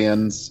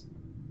plans,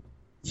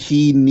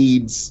 he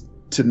needs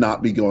to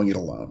not be going it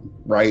alone,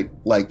 right?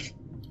 Like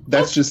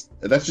that's just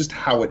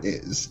how it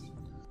is.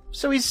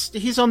 So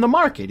he's on the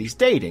market. He's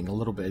dating a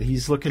little bit.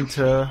 He's looking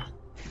to.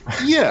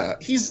 Yeah,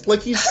 he's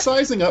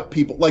sizing up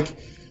people. Like,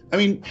 I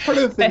mean, part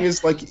of the thing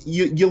is like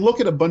you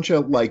look at a bunch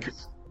of like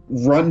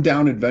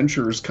rundown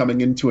adventurers coming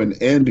into an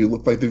end who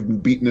look like they've been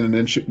beaten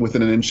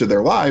within an inch of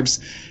their lives,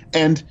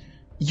 and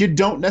you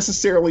don't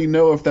necessarily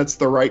know if that's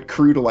the right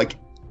crew to like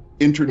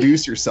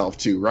introduce yourself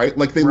to, right?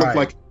 Like they look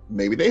like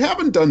maybe they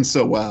haven't done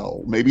so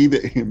well. Maybe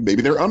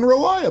they're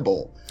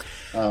unreliable.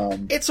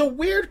 It's a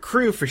weird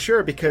crew for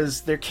sure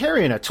because they're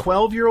carrying a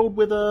 12-year-old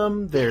with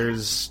them.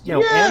 There's,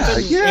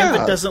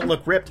 Anvin doesn't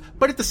look ripped,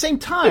 but at the same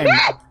time,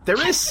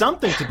 there is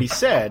something to be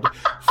said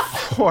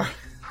for.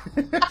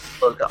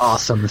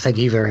 Awesome, thank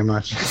you very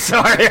much.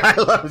 Sorry, I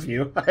love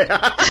you.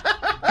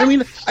 I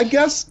mean, I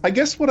guess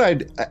what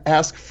I'd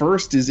ask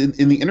first is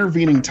in the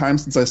intervening time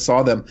since I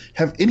saw them,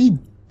 have any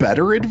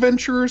better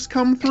adventurers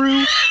come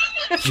through?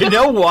 You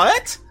know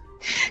what?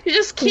 You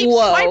just keep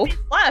swiping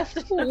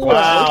left.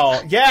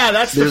 Wow. Yeah,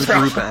 that's There's the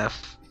Group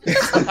F.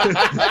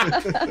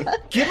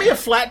 Give me a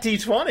flat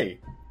D20.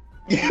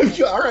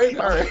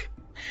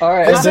 All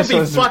right. This would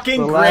be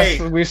fucking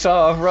great. We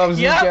saw of Rob's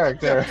new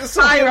character.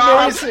 Hi,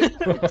 Rob.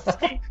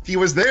 He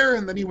was there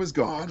and then he was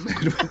gone.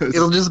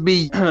 It'll just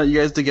be you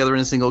guys together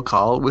in a single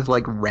call with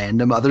like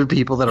random other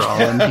people that are all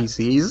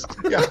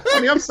NPCs. Yeah,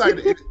 on the upside,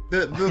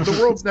 the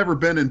world's never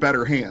been in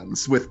better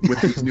hands with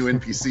these new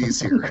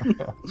NPCs here.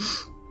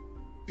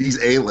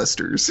 These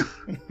A-listers.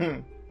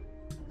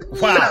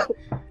 Wow.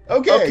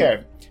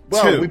 Okay.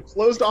 Well, 2. we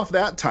closed off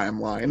that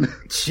timeline.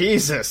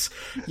 Jesus.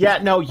 Yeah,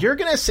 no, you're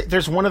gonna say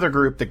there's one other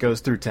group that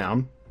goes through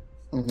town.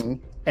 Mm-hmm.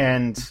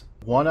 And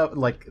one of,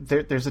 like,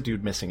 there's a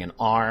dude missing an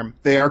arm.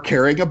 They are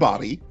carrying a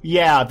body.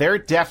 Yeah, they're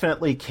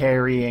definitely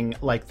carrying,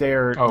 like,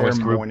 they're it's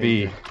Group mourning.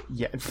 B.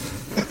 Yeah.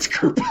 That's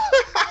Group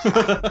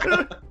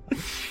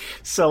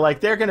So, like,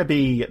 they're gonna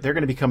be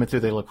coming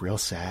through, they look real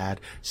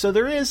sad. So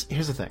here's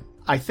the thing.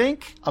 I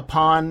think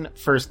upon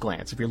first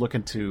glance, if you're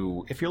looking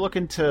to,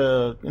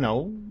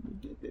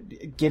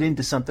 get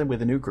into something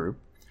with a new group,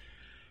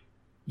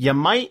 you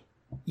might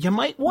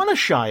want to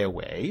shy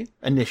away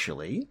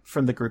initially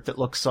from the group that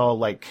looks all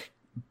like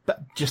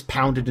just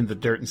pounded in the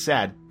dirt and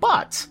sad.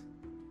 But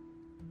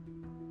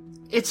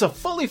it's a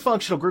fully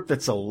functional group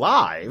that's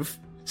alive.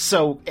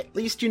 So at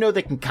least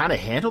they can kind of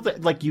handle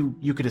that. Like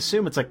you could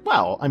assume it's like,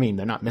 well, I mean,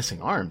 they're not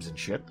missing arms and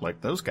shit like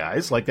those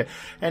guys. Like that,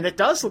 and it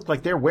does look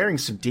like they're wearing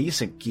some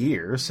decent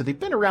gear. So they've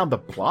been around the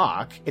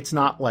block. It's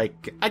not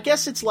like, I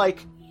guess it's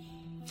like,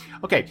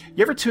 okay,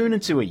 you ever tune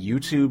into a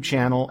YouTube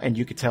channel and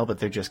you could tell that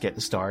they're just getting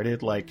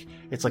started? Like,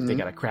 it's like they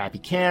got a crappy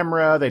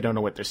camera, they don't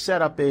know what their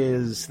setup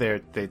is,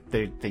 they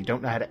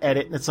don't know how to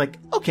edit, and it's like,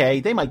 okay,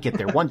 they might get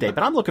there one day,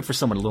 but I'm looking for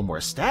someone a little more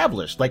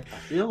established. Like, I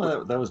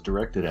feel that was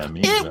directed at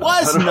me. It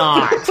was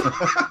not.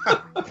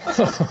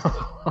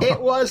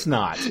 It was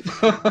not.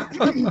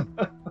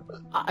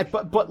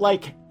 But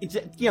like,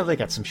 they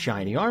got some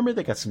shiny armor,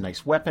 they got some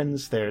nice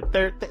weapons, they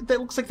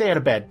looks like they had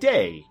a bad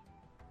day.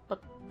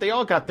 They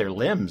all got their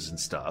limbs and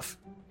stuff.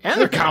 And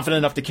they're confident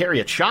enough to carry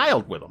a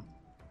child with them.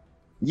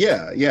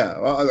 Yeah.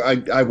 Well,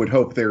 I would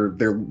hope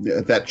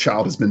that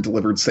child has been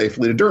delivered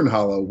safely to Dern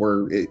Hollow,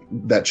 where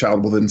that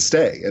child will then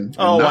stay. And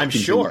I'm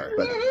continue, sure.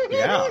 But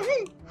yeah,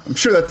 I'm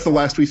sure that's the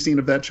last we've seen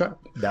of that child.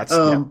 That's.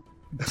 I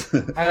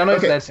don't know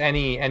if that's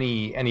any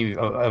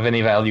of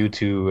any value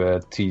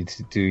to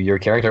your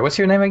character. What's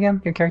your name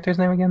again? Your character's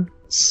name again?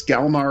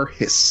 Skalnar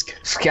Hisk.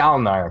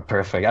 Skalnar,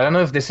 perfect. I don't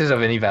know if this is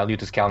of any value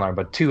to Skalnar,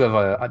 but two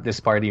of this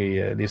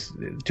party,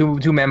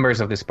 two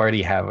members of this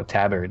party have a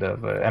tabard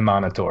of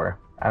Emanator.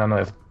 I don't know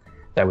if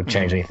that would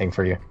change anything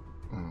for you.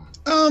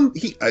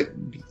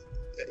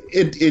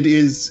 It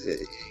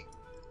is.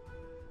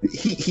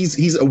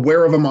 He's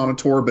aware of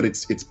Emanator, but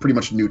it's pretty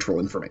much neutral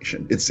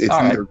information. It's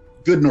neither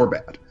good nor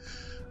bad.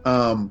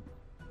 So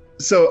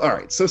all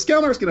right. So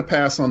Skalnar's going to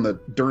pass on the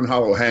Dern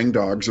Hollow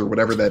hangdogs or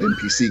whatever that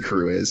NPC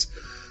crew is,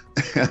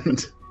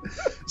 and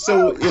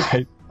so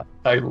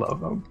I love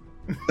them.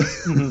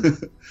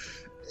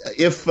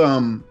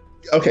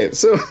 Okay,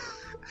 so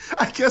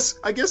I guess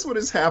what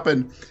has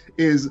happened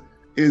is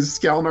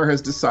Skalnar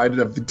has decided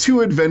of the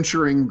two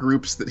adventuring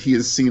groups that he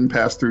has seen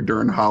pass through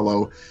Dern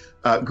Hollow,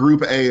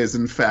 Group A is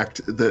in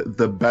fact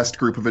the best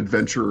group of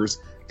adventurers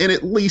in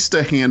at least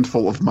a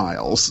handful of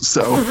miles.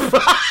 So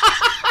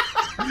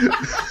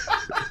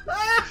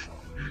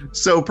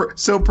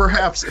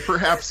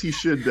perhaps he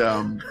should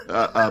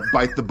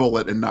bite the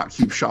bullet and not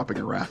keep shopping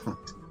around.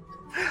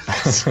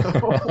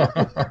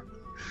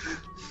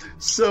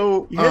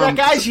 So you hear that,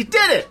 guys? You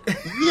did it!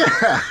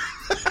 Yeah.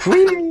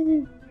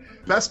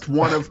 Best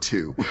one of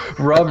two.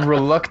 Rob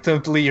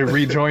reluctantly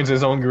rejoins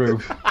his own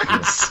group.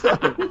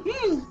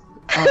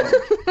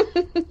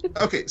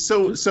 Okay,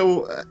 so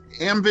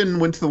Amvin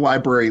went to the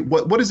library.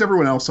 What is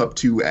everyone else up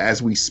to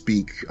as we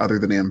speak, other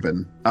than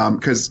Amvin?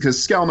 Because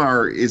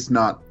Skalnar is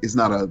not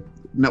a.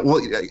 No, well,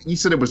 you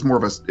said it was more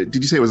of a. Did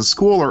you say it was a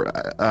school, or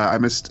I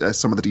missed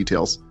some of the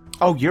details?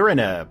 Oh, you're in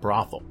a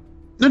brothel.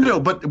 No,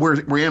 but where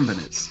Amvin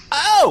is.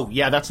 Oh,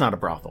 yeah, that's not a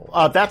brothel.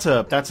 That's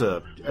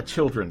a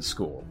children's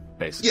school.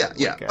 Basically.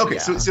 Yeah. Okay,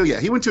 yeah. So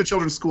he went to a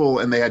children's school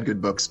and they had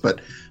good books,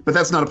 but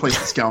that's not a place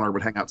that Skalnar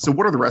would hang out. So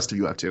what are the rest of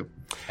you up to?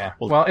 Yeah.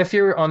 Well, if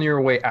you're on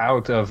your way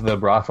out of the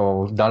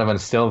brothel,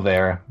 Donovan's still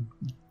there,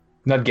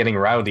 not getting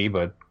rowdy,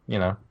 but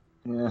Yeah,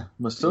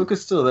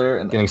 Masoka's still there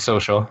and getting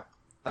social.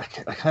 I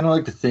kind of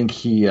like to think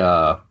he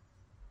hadn't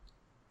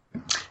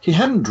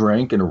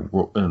drank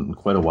in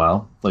quite a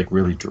while, like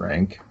really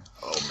drank.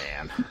 Oh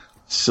man.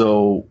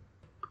 So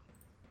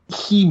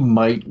he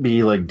might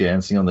be like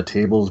dancing on the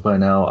tables by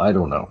now. I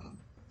don't know.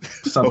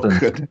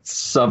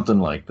 Something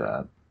like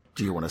that.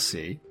 Do you want to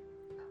see?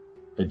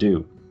 I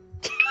do.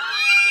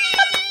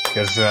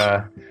 Because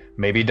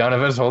maybe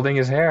Donovan's holding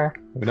his hair.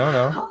 We don't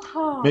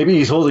know. Maybe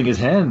he's holding his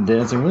hand,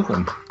 dancing with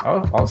him.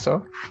 Oh,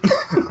 also.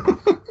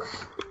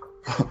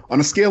 On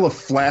a scale of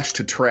flash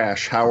to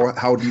trash,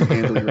 how do you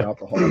handle your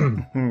alcohol?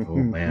 Oh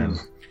man.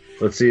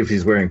 Let's see if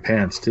he's wearing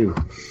pants too.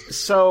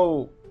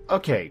 So,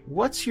 okay,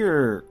 what's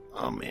your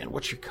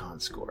con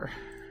score?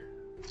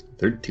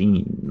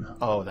 13.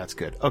 Oh, that's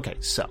good. Okay,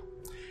 so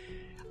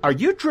are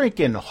you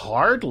drinking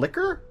hard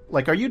liquor?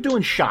 Like, are you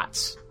doing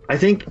shots? I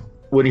think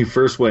when he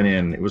first went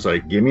in, it was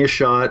like, give me a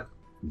shot,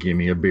 give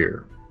me a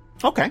beer.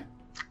 Okay.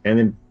 And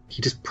then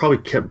he just probably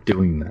kept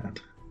doing that.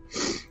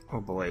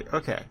 Oh boy.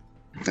 Okay.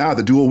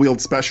 The dual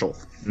wield special.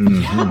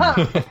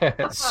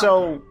 Mm-hmm.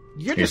 So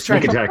you're just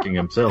sneak attacking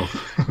himself.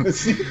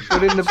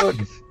 Put in the book.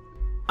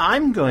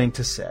 I'm going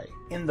to say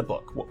in the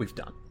book what we've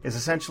done is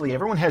essentially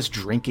everyone has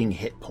drinking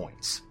hit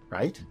points,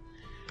 right?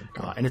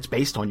 And it's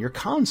based on your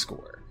con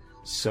score.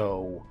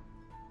 So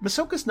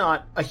Masoka's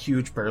not a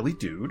huge burly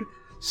dude.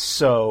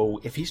 So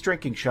if he's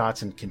drinking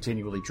shots and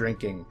continually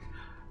drinking,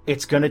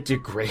 it's going to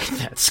degrade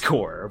that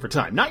score over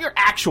time. Not your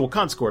actual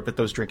con score, but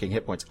those drinking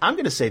hit points. I'm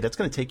going to say that's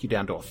going to take you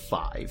down to a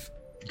 5.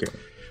 Okay.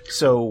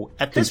 So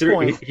at this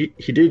point...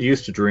 He did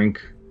used to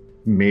drink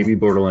maybe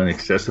borderline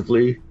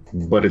excessively,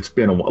 but it's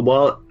been a while.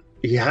 Well,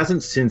 he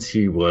hasn't since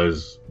he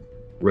was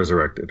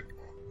resurrected.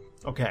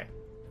 Okay.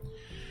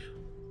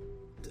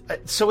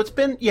 So it's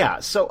been... Yeah,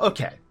 so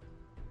okay.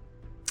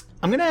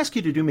 I'm going to ask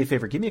you to do me a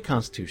favor. Give me a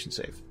Constitution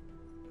save.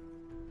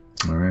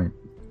 All right.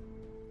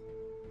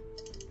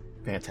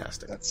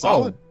 Fantastic. That's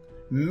solid. Oh,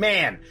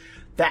 man.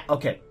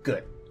 Okay,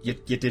 good. You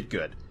did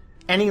good.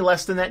 Any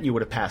less than that, you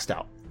would have passed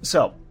out.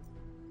 So,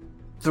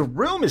 the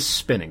room is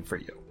spinning for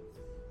you.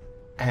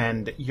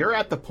 And you're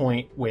at the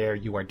point where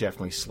you are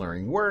definitely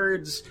slurring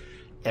words.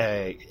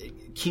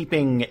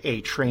 Keeping a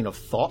train of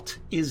thought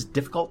is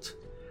difficult.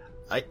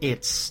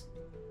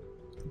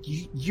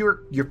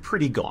 You're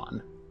pretty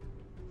gone.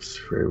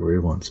 It's right where he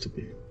wants to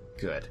be.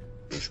 Good.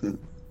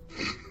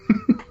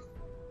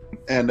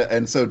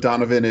 And so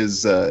Donovan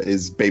is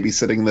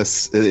babysitting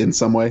this in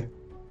some way?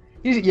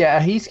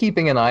 He's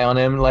keeping an eye on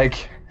him,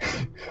 like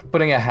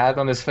putting a hat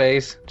on his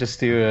face just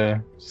to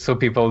so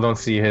people don't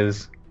see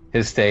his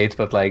state,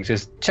 but like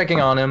just checking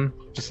on him,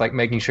 just like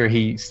making sure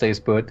he stays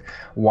put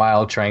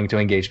while trying to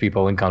engage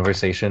people in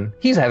conversation.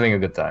 He's having a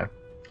good time.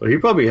 Well, he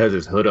probably has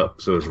his hood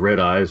up, so his red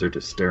eyes are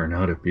just staring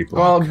out at people.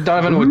 Well,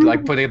 Donovan would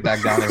like put it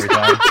back down every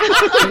time.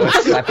 Like,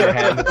 slap your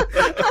hand.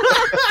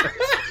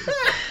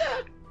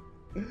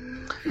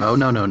 Oh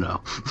no.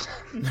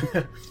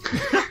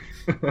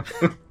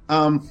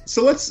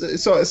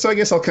 So I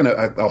guess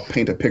I'll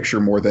paint a picture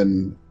more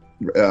than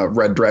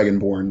Red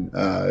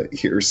Dragonborn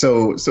here.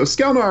 So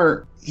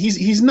Skalnar,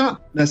 he's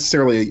not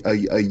necessarily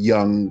a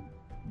young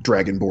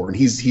Dragonborn.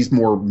 He's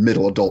more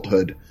middle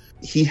adulthood.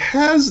 He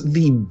has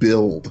the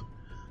build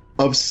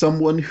of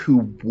someone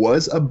who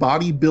was a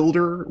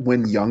bodybuilder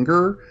when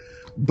younger,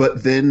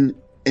 but then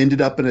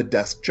ended up in a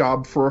desk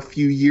job for a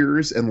few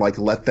years and like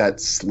let that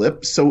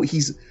slip. So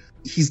he's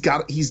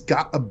got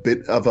a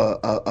bit of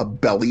a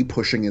belly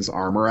pushing his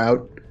armor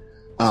out.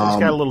 So he's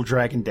got a little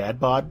dragon dad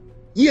bod.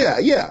 Yeah.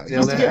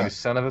 You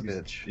son of a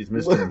bitch. He's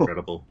Mr.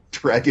 Incredible.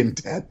 Dragon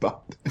dad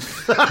bod.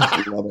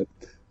 I love it.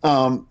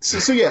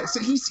 So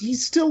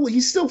he's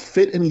still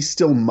fit and he's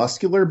still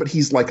muscular, but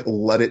he's like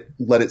let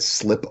it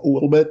slip a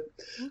little bit.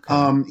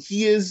 Okay.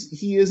 He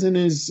is in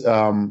his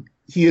armor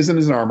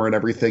and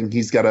everything.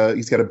 He's got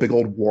a big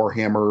old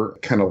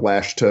warhammer kind of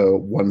lashed to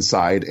one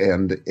side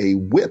and a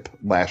whip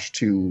lashed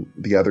to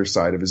the other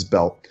side of his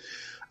belt.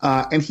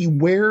 And he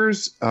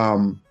wears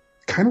kind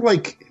of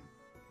like,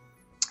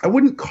 I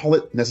wouldn't call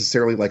it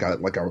necessarily like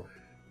a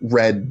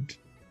red.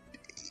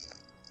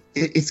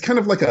 It's kind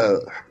of like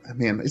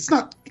it's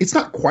not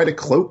quite a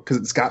cloak because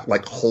it's got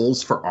like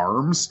holes for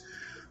arms.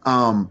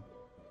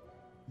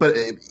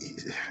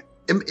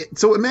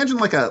 So imagine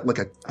like a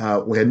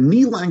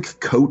knee length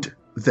coat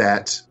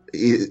that's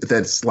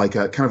like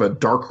a kind of a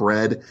dark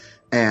red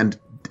and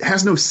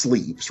has no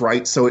sleeves,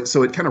 right? So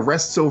it kind of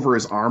rests over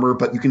his armor,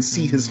 but you can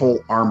see his whole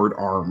armored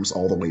arms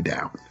all the way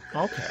down.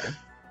 Okay.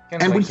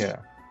 Kind of like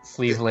a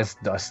sleeveless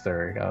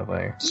duster kind of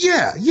thing.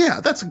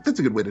 Yeah, that's a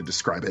good way to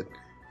describe it.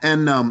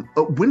 And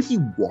when he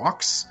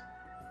walks,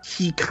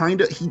 he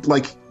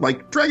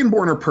like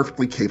Dragonborn are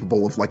perfectly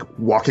capable of like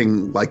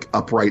walking like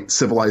upright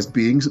civilized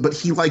beings, but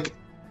he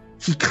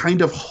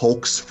kind of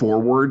hulks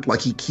forward,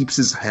 like he keeps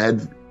his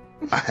head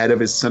ahead of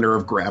his center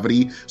of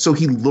gravity, so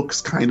he looks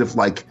kind of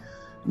like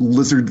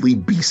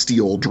lizardly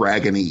bestial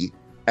dragony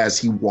as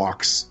he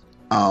walks,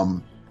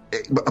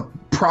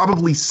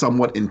 probably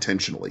somewhat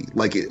intentionally,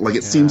 like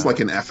it seems like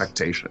an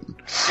affectation.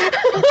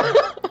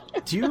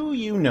 Do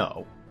you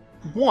know,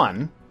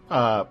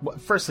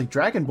 firstly,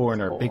 Dragonborn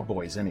are big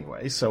boys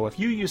anyway, so if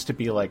you used to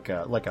be like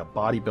a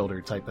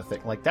bodybuilder type of thing,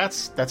 like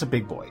that's a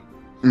big boy.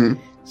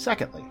 Mm-hmm.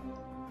 Secondly,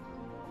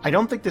 I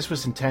don't think this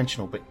was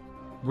intentional, but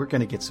we're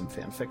going to get some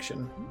fan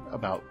fiction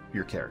about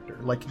your character.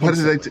 Like, what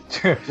did I do?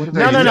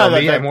 No.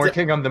 I'm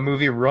working on the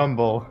movie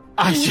Rumble.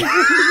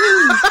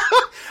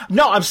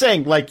 No, I'm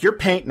saying, like, you're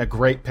painting a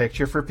great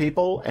picture for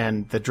people,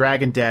 and the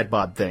Dragon Dad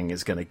Bod thing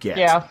is going to get.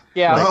 Yeah.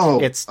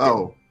 Like,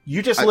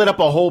 you just lit up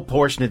a whole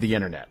portion of the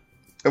internet.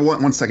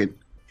 One second.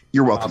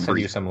 You're welcome, I'll send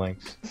you some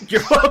links.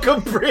 You're welcome,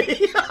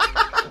 Bree.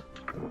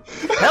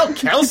 Hell,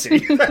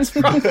 Kelsey. That's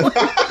probably...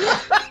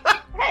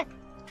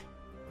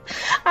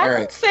 I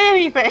didn't say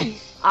anything.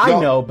 I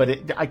know, but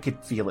I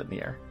could feel it in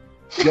the air.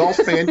 Y'all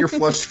fan your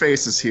flushed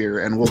faces here,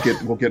 and we'll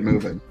get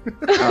moving.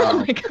 Oh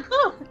my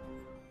god!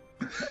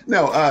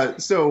 No,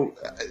 so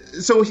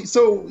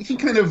he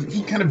kind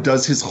of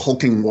does his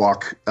hulking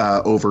walk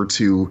over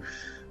to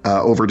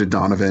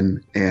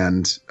Donovan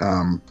and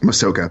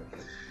Masoka,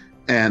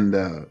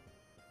 and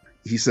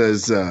he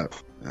says, "I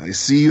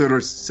see you're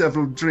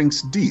several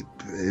drinks deep.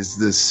 Is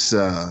this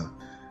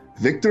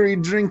victory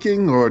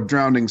drinking or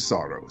drowning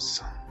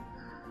sorrows?"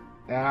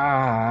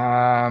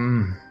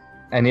 And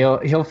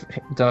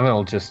Donovan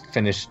will just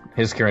finish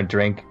his current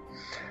drink.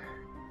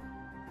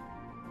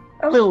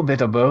 A little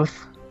bit of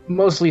both.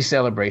 Mostly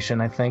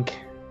celebration, I think.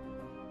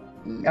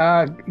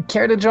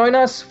 Care to join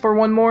us for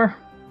one more?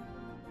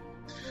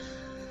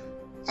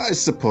 I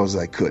suppose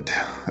I could.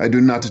 I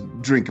do not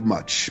drink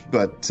much,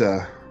 but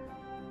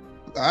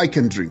I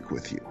can drink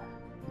with you.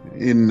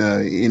 In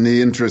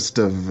the interest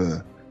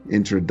of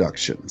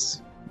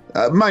introductions.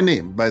 My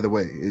name, by the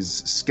way,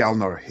 is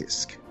Skalnar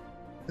Hisk.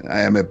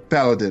 I am a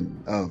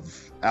paladin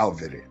of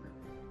Alvirin.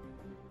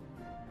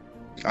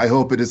 I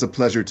hope it is a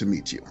pleasure to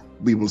meet you.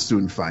 We will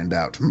soon find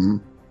out.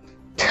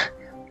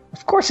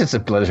 Of course it's a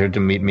pleasure to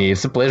meet me.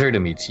 It's a pleasure to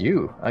meet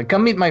you.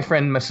 Come meet my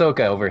friend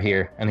Masoka over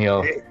here, and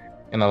he'll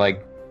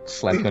like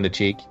slap you on the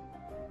cheek.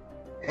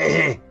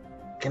 Hey,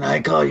 can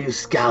I call you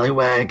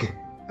Scallywag?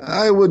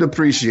 I would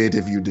appreciate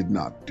if you did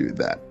not do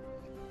that.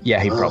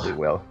 Yeah, he probably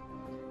will.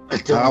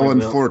 How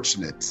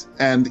unfortunate.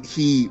 And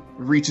he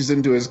reaches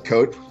into his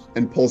coat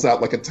and pulls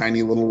out like a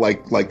tiny little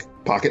like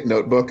pocket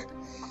notebook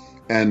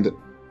and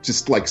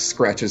just like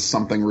scratches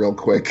something real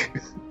quick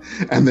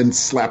and then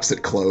slaps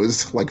it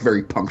closed like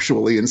very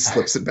punctually and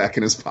slips it back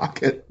in his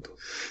pocket.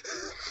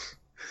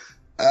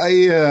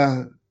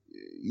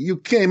 You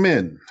came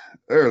in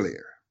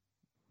earlier.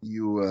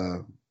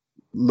 You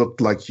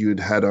looked like you'd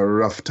had a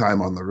rough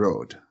time on the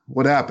road.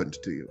 What happened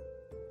to you?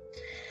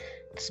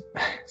 It's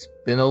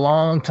been a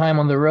long time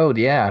on the road,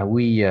 yeah.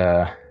 We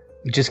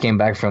just came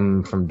back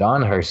from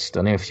Donhurst. I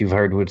don't know if you've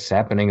heard what's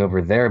happening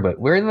over there, but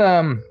we're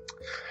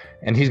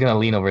and he's gonna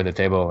lean over the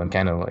table and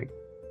kind of like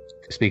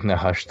speak in a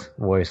hushed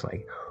voice,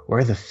 like,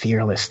 We're the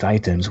Fearless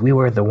Titans. We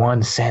were the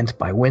ones sent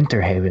by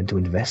Winterhaven to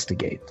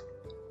investigate.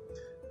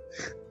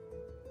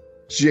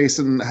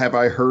 Jason, have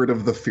I heard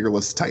of the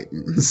Fearless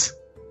Titans?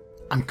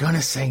 I'm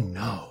gonna say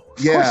no.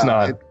 Of course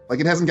not.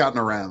 It hasn't gotten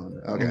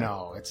around. Okay.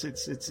 No, it's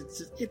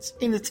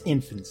in its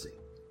infancy.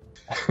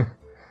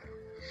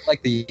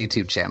 Like the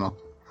YouTube channel.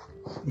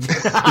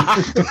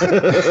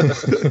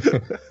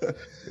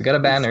 We got a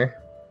banner,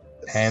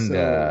 and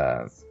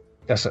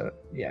that's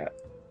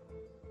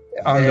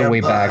on the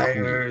way back.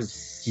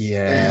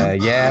 Yeah,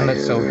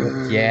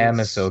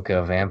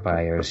 Masoka,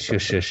 vampires,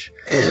 shush.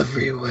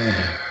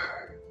 Everywhere.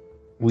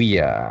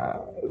 We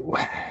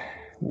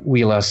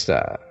lost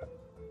a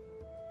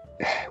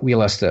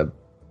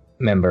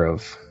member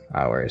of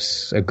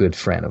ours, a good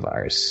friend of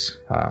ours,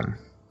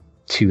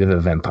 to the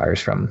vampires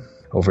from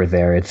over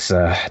there. It's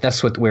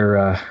that's what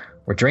we're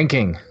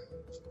drinking.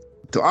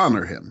 To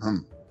honor him, huh?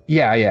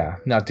 Yeah,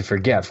 not to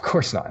forget, of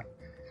course not.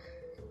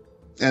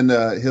 And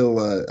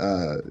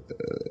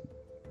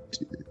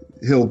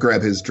he'll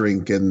grab his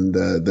drink and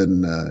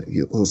then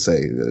he'll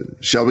say,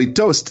 "Shall we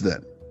toast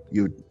then?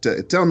 You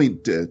tell me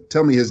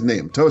his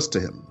name. Toast to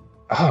him."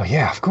 Oh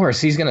yeah, of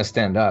course. He's gonna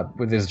stand up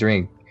with his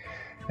drink,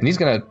 and he's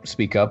gonna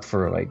speak up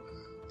for like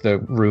the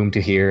room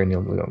to hear, and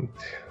he'll go,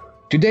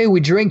 "Today we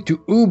drink to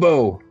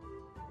Ubo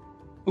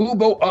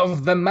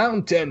of the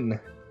mountain."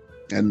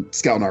 And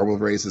Skalnar will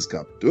raise his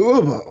cup.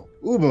 To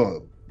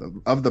Ubo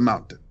of the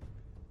mountain.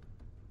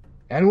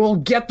 And we'll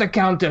get the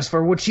Countess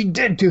for what she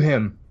did to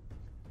him.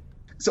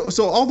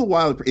 So all the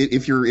while,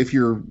 if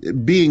you're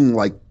being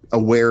like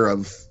aware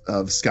of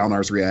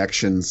Skalnar's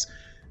reactions,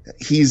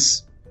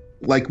 he's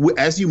like,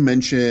 as you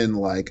mention,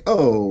 like,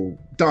 oh,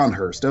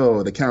 Dawnhurst,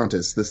 oh, the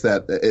Countess, this,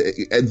 that.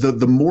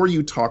 The more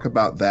you talk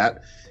about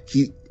that,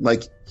 he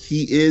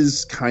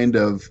is kind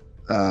of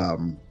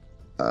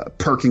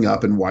perking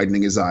up and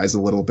widening his eyes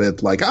a little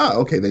bit, like,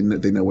 okay, they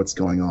know what's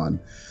going on.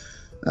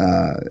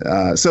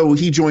 So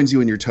he joins you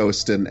in your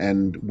toast,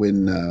 and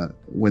when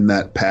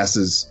that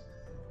passes,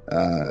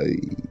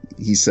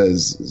 he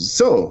says,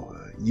 "So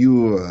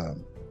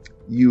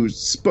you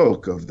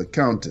spoke of the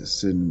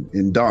Countess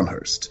in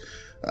Dawnhurst.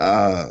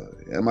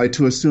 Am I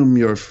to assume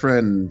your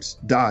friend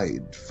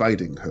died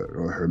fighting her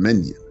or her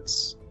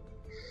minions?"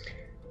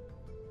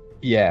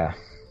 Yeah,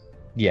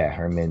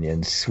 her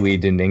minions. We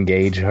didn't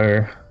engage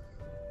her.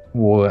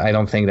 Well, I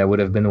don't think that would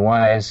have been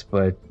wise,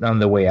 but on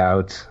the way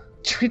out,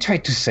 we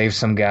tried to save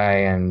some guy,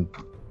 and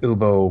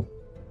Ubo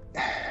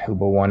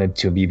wanted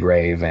to be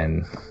brave,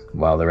 and,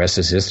 well, the rest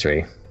is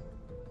history.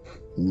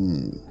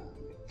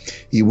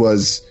 He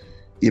was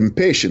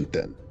impatient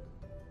then?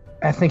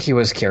 I think he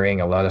was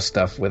carrying a lot of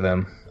stuff with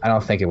him. I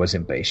don't think it was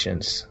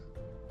impatience.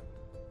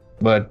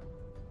 But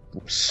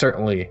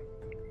certainly,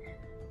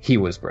 he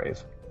was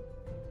brave.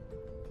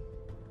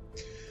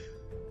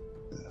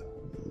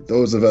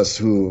 Those of us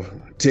who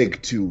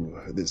take to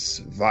this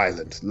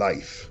violent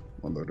life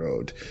on the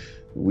road,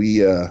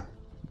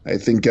 I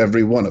think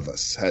every one of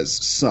us has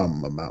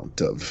some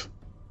amount of,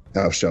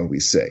 how shall we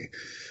say,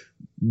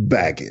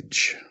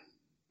 baggage.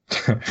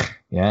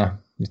 Yeah,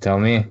 you tell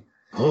me.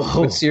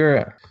 What's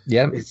your...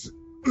 Yeah,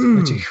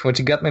 what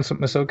you got,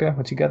 Masoka?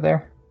 What you got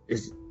there?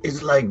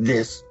 It's like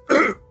this.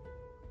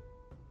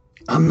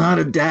 I'm not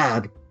a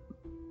dad,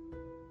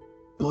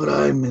 but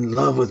I'm in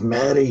love with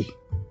Maddie.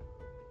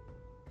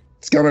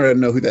 Skalnar doesn't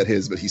know who that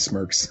is, but he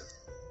smirks.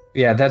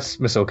 Yeah, that's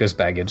Masoka's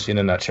baggage in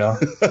a nutshell.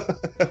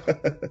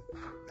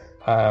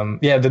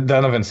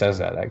 Donovan says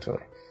that, actually.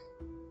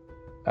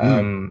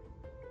 And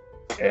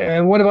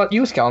what about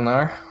you,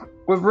 Skalnar?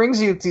 What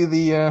brings you to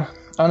the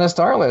Honest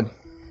Harlot?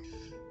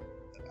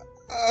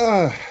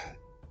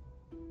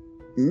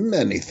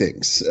 Many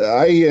things.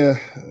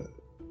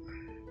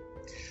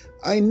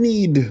 I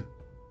need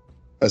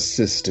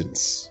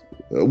assistance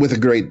with a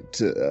great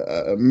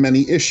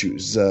many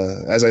issues.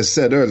 As I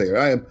said earlier,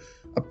 I am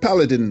a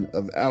paladin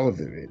of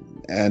Alvarin,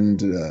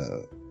 and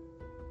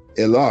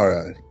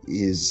Ilara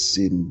is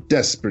in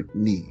desperate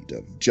need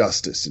of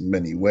justice in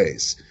many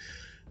ways.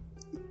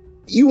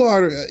 You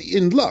are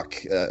in luck,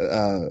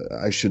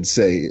 I should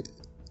say.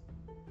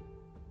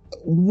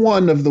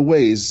 One of the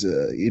ways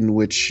in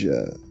which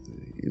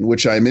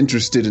I'm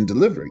interested in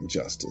delivering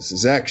justice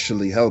is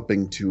actually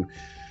helping to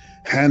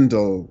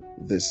handle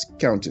this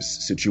Countess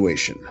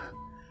situation.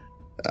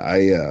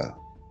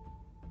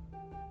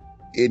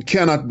 It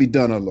cannot be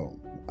done alone.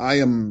 I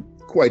am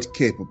quite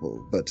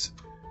capable, but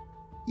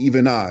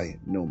even I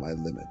know my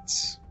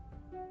limits.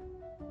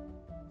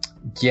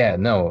 Yeah,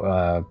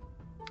 no,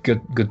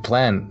 good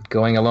plan.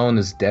 Going alone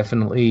is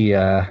definitely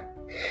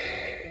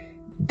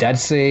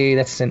that's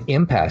an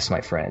impasse,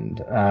 my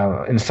friend.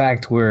 In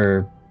fact,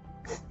 we're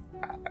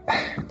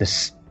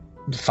this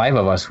 5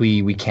 of us.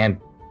 We can't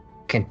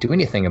do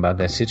anything about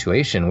that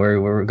situation.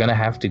 We're gonna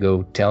have to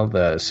go tell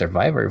the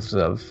survivors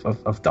of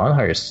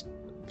Dawnhurst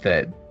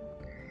that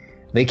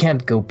they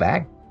can't go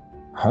back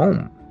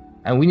home,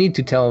 and we need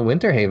to tell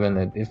Winterhaven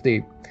that if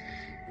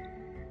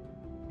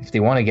they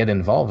want to get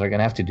involved, they're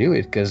gonna have to do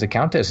it, because the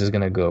Countess is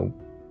gonna go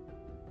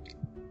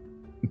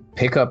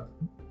pick up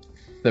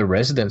the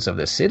residents of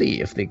the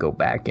city if they go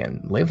back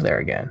and live there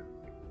again.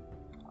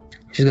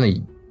 She's gonna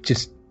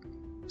just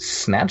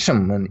snatch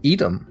them and eat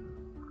them.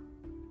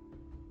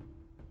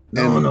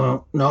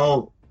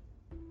 No.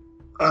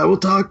 I will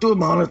talk to a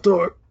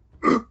monitor.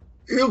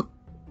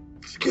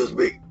 Excuse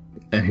me.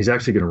 And he's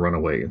actually going to run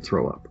away and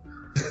throw up.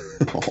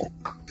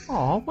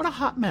 Oh, what a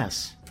hot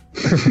mess.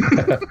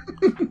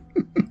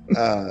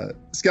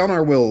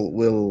 Skalnar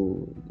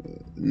will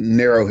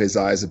narrow his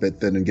eyes a bit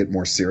then and get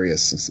more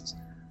serious.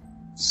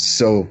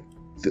 So,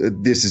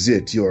 this is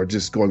it. You're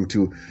just going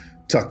to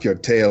tuck your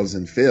tails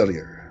in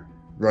failure,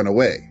 run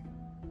away,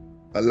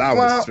 allow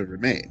us to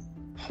remain.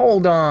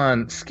 Hold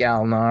on,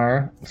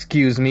 Skalnar.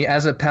 Excuse me.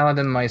 As a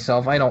paladin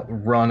myself, I don't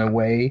run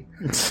away.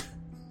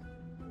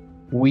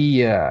 We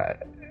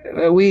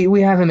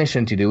have a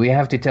mission to do. We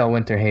have to tell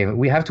Winterhaven.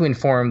 We have to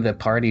inform the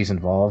parties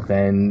involved,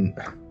 and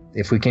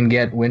if we can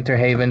get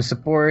Winterhaven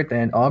support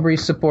and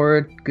Aubrey's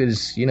support,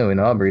 because in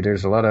Aubrey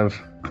there's a lot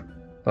of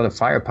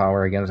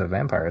firepower against the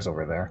vampires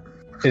over there.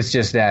 It's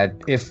just that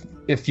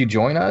if you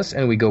join us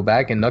and we go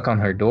back and knock on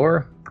her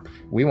door,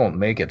 we won't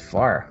make it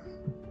far.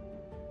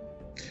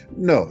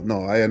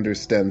 No, I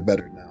understand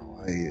better now.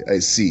 I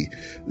see.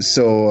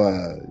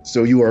 So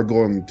you are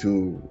going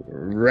to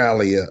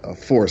rally a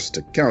force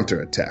to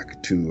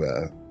counterattack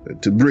to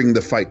bring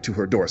the fight to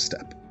her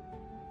doorstep.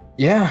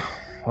 Yeah,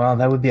 well,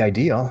 that would be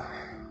ideal.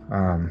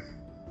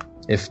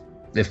 If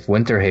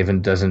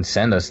Winterhaven doesn't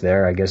send us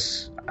there, I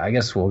guess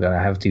we're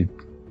gonna have to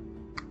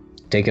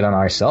take it on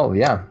ourselves.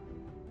 Yeah.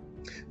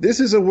 This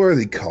is a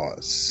worthy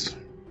cause.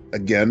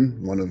 Again,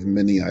 one of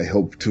many I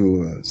hope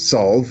to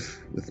solve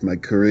with my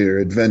career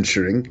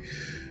adventuring.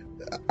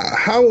 I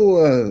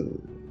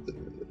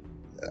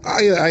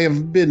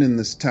have been in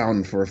this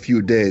town for a few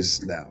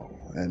days now,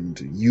 and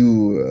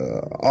you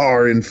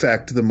are, in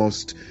fact, the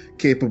most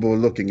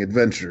capable-looking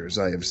adventurers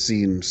I have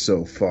seen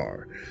so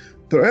far.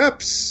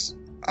 Perhaps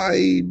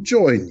I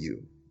join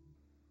you.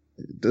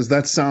 Does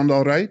that sound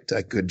all right?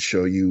 I could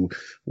show you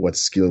what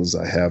skills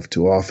I have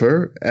to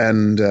offer,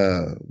 and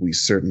we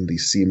certainly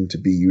seem to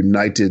be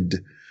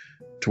united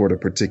toward a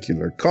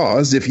particular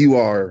cause. If you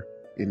are,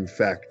 in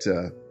fact,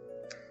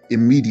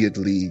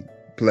 immediately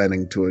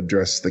planning to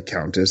address the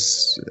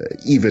Countess,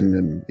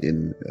 even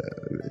in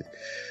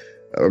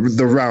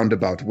the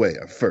roundabout way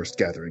of first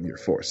gathering your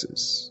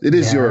forces. It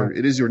is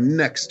your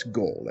next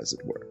goal, as it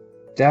were.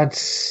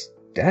 That's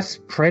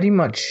pretty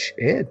much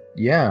it.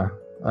 Yeah.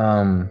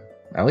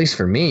 At least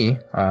for me,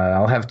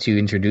 I'll have to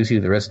introduce you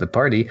to the rest of the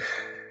party.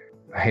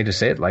 I hate to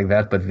say it like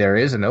that, but there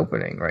is an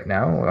opening right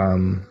now.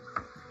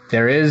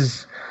 There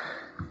is.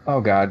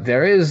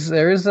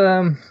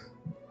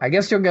 I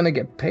guess you're gonna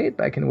get paid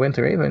back in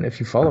Winterhaven if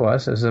you follow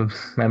us as a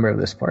member of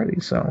this party.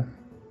 So,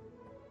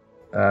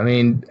 I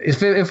mean,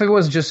 if it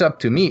was just up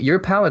to me, you're a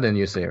paladin,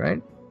 you say,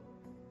 right?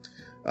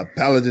 A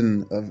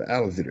paladin of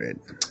Alviren.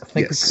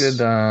 I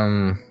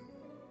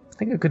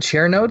think we could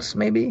share notes,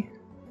 maybe.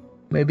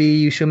 Maybe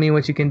you show me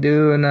what you can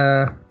do, and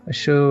I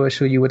show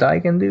you what I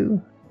can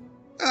do.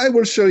 I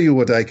will show you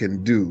what I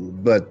can do,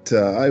 but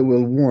I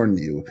will warn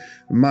you,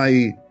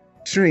 my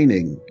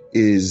training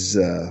is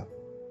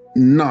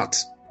not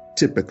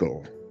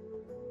typical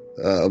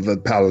of a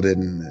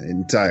paladin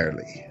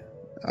entirely.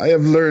 I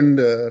have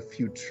learned a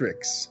few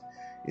tricks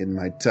in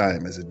my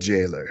time as a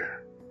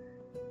jailer,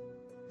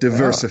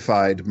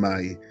 diversified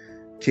my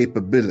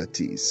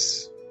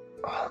capabilities.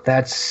 Oh,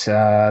 that's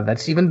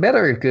even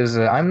better, because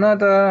I'm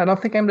not. I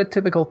don't think I'm the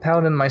typical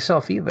paladin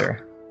myself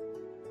either.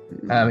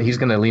 He's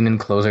gonna lean in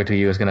closer to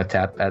you. He's gonna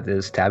tap at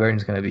his tabard.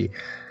 He's gonna be.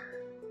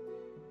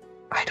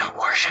 I don't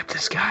worship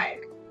this guy.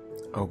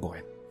 Oh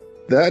boy.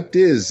 That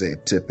is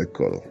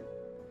atypical.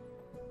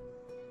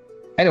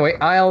 Anyway,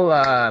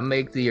 I'll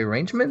make the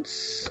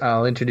arrangements.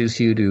 I'll introduce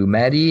you to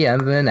Maddie,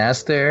 Anvin,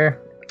 Aster,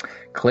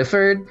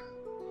 Clifford,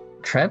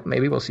 Trent.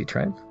 Maybe we'll see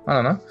Trent. I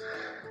don't know.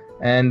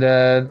 And,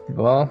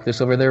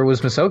 this over there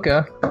was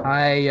Masoka.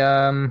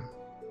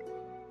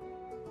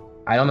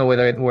 I don't know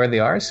where they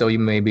are, so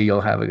maybe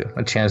you'll have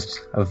a chance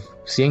of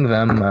seeing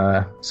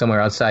them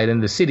somewhere outside in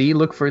the city.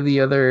 Look for the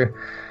other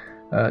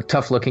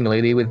tough-looking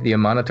lady with the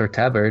monitor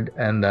tabard,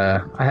 and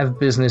I have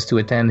business to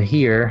attend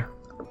here.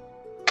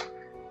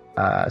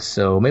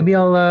 So maybe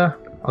I'll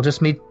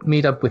just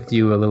meet up with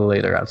you a little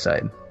later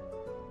outside.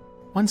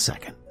 1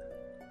 second.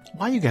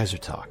 While you guys are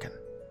talking,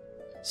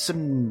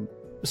 some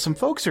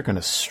folks are going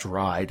to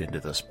stride into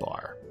this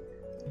bar.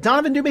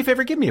 Donovan, do me a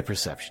favor, give me a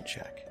perception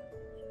check.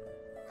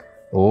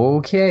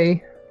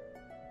 Okay.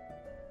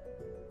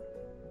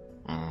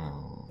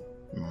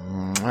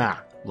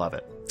 Love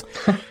it.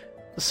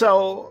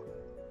 So,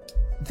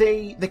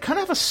 they kind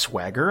of have a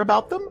swagger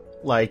about them.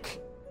 Like,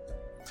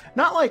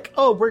 not like,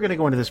 oh, we're going to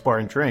go into this bar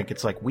and drink.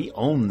 It's like, we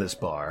own this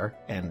bar,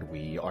 and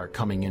we are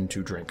coming in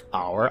to drink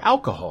our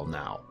alcohol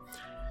now.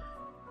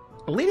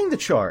 Leading the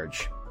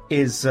charge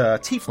is a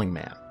tiefling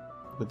man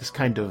with this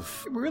kind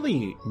of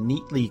really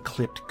neatly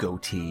clipped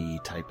goatee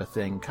type of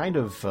thing. Kind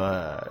of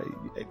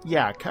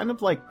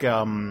like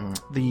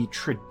the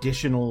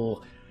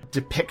traditional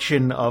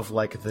depiction of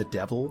like the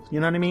devil. You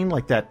know what I mean?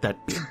 Like that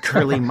big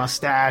curly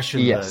mustache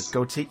and Yes. the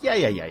goatee.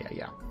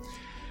 Yeah.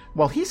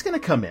 Well, he's going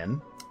to come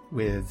in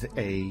with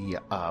a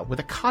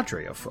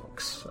cadre of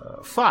folks,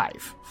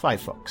 five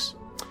folks.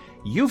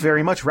 You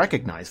very much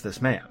recognize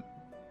this man.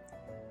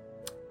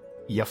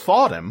 You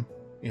fought him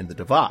in the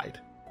Divide.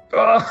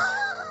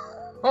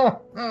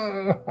 Oh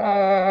no!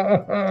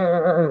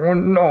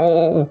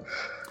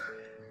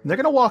 They're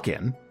going to walk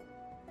in,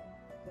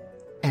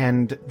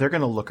 and they're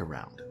going to look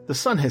around. The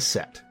sun has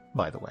set,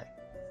 by the way.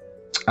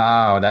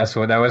 Oh,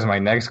 that was my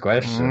next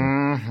question.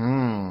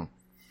 Mm-hmm.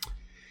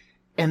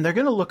 And they're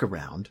going to look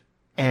around,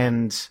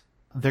 and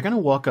they're going to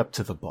walk up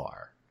to the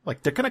bar.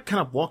 Like, they're going to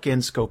kind of walk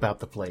in, scope out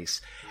the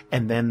place,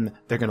 and then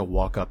they're going to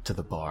walk up to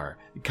the bar,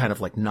 kind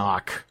of like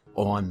knock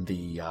on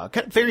the,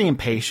 kind of very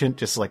impatient,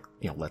 just like,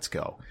 let's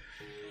go.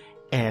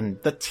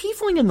 And the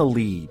tiefling in the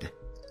lead,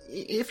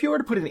 if you were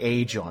to put an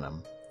age on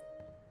him,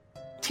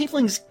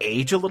 tieflings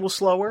age a little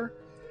slower.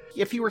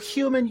 If you were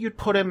human, you'd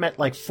put him at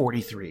like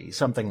 43,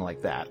 something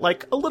like that.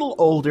 Like a little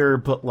older,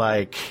 but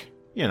like,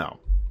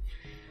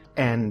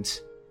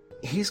 And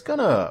he's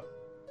gonna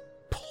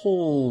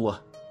pull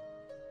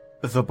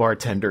the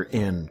bartender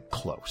in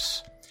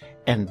close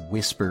and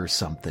whisper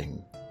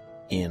something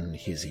in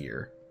his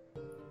ear.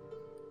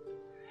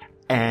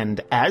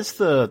 And as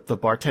the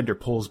bartender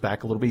pulls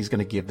back a little bit, he's going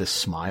to give this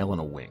smile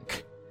and a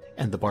wink.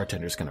 And the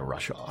bartender's going to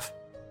rush off.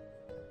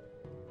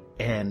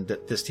 And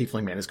this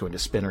tiefling man is going to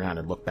spin around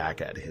and look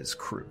back at his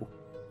crew.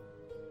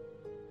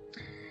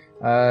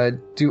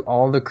 Do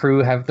all the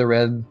crew have the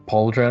red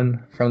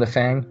pauldron from the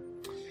Fang?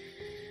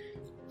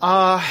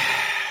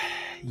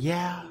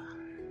 Yeah.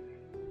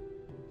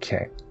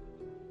 Okay.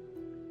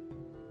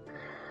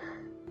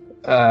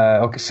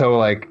 Okay, so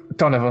like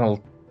Donovan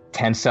will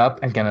tense up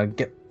and kind of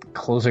get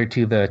closer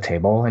to the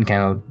table and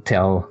kind of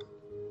tell.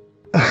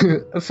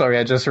 Sorry,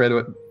 I just read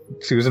what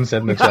Susan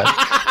said in the chat.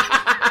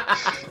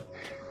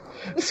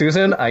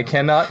 Susan, I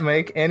cannot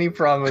make any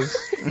promise.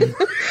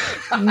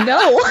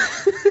 No.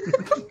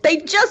 They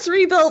just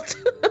rebuilt.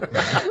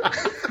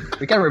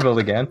 We can rebuild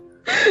again.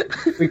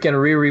 We can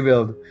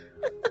rebuild.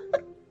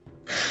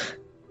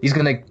 He's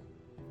gonna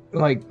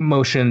like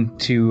motion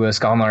to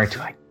Skalnar to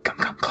like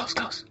come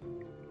close.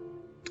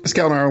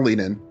 Skalnar will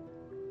lean in.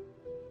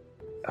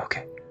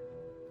 Okay.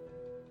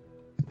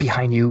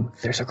 Behind you,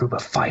 there's a group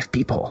of 5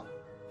 people.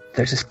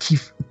 There's this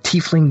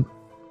tiefling,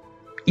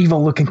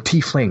 evil-looking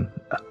tiefling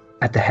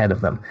at the head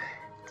of them.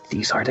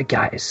 These are the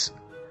guys.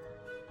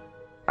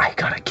 I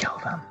gotta kill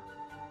them.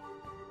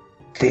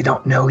 They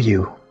don't know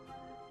you.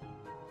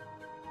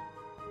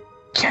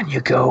 Can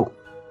you go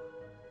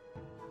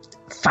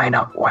find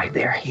out why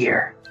they're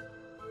here?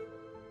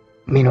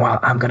 Meanwhile,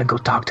 I'm gonna go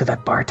talk to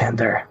that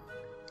bartender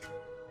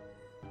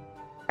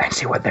and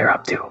see what they're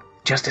up to.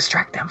 Just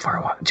distract them for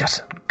a while,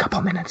 just a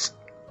couple minutes.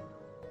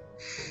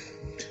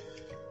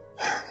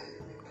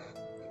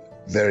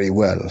 Very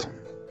well.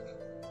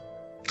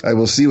 I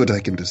will see what I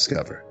can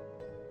discover.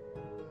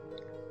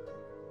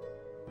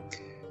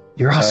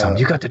 You're awesome.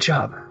 You got the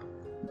job.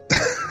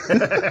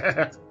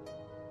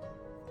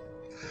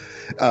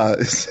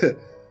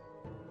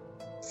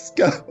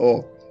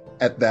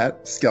 At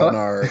that,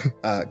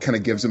 Skalnar kind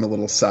of gives him a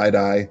little side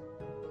eye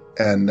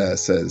and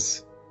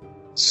says,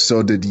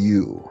 "So did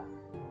you."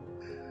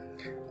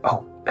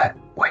 Oh,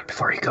 wait,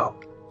 before you go,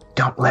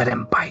 don't let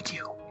him bite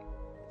you.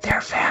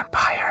 They're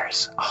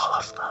vampires, all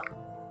of them.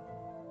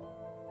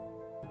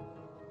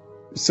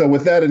 So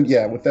with that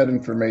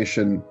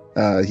information,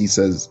 he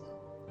says,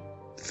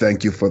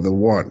 "Thank you for the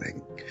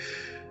warning."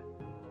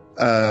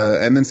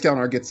 And then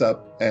Skalnar gets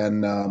up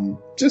and I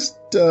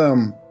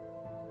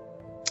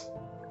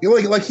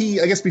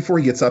guess before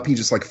he gets up, he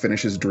just like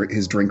finishes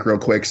his drink real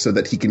quick so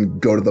that he can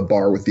go to the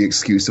bar with the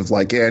excuse of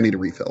like, I need a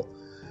refill.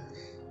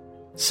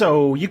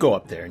 So you go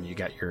up there and you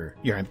got your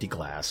empty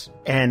glass,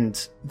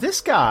 and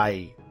this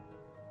guy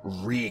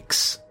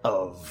reeks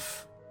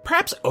of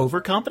perhaps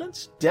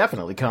overconfidence,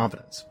 definitely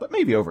confidence, but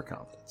maybe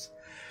overconfidence.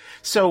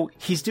 So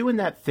he's doing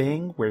that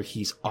thing where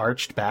he's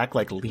arched back,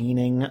 like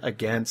leaning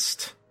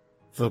against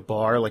the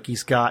bar, like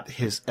he's got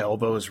his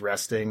elbows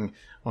resting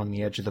on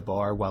the edge of the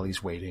bar while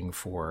he's waiting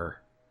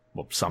for,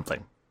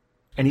 something.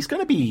 And he's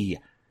going to be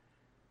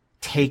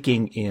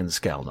taking in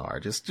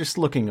Skalnar, just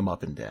looking him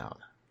up and down.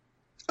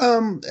 I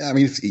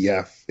mean,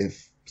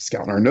 if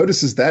Skalnar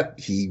notices that,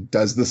 he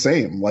does the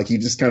same. Like, he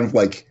just kind of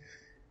like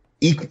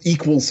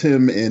equals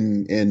him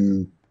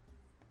in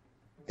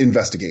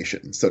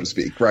investigation, so to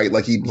speak, right?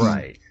 Like he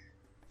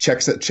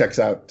checks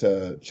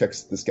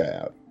this guy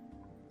out.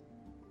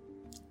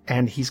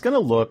 And he's gonna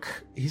look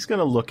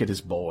at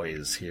his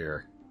boys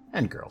here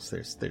and girls.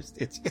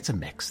 It's a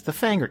mix. The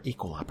Fang are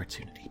equal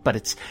opportunity,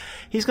 but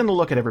he's gonna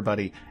look at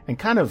everybody and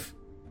kind of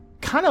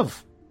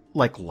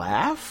like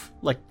laugh,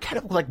 like kind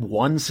of like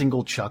one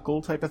single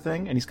chuckle type of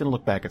thing, and he's gonna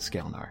look back at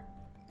Skalnar.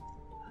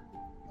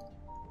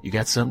 You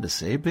got something to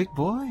say, big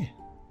boy?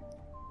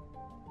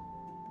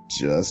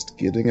 Just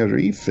getting a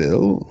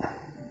refill.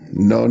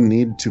 No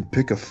need to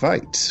pick a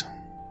fight.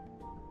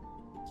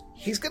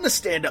 He's gonna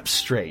stand up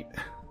straight.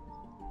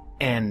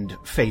 and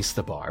face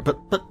the bar, but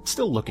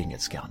still looking at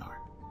Skalnar.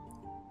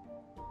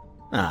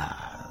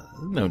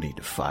 No need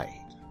to fight.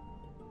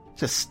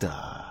 Just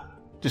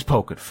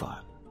poking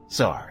fun.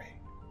 Sorry.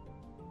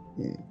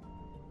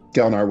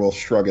 Skalnar will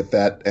shrug at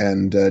that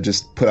and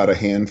just put out a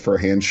hand for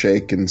a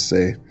handshake and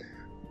say,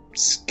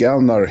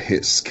 Skalnar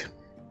Hisk.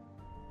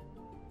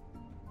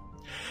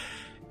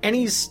 And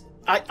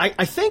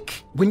I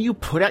think when you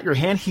put out your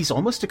hand, he's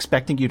almost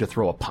expecting you to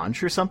throw a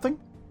punch or something.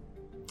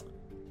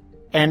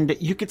 And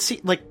you could see,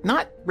 like,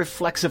 not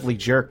reflexively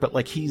jerk, but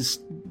like he's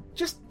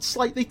just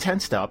slightly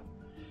tensed up.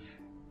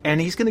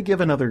 And he's going to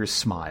give another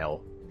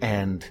smile,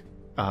 and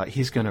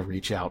he's going to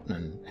reach out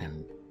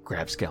and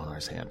grab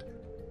Skalnar's hand.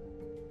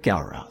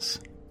 Galraz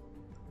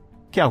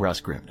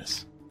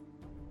Grimness.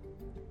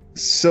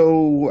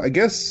 So, I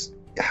guess,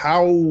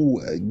 how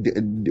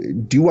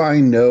do I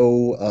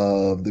know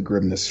of the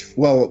Grimness?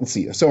 Well, let's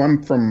see. So I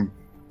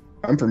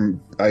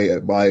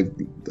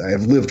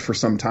have lived for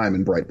some time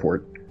in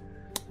Brightport.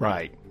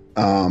 Right.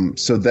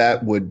 So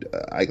that would,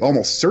 I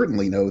almost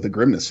certainly know the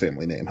Grimness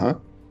family name, huh?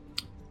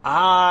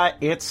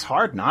 It's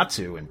hard not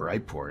to in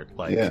Brightport.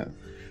 Like, yeah.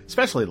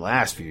 Especially the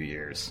last few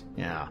years.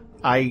 Yeah.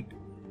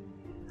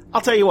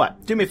 I'll tell you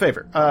what. Do me a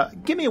favor.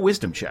 Give me a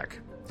wisdom check.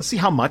 Let's see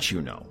how much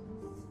you know.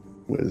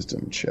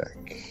 Wisdom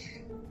check.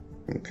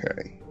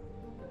 Okay.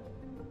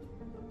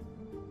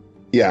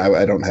 Yeah,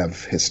 I don't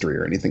have history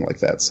or anything like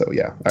that, so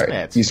yeah. All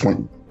right. You just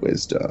want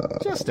wisdom.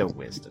 Just a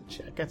wisdom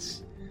check.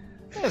 That's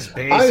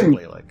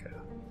basically like a...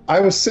 I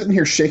was sitting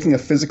here shaking a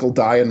physical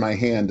die in my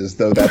hand as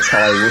though that's how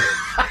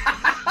I...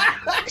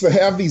 Because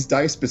I have these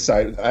dice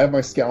I have my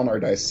Skalnar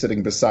dice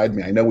sitting beside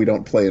me. I know we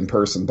don't play in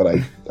person, but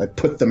I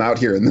put them out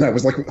here, and then I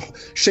was like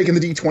shaking the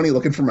D20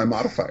 looking for my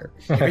modifier.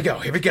 Here we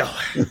go.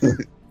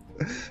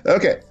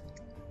 Okay.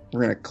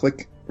 We're gonna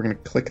click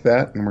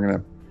that, and we're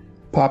gonna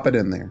pop it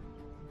in there.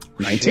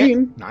 19.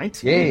 Shit.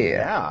 19.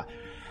 Yeah.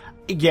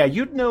 Yeah,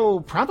 you'd know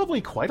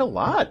probably quite a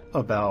lot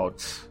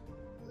about,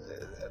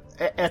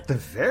 at the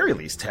very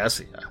least,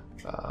 Tessia.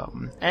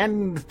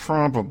 And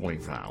probably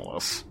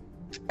Valis.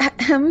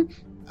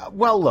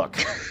 Well, look.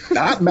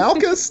 Not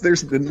Malchus?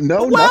 There's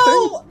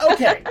nothing?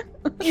 Okay.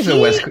 He's a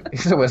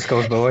West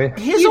Coast boy.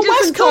 He's a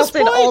West Coast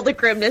boy? All the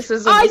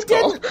grimnesses of his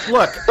skull.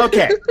 Look,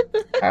 okay.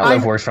 I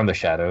love Words from the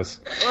Shadows.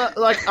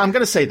 I'm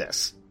going to say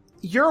this.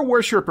 You're a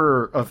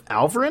worshiper of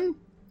Alvarin.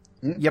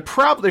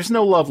 There's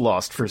no love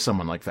lost for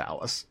someone like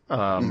Valis.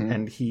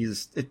 And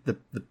the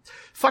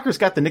fucker's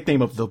got the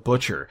nickname of the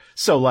Butcher.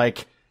 So,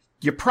 like,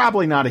 you're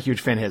probably not a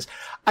huge fan of his.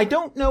 I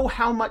don't know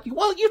how much...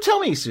 Well, you tell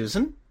me,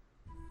 Susan.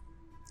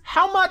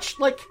 How much,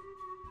 like...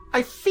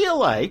 I feel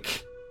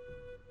like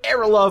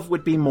Aerolov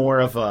would be more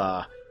of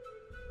a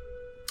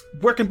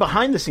working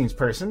behind the scenes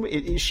person.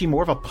 Is she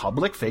more of a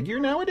public figure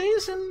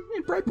nowadays in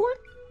Brightport?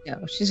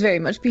 No, she's very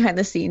much behind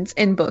the scenes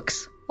in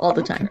books all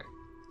the time.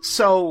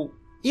 So,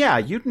 yeah,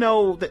 you'd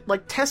know that,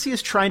 like, Tessie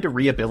is trying to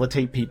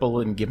rehabilitate people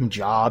and give them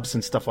jobs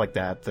and stuff like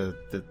that.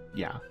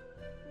 Yeah.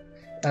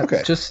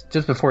 Okay. Just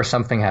before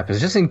something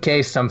happens, just in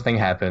case something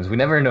happens, we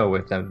never know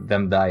with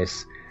them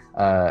dice.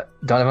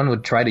 Donovan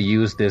would try to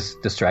use this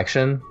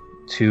distraction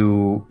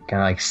to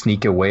kind of like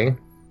sneak away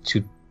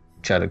to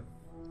try to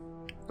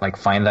like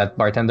find that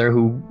bartender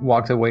who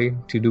walked away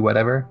to do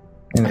whatever.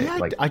 And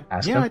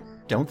ask him. I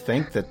don't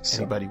think that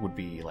anybody would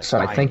be like. So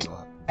I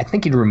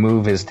think he'd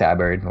remove his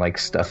tabard, like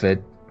stuff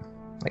it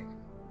like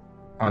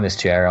on his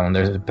chair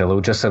under his pillow,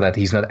 just so that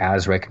he's not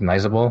as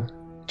recognizable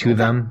to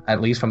them,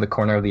 at least from the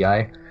corner of the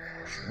eye.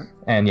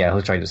 And yeah,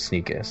 he'll try to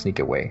sneak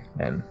away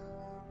and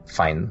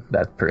find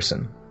that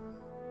person.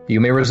 You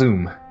may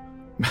resume.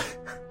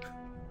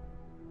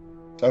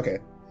 Okay.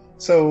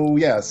 So,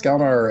 yeah,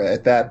 Skalnar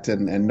at that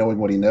and knowing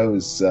what he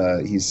knows,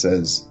 he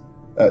says...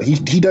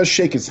 he does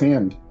shake his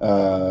hand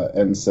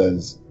and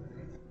says,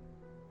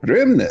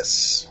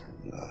 Grimness.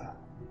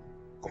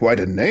 Quite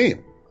a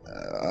name.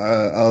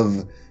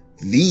 Of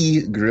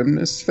the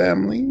Grimness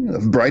family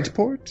of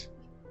Brightport?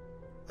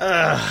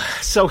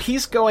 So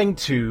he's going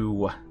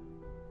to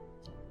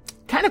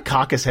kind of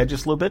cock his head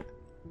just a little bit.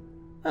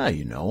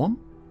 You know him?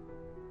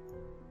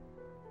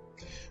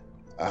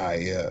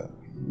 I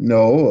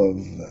know of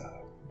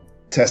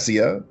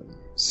Tessia,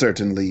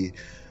 certainly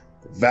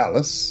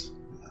Valis.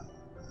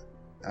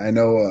 I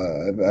know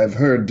I've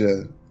heard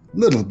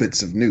little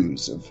bits of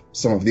news of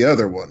some of the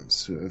other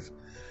ones who have,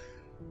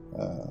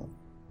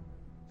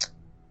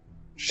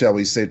 shall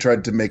we say,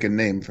 tried to make a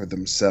name for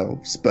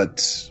themselves,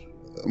 but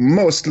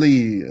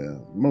mostly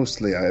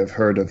I have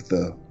heard of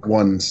the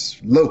ones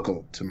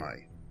local to my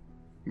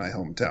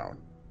hometown.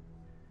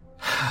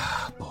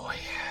 Boy.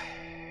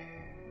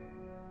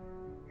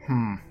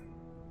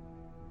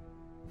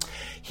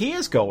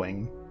 He's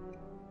going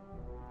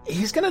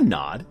to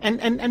nod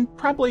and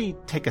probably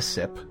take a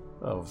sip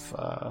of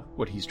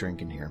what he's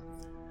drinking here.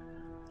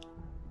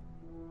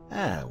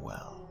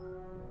 Well,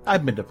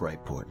 I've been to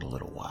Brightport in a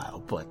little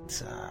while,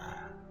 but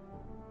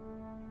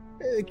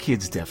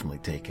kids definitely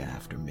take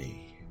after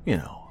me. You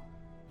know,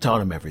 taught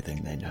them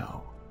everything they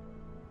know.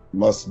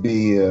 Must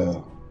be,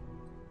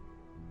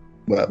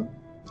 well,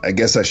 I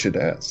guess I should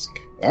ask,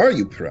 are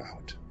you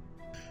proud?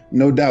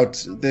 No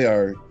doubt they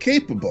are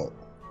capable,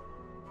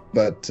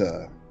 but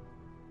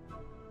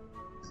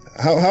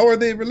how are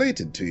they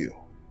related to you?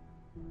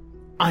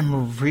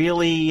 I'm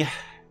really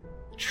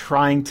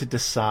trying to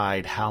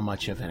decide how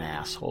much of an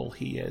asshole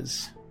he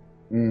is.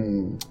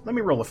 Let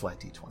me roll a flat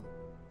d20.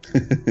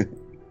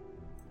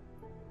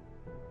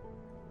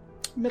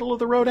 Middle of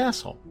the road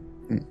asshole.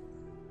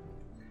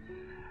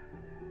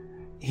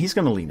 He's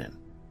going to lean in.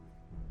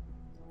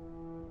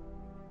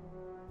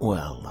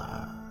 Well,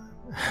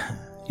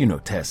 you know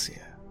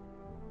Tessia.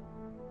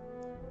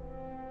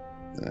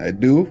 I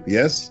do,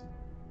 yes.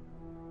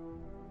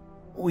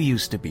 We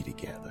used to be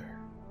together.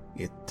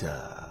 It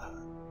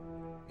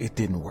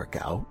didn't work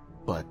out,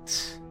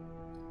 but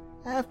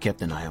I've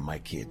kept an eye on my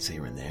kids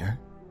here and there.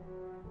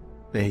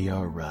 They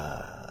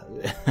are,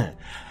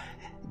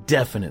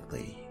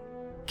 definitely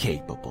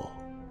capable.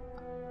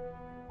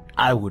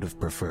 I would have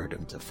preferred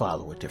him to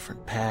follow a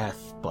different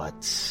path,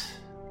 but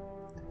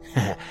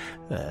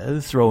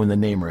throwing the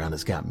name around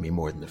has gotten me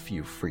more than a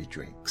few free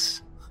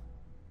drinks.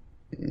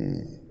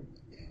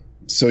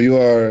 So you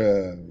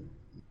are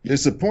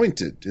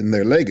disappointed in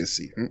their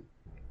legacy,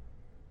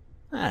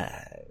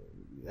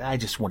 I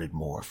just wanted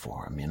more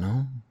for him, you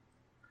know?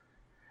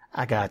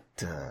 I got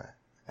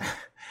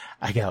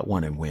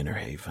one in Winter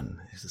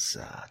Haven. He's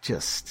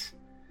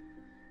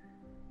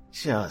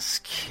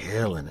just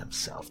killing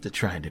himself to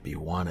trying to be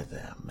one of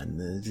them,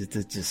 and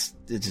it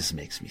just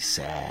makes me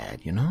sad,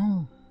 you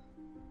know?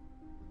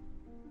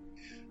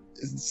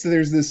 So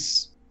there's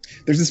this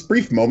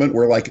brief moment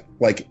where like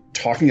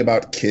talking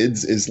about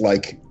kids is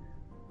like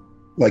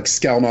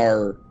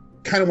Skalnar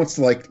kind of wants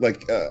to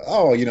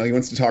he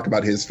wants to talk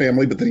about his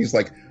family, but then he's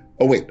like,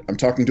 oh wait, I'm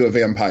talking to a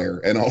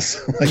vampire, and also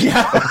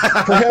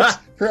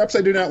perhaps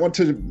I do not want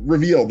to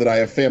reveal that I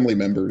have family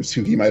members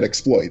who he might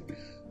exploit.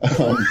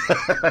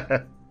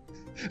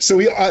 So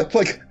we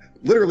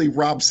literally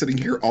Rob sitting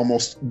here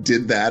almost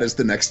did that as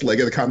the next leg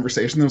of the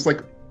conversation. I was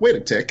like, wait a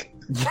tick.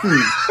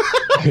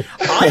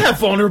 I have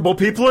vulnerable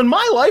people in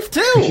my life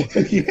too.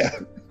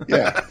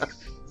 Yeah.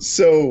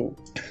 So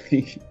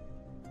he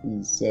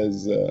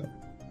says,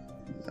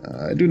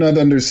 I do not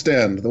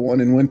understand the one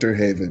in Winter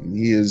Haven.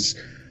 He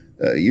is,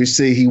 you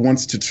say he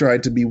wants to try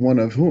to be one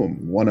of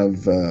whom? One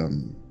of,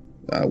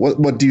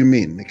 what do you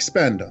mean?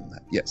 Expand on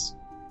that. Yes.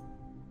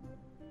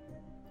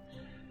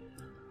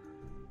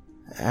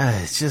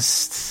 It's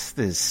just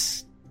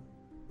this.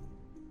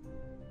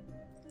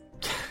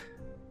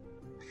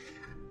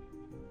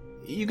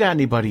 You got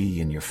anybody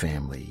in your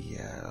family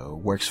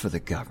works for the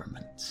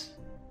government?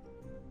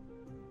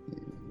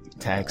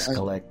 Tax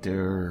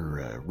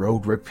collector,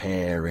 road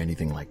repair,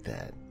 anything like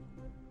that?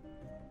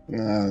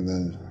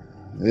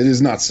 It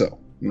is not so,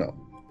 no.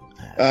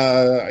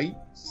 I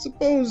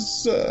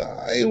suppose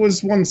I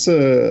was once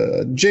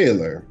a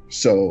jailer,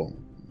 so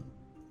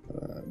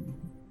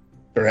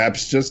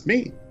perhaps just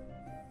me.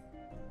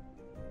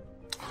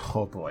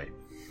 Oh boy.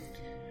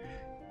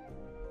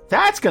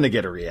 That's gonna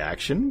get a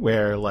reaction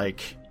where,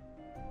 like,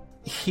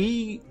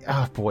 the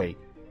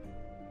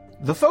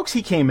folks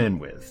he came in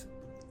with,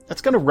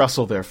 that's gonna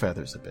rustle their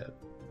feathers a bit.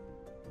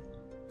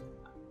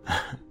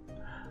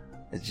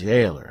 A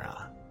jailer,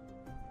 huh?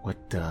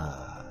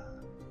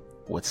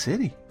 What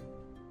city?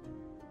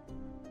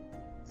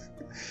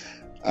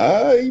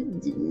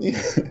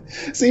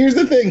 See, here's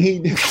the thing,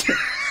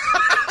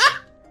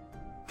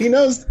 he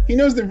knows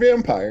they're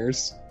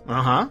vampires.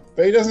 Uh-huh.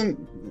 But he doesn't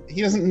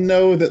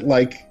know that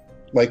like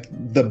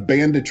the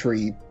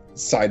banditry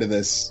side of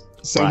this.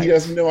 So right. He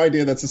has no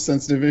idea that's a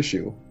sensitive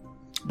issue.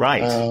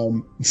 Right.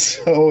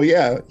 So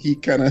yeah, he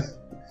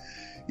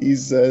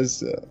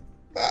says,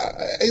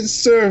 I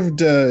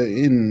served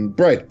in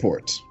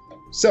Brightport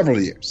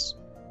several years.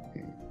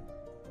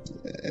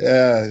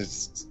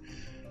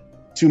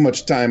 Too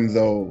much time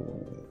though,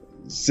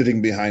 sitting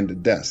behind a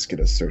desk at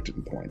a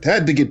certain point.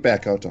 Had to get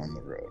back out on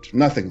the road.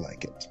 Nothing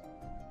like it.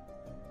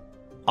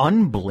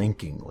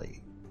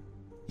 Unblinkingly,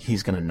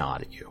 he's gonna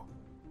nod at you.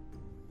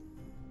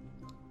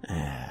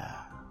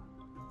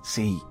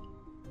 See,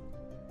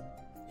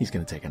 he's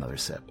gonna take another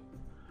sip.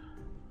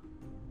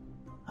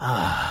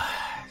 I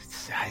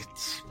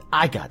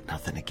got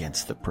nothing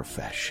against the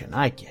profession.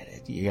 I get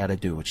it. You gotta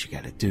do what you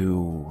gotta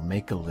do,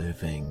 make a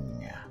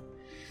living.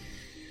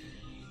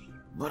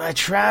 But I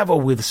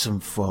travel with some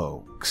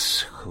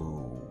folks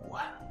who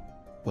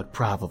would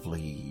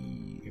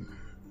probably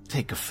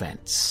take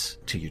offense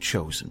to your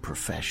chosen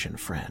profession,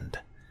 friend.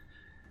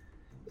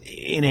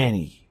 In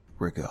any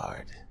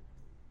regard,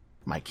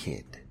 my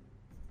kid.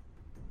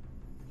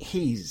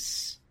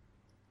 He's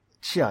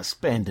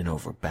just bending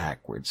over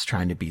backwards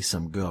trying to be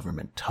some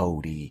government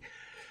toady.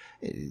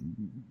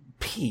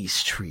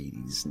 Peace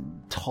treaties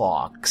and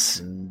talks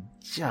and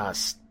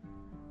just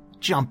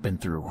jumping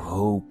through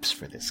hoops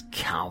for this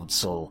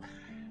council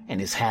and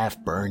his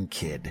half-burned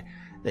kid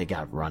they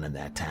got running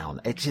that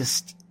town.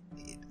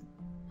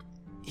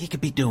 He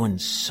could be doing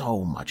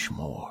so much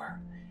more.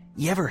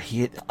 You ever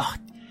hear...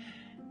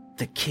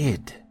 the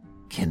kid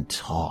can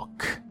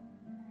talk.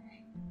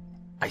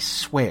 I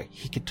swear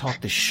he could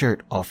talk the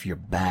shirt off your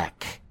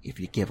back if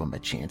you give him a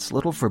chance.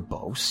 Little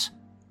verbose.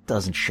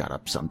 Doesn't shut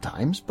up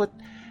sometimes, but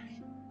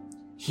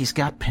he's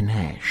got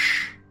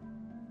panache.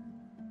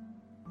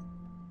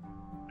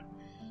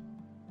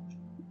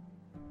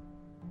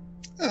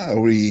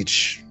 We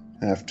each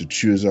have to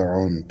choose our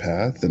own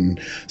path,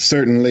 and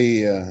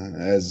certainly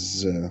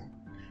as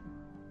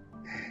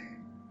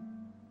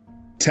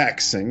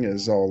taxing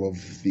as all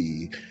of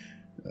the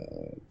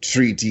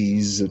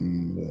treaties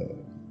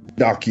and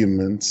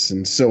documents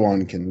and so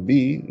on can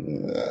be,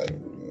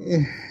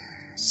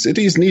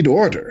 cities need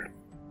order.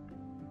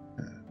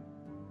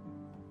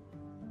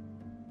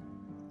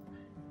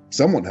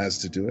 Someone has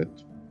to do it.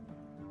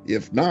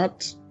 If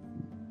not,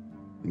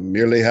 you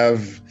merely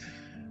have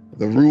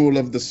the rule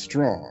of the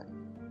strong.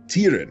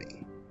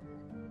 Tyranny.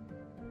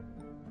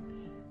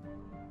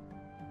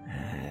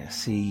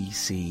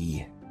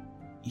 See,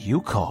 you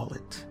call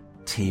it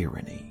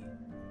tyranny.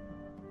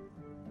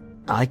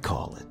 I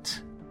call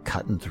it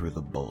cutting through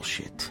the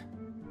bullshit.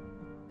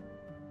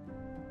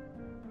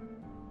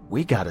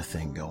 We got a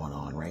thing going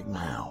on right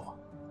now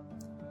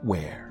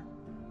where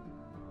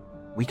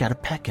we got a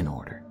pecking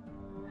order.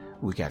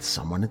 We got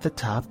someone at the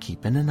top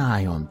keeping an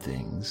eye on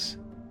things,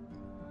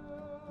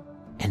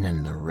 and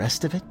then the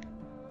rest of it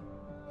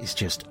is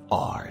just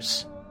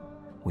ours.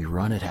 We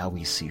run it how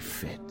we see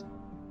fit.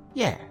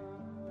 Yeah.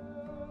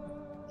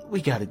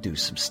 We gotta do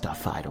some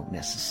stuff I don't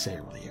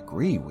necessarily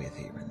agree with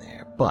here and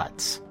there,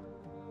 but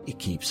it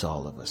keeps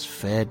all of us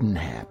fed and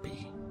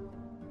happy.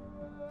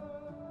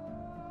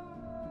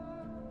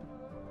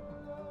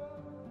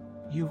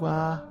 You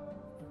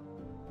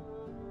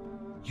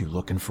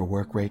looking for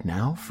work right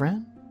now,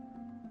 friend?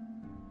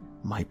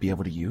 Might be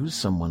able to use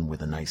someone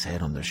with a nice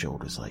head on their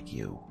shoulders like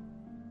you.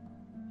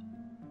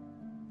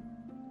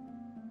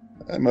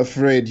 I'm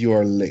afraid you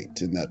are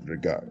late in that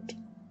regard.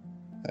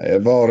 I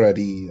have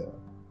already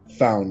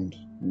found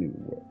new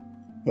work,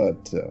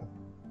 but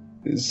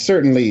it's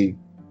certainly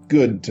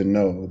good to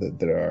know that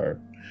there are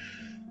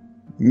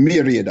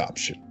myriad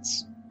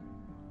options.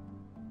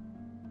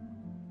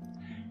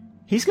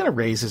 He's going to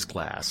raise his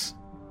glass.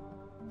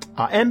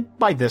 And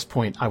by this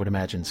point, I would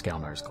imagine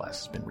Skalnar's glass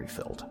has been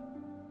refilled.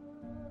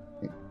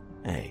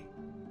 Hey,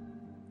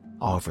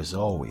 offer's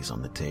always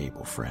on the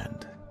table,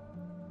 friend.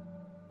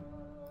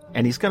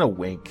 And he's going to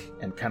wink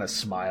and kind of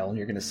smile, and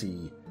you're going to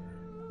see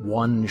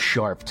one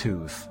sharp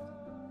tooth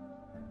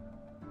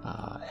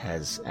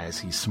as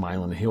he's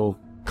smiling. He'll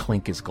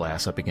clink his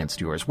glass up against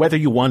yours, whether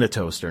you want a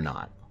toast or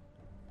not.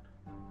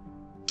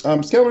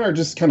 Skalnar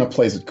just kind of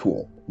plays it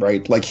cool,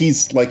 right?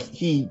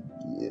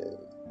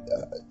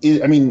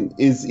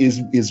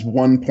 Is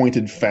one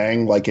pointed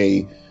fang like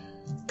a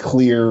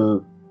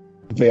clear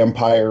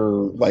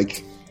vampire?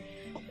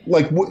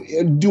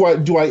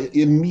 Do I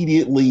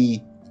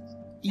immediately?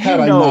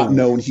 Had I not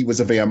known he was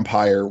a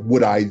vampire,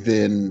 would I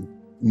then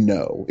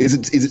know? Is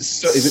it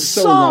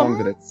so wrong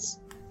that it's?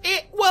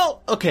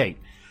 Well, okay.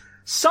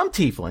 Some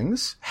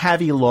tieflings have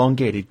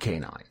elongated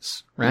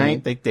canines,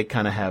 right? Mm-hmm. They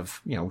kind of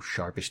have,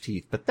 sharpish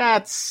teeth, but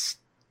that's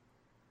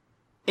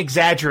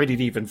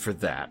exaggerated even for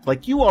that.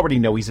 Like, you already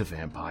know he's a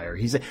vampire.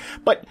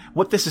 But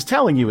what this is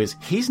telling you is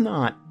he's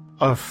not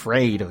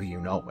afraid of you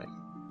knowing.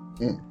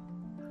 Mm.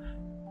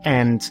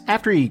 And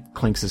after he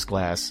clinks his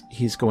glass,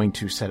 he's going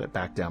to set it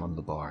back down on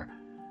the bar.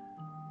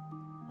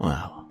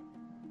 Well,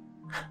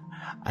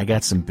 I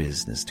got some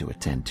business to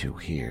attend to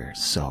here,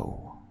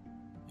 so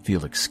if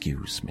you'll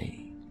excuse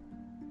me,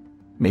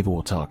 maybe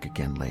we'll talk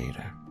again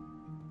later.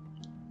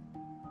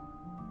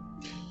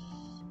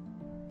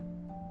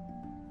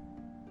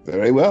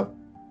 Very well.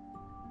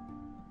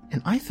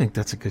 And I think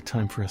that's a good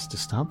time for us to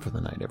stop for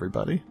the night,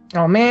 everybody.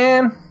 Oh,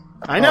 man.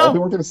 I know.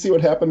 We're going to see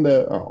what happened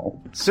to...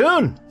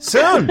 Soon. Next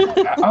week.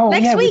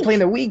 We're playing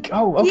the week.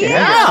 Oh, okay.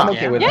 Yeah. I'm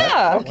okay with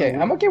that. Okay,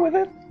 I'm okay with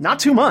it. Not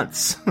 2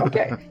 months.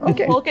 Okay.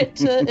 We'll get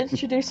to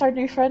introduce our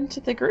new friend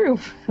to the group.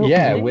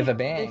 Yeah, with a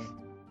bang.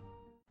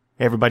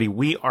 Hey everybody,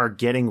 we are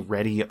getting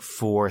ready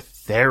for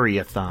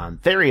Theriathon.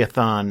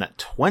 Theriathon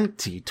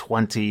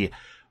 2020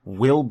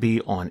 will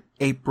be on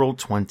April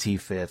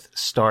 25th,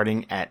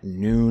 starting at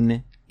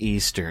noon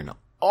Eastern,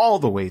 all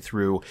the way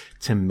through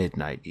to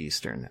midnight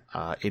Eastern.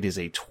 It is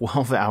a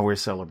 12-hour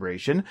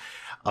celebration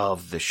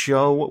of the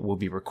show. We'll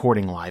be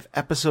recording live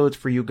episodes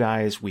for you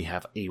guys. We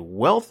have a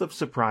wealth of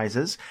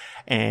surprises,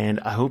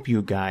 and I hope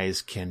you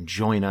guys can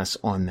join us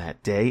on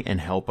that day and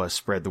help us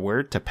spread the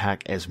word to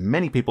pack as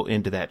many people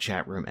into that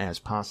chat room as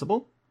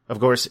possible. Of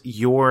course,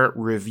 your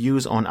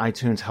reviews on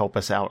iTunes help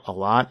us out a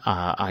lot.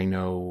 I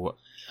know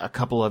a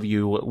couple of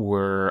you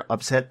were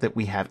upset that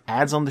we have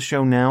ads on the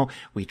show now.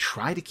 We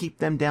try to keep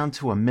them down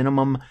to a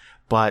minimum,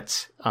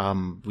 but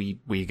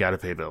we gotta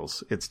pay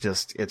bills. It's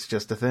just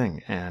a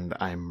thing, and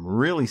I'm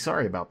really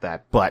sorry about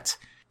that. But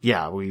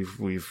yeah,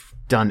 we've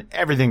done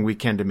everything we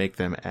can to make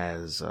them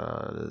as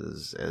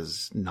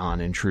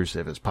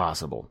non-intrusive as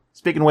possible.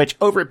 Speaking of which,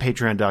 over at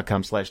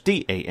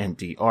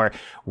patreon.com/DANDR,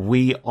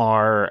 we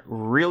are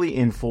really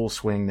in full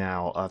swing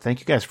now.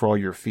 Thank you guys for all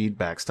your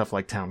feedback, stuff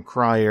like Town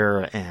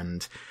Crier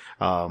and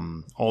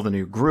All the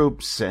new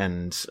groups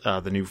and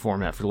the new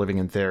format for Living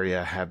in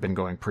Theria have been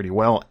going pretty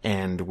well,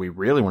 and we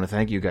really want to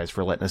thank you guys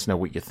for letting us know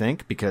what you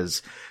think,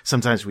 because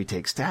sometimes we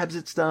take stabs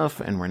at stuff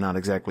and we're not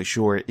exactly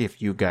sure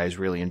if you guys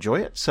really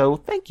enjoy it. So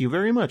thank you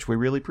very much. We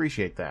really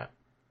appreciate that.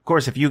 Of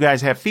course, if you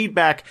guys have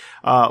feedback,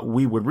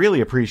 we would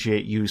really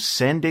appreciate you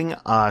sending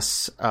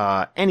us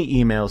any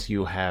emails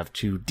you have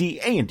to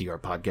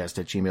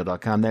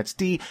dandrpodcast@gmail.com. That's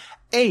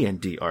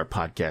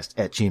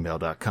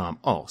dandrpodcast@gmail.com,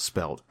 all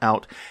spelled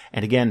out.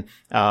 And again,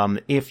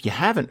 if you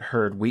haven't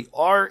heard, we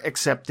are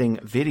accepting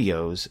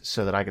videos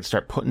so that I can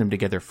start putting them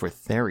together for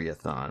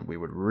Theriathon. We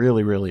would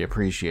really, really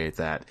appreciate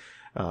that,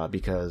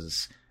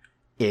 because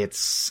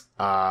it's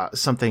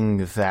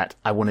something that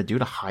I want to do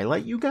to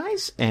highlight you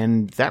guys,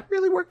 and that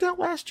really worked out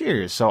last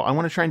year. So I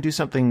want to try and do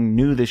something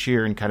new this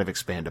year and kind of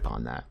expand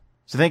upon that.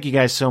 So thank you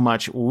guys so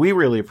much. We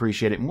really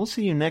appreciate it, and we'll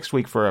see you next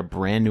week for a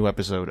brand new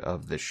episode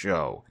of the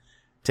show.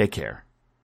 Take care.